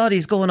bloody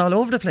bodies going all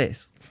over the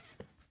place.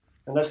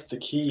 And that's the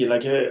key.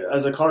 Like,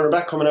 as a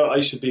cornerback coming out, I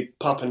should be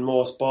popping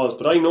most balls.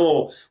 But I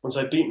know once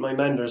I've beaten my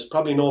man, there's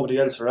probably nobody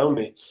else around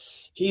me.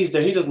 He's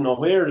there. He doesn't know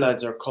where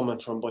lads are coming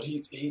from, but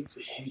he's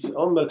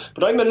unbelievable.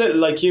 But I'm a little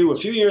like you. A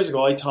few years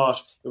ago, I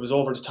thought it was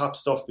over the top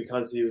stuff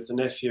because he was the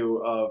nephew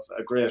of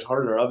a great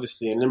hurler,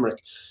 obviously, in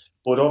Limerick.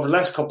 But over the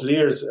last couple of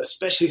years,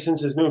 especially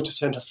since his move to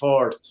centre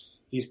forward,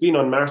 he's been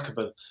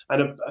unmarkable.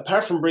 And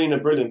apart from being a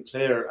brilliant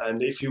player,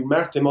 and if you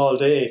marked him all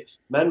day,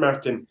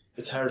 man-marked him,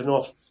 it's hard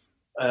enough.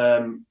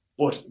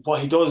 But what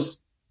he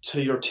does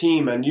to your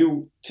team, and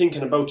you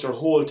thinking about your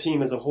whole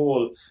team as a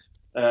whole,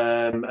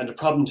 and the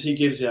problems he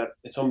gives you,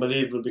 it's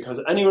unbelievable,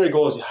 because anywhere he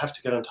goes, you have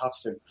to get on top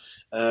of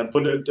him.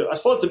 But I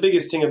suppose the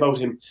biggest thing about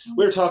him,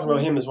 we're talking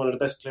about him as one of the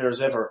best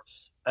players ever,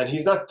 and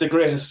he's not the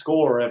greatest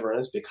scorer ever, and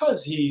it's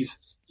because he's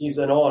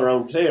an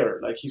all-around player.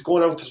 Like, he's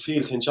going out to the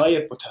field to enjoy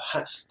it, but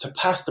to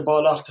pass the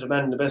ball off to the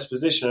man in the best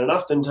position, and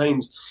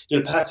oftentimes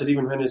he'll pass it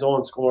even when his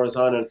own score is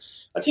on. And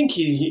I think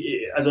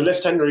he as a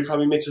left-hander, he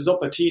probably mixes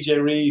up a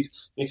TJ Reid,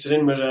 mix it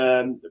in with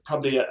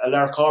probably a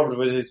Lark Corbett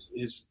with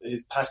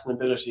his passing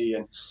ability,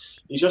 and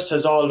he just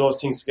has all those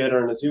things together.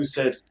 And as you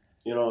said,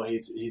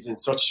 he's in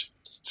such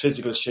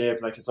physical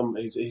shape. Like,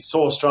 he's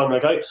so strong.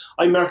 Like,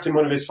 I marked him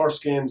one of his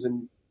first games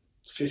in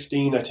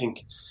 15, I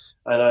think.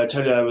 And I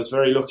tell you, I was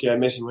very lucky I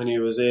met him when he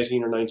was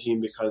 18 or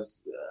 19,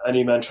 because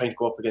any man trying to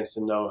go up against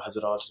him now has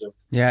it all to do.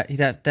 Yeah, he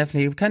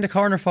definitely kind of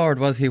corner forward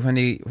was he when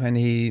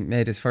he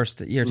made his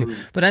first year or two.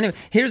 But anyway,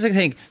 here's the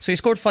thing. So he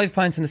scored 5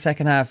 points in the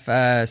second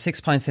half,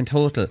 6 points in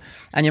total.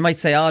 And you might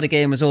say, the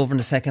game was over in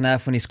the second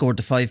half when he scored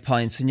the 5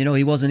 points. And,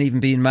 he wasn't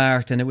even being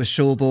marked, and it was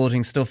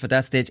showboating stuff at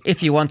that stage,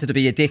 if you wanted to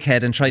be a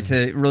dickhead and try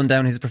to run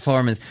down his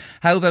performance.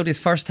 How about his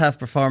first half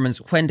performance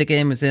when the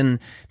game was in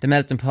the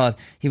melting pot?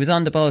 He was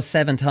on the ball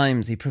 7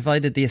 times. He provided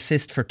the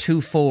assist for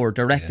 2-4,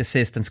 direct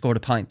assist, and scored a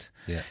point.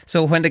 Yeah.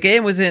 So when the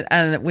game was in,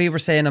 and we were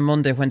saying on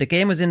Monday, when the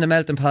game was in the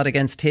melting pot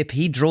against Tip,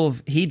 he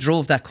drove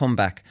that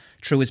comeback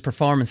through his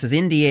performances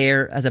in the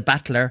air as a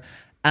battler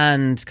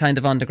and kind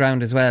of on the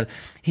ground as well.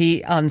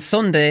 On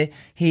Sunday,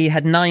 he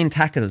had 9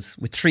 tackles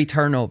with 3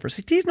 turnovers.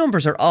 These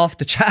numbers are off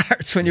the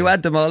charts when you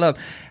add them all up.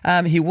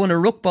 He won a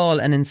ruck ball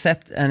and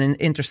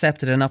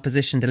intercepted an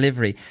opposition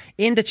delivery.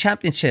 In the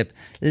championship,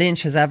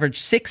 Lynch has averaged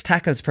 6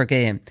 tackles per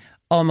game,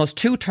 almost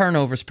 2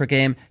 turnovers per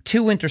game,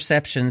 2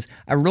 interceptions,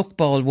 a ruck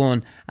ball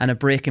 1 and a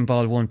breaking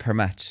ball 1 per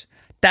match.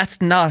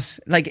 That's not,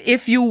 like,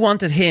 if you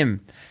wanted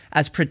him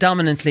as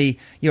predominantly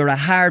you're a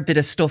hard bit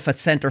of stuff at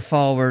centre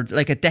forward,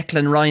 like a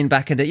Declan Ryan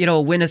back in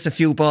the, win us a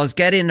few balls,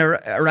 get in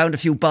around a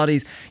few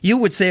bodies, you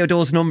would say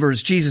those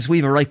numbers, Jesus,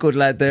 we've a right good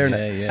lad there now.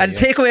 And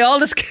take away all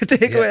the skill,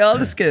 away all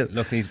the skill.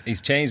 Look,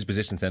 he's changed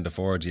position centre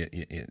forward,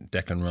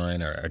 Declan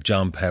Ryan or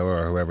John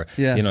Power or whoever.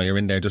 Yeah. You're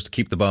in there just to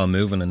keep the ball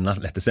moving and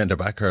not let the centre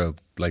back hurl.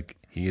 Like,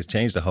 he has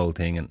changed the whole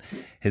thing, and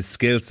his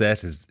skill set,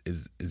 his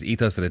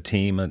ethos of the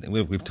team, and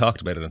we've talked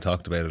about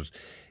it.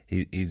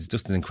 he's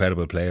just an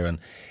incredible player. And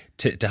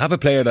to have a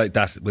player like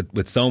that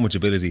with so much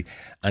ability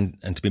and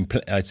to be,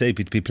 I'd say,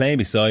 to be playing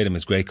beside him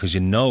is great, because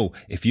you know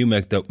if you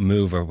make that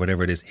move or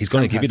whatever it is, he's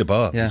going to give you the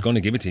ball. Yeah. He's going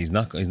to give it to you.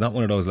 He's not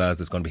one of those lads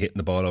that's going to be hitting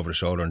the ball over the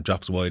shoulder and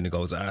drops wide and he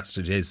goes,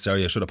 jeez,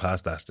 sorry, I should have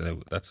passed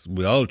that.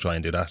 We all try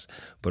and do that,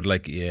 but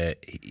like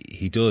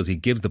he does. He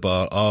gives the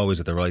ball always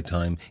at the right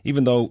time,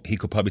 even though he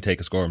could probably take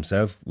a score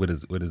himself with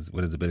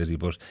his ability.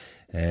 But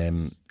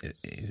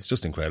it's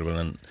just incredible.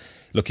 And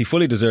look, he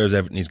fully deserves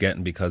everything he's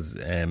getting, because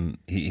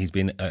he's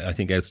been, I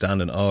think,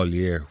 outstanding all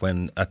year.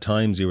 When at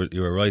times you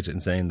were right in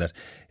saying that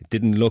it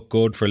didn't look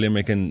good for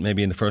Limerick, and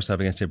maybe in the first half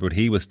against Tipper, but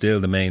he was still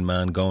the main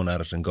man going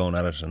at it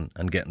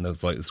and getting those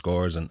vital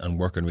scores and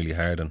working really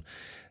hard.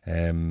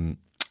 And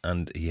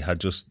he had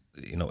just,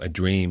 a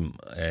dream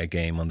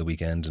game on the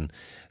weekend. And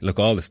look,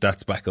 all the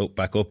stats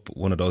back up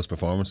one of those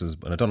performances.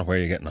 And I don't know where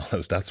you're getting all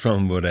those stats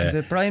from, but is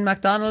it Brian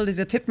MacDonald? Is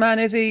it tip man?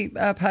 Is he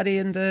Paddy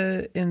in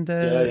the?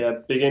 Yeah,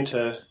 big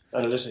into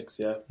analytics.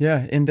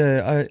 Yeah, in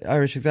the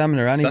Irish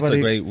Examiner. Stats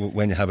are great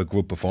when you have a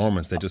group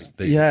performance. They just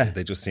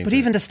seem. But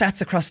even the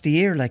stats across the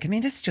year,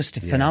 it's just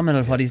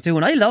phenomenal what he's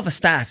doing. I love a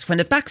stat when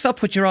it backs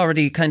up what you're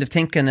already kind of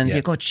thinking, and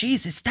you go,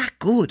 "Geez, it's that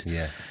good."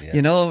 Yeah.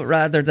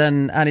 Rather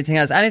than anything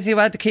else. Anything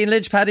about the Cian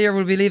Lynch, Paddy, or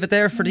will we leave it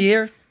there for the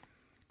year?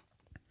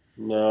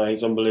 No,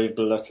 he's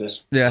unbelievable. That's it.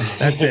 Yeah,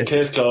 that's it.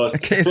 Case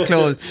closed. Case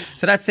closed.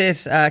 So that's it.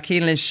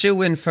 Cian Lynch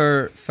shoe-in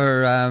for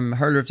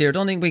Hurler of the Year. I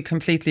don't think we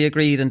completely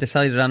agreed and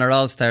decided on our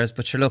All Stars,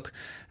 but sure, look,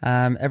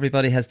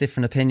 everybody has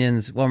different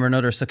opinions, one or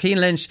another. So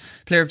Cian Lynch,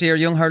 Player of the Year,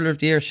 Young Hurler of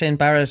the Year, Shane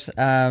Barrett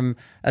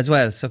as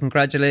well. So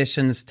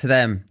congratulations to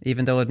them,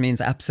 even though it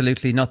means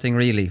absolutely nothing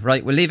really.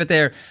 Right, we'll leave it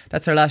there.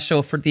 That's our last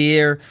show for the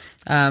year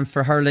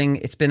for hurling.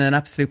 It's been an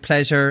absolute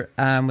pleasure.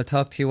 We'll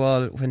talk to you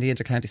all when the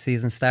inter-county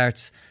season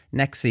starts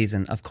next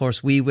season. Of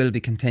course, we will be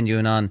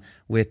continuing on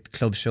with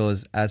club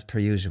shows as per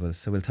usual.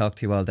 So we'll talk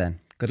to you all then.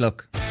 Good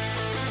luck.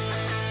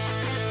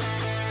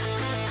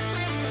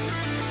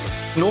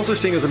 No such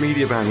thing as a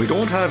media ban. We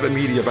don't have a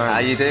media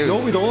ban. You do?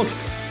 No, we don't.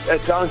 A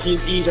donkey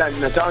eat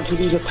and a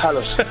donkey eat a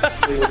pallet.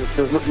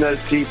 There's nothing else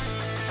to eat.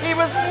 He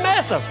was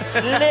massive.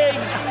 Legs,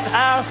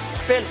 arse,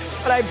 built.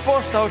 But I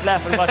burst out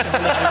laughing watching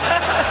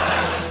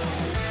him.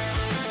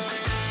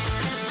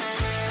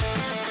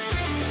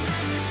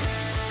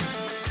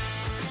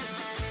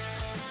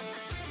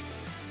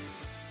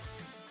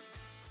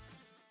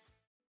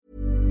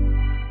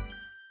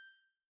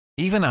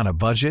 Even on a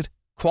budget,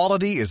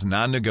 quality is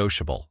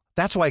non-negotiable.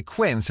 That's why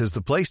Quince is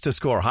the place to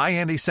score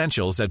high-end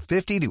essentials at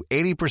 50 to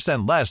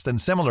 80% less than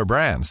similar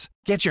brands.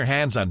 Get your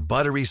hands on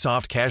buttery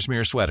soft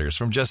cashmere sweaters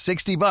from just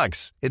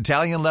 $60,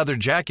 Italian leather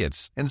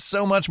jackets, and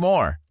so much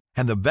more.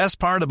 And the best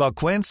part about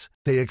Quince,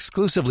 they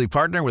exclusively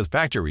partner with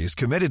factories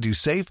committed to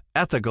safe,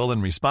 ethical,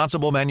 and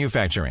responsible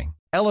manufacturing.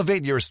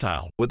 Elevate your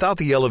style without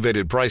the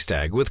elevated price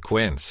tag with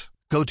Quince.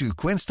 Go to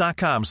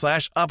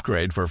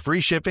quince.com/upgrade for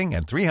free shipping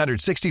and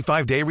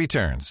 365-day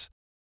returns.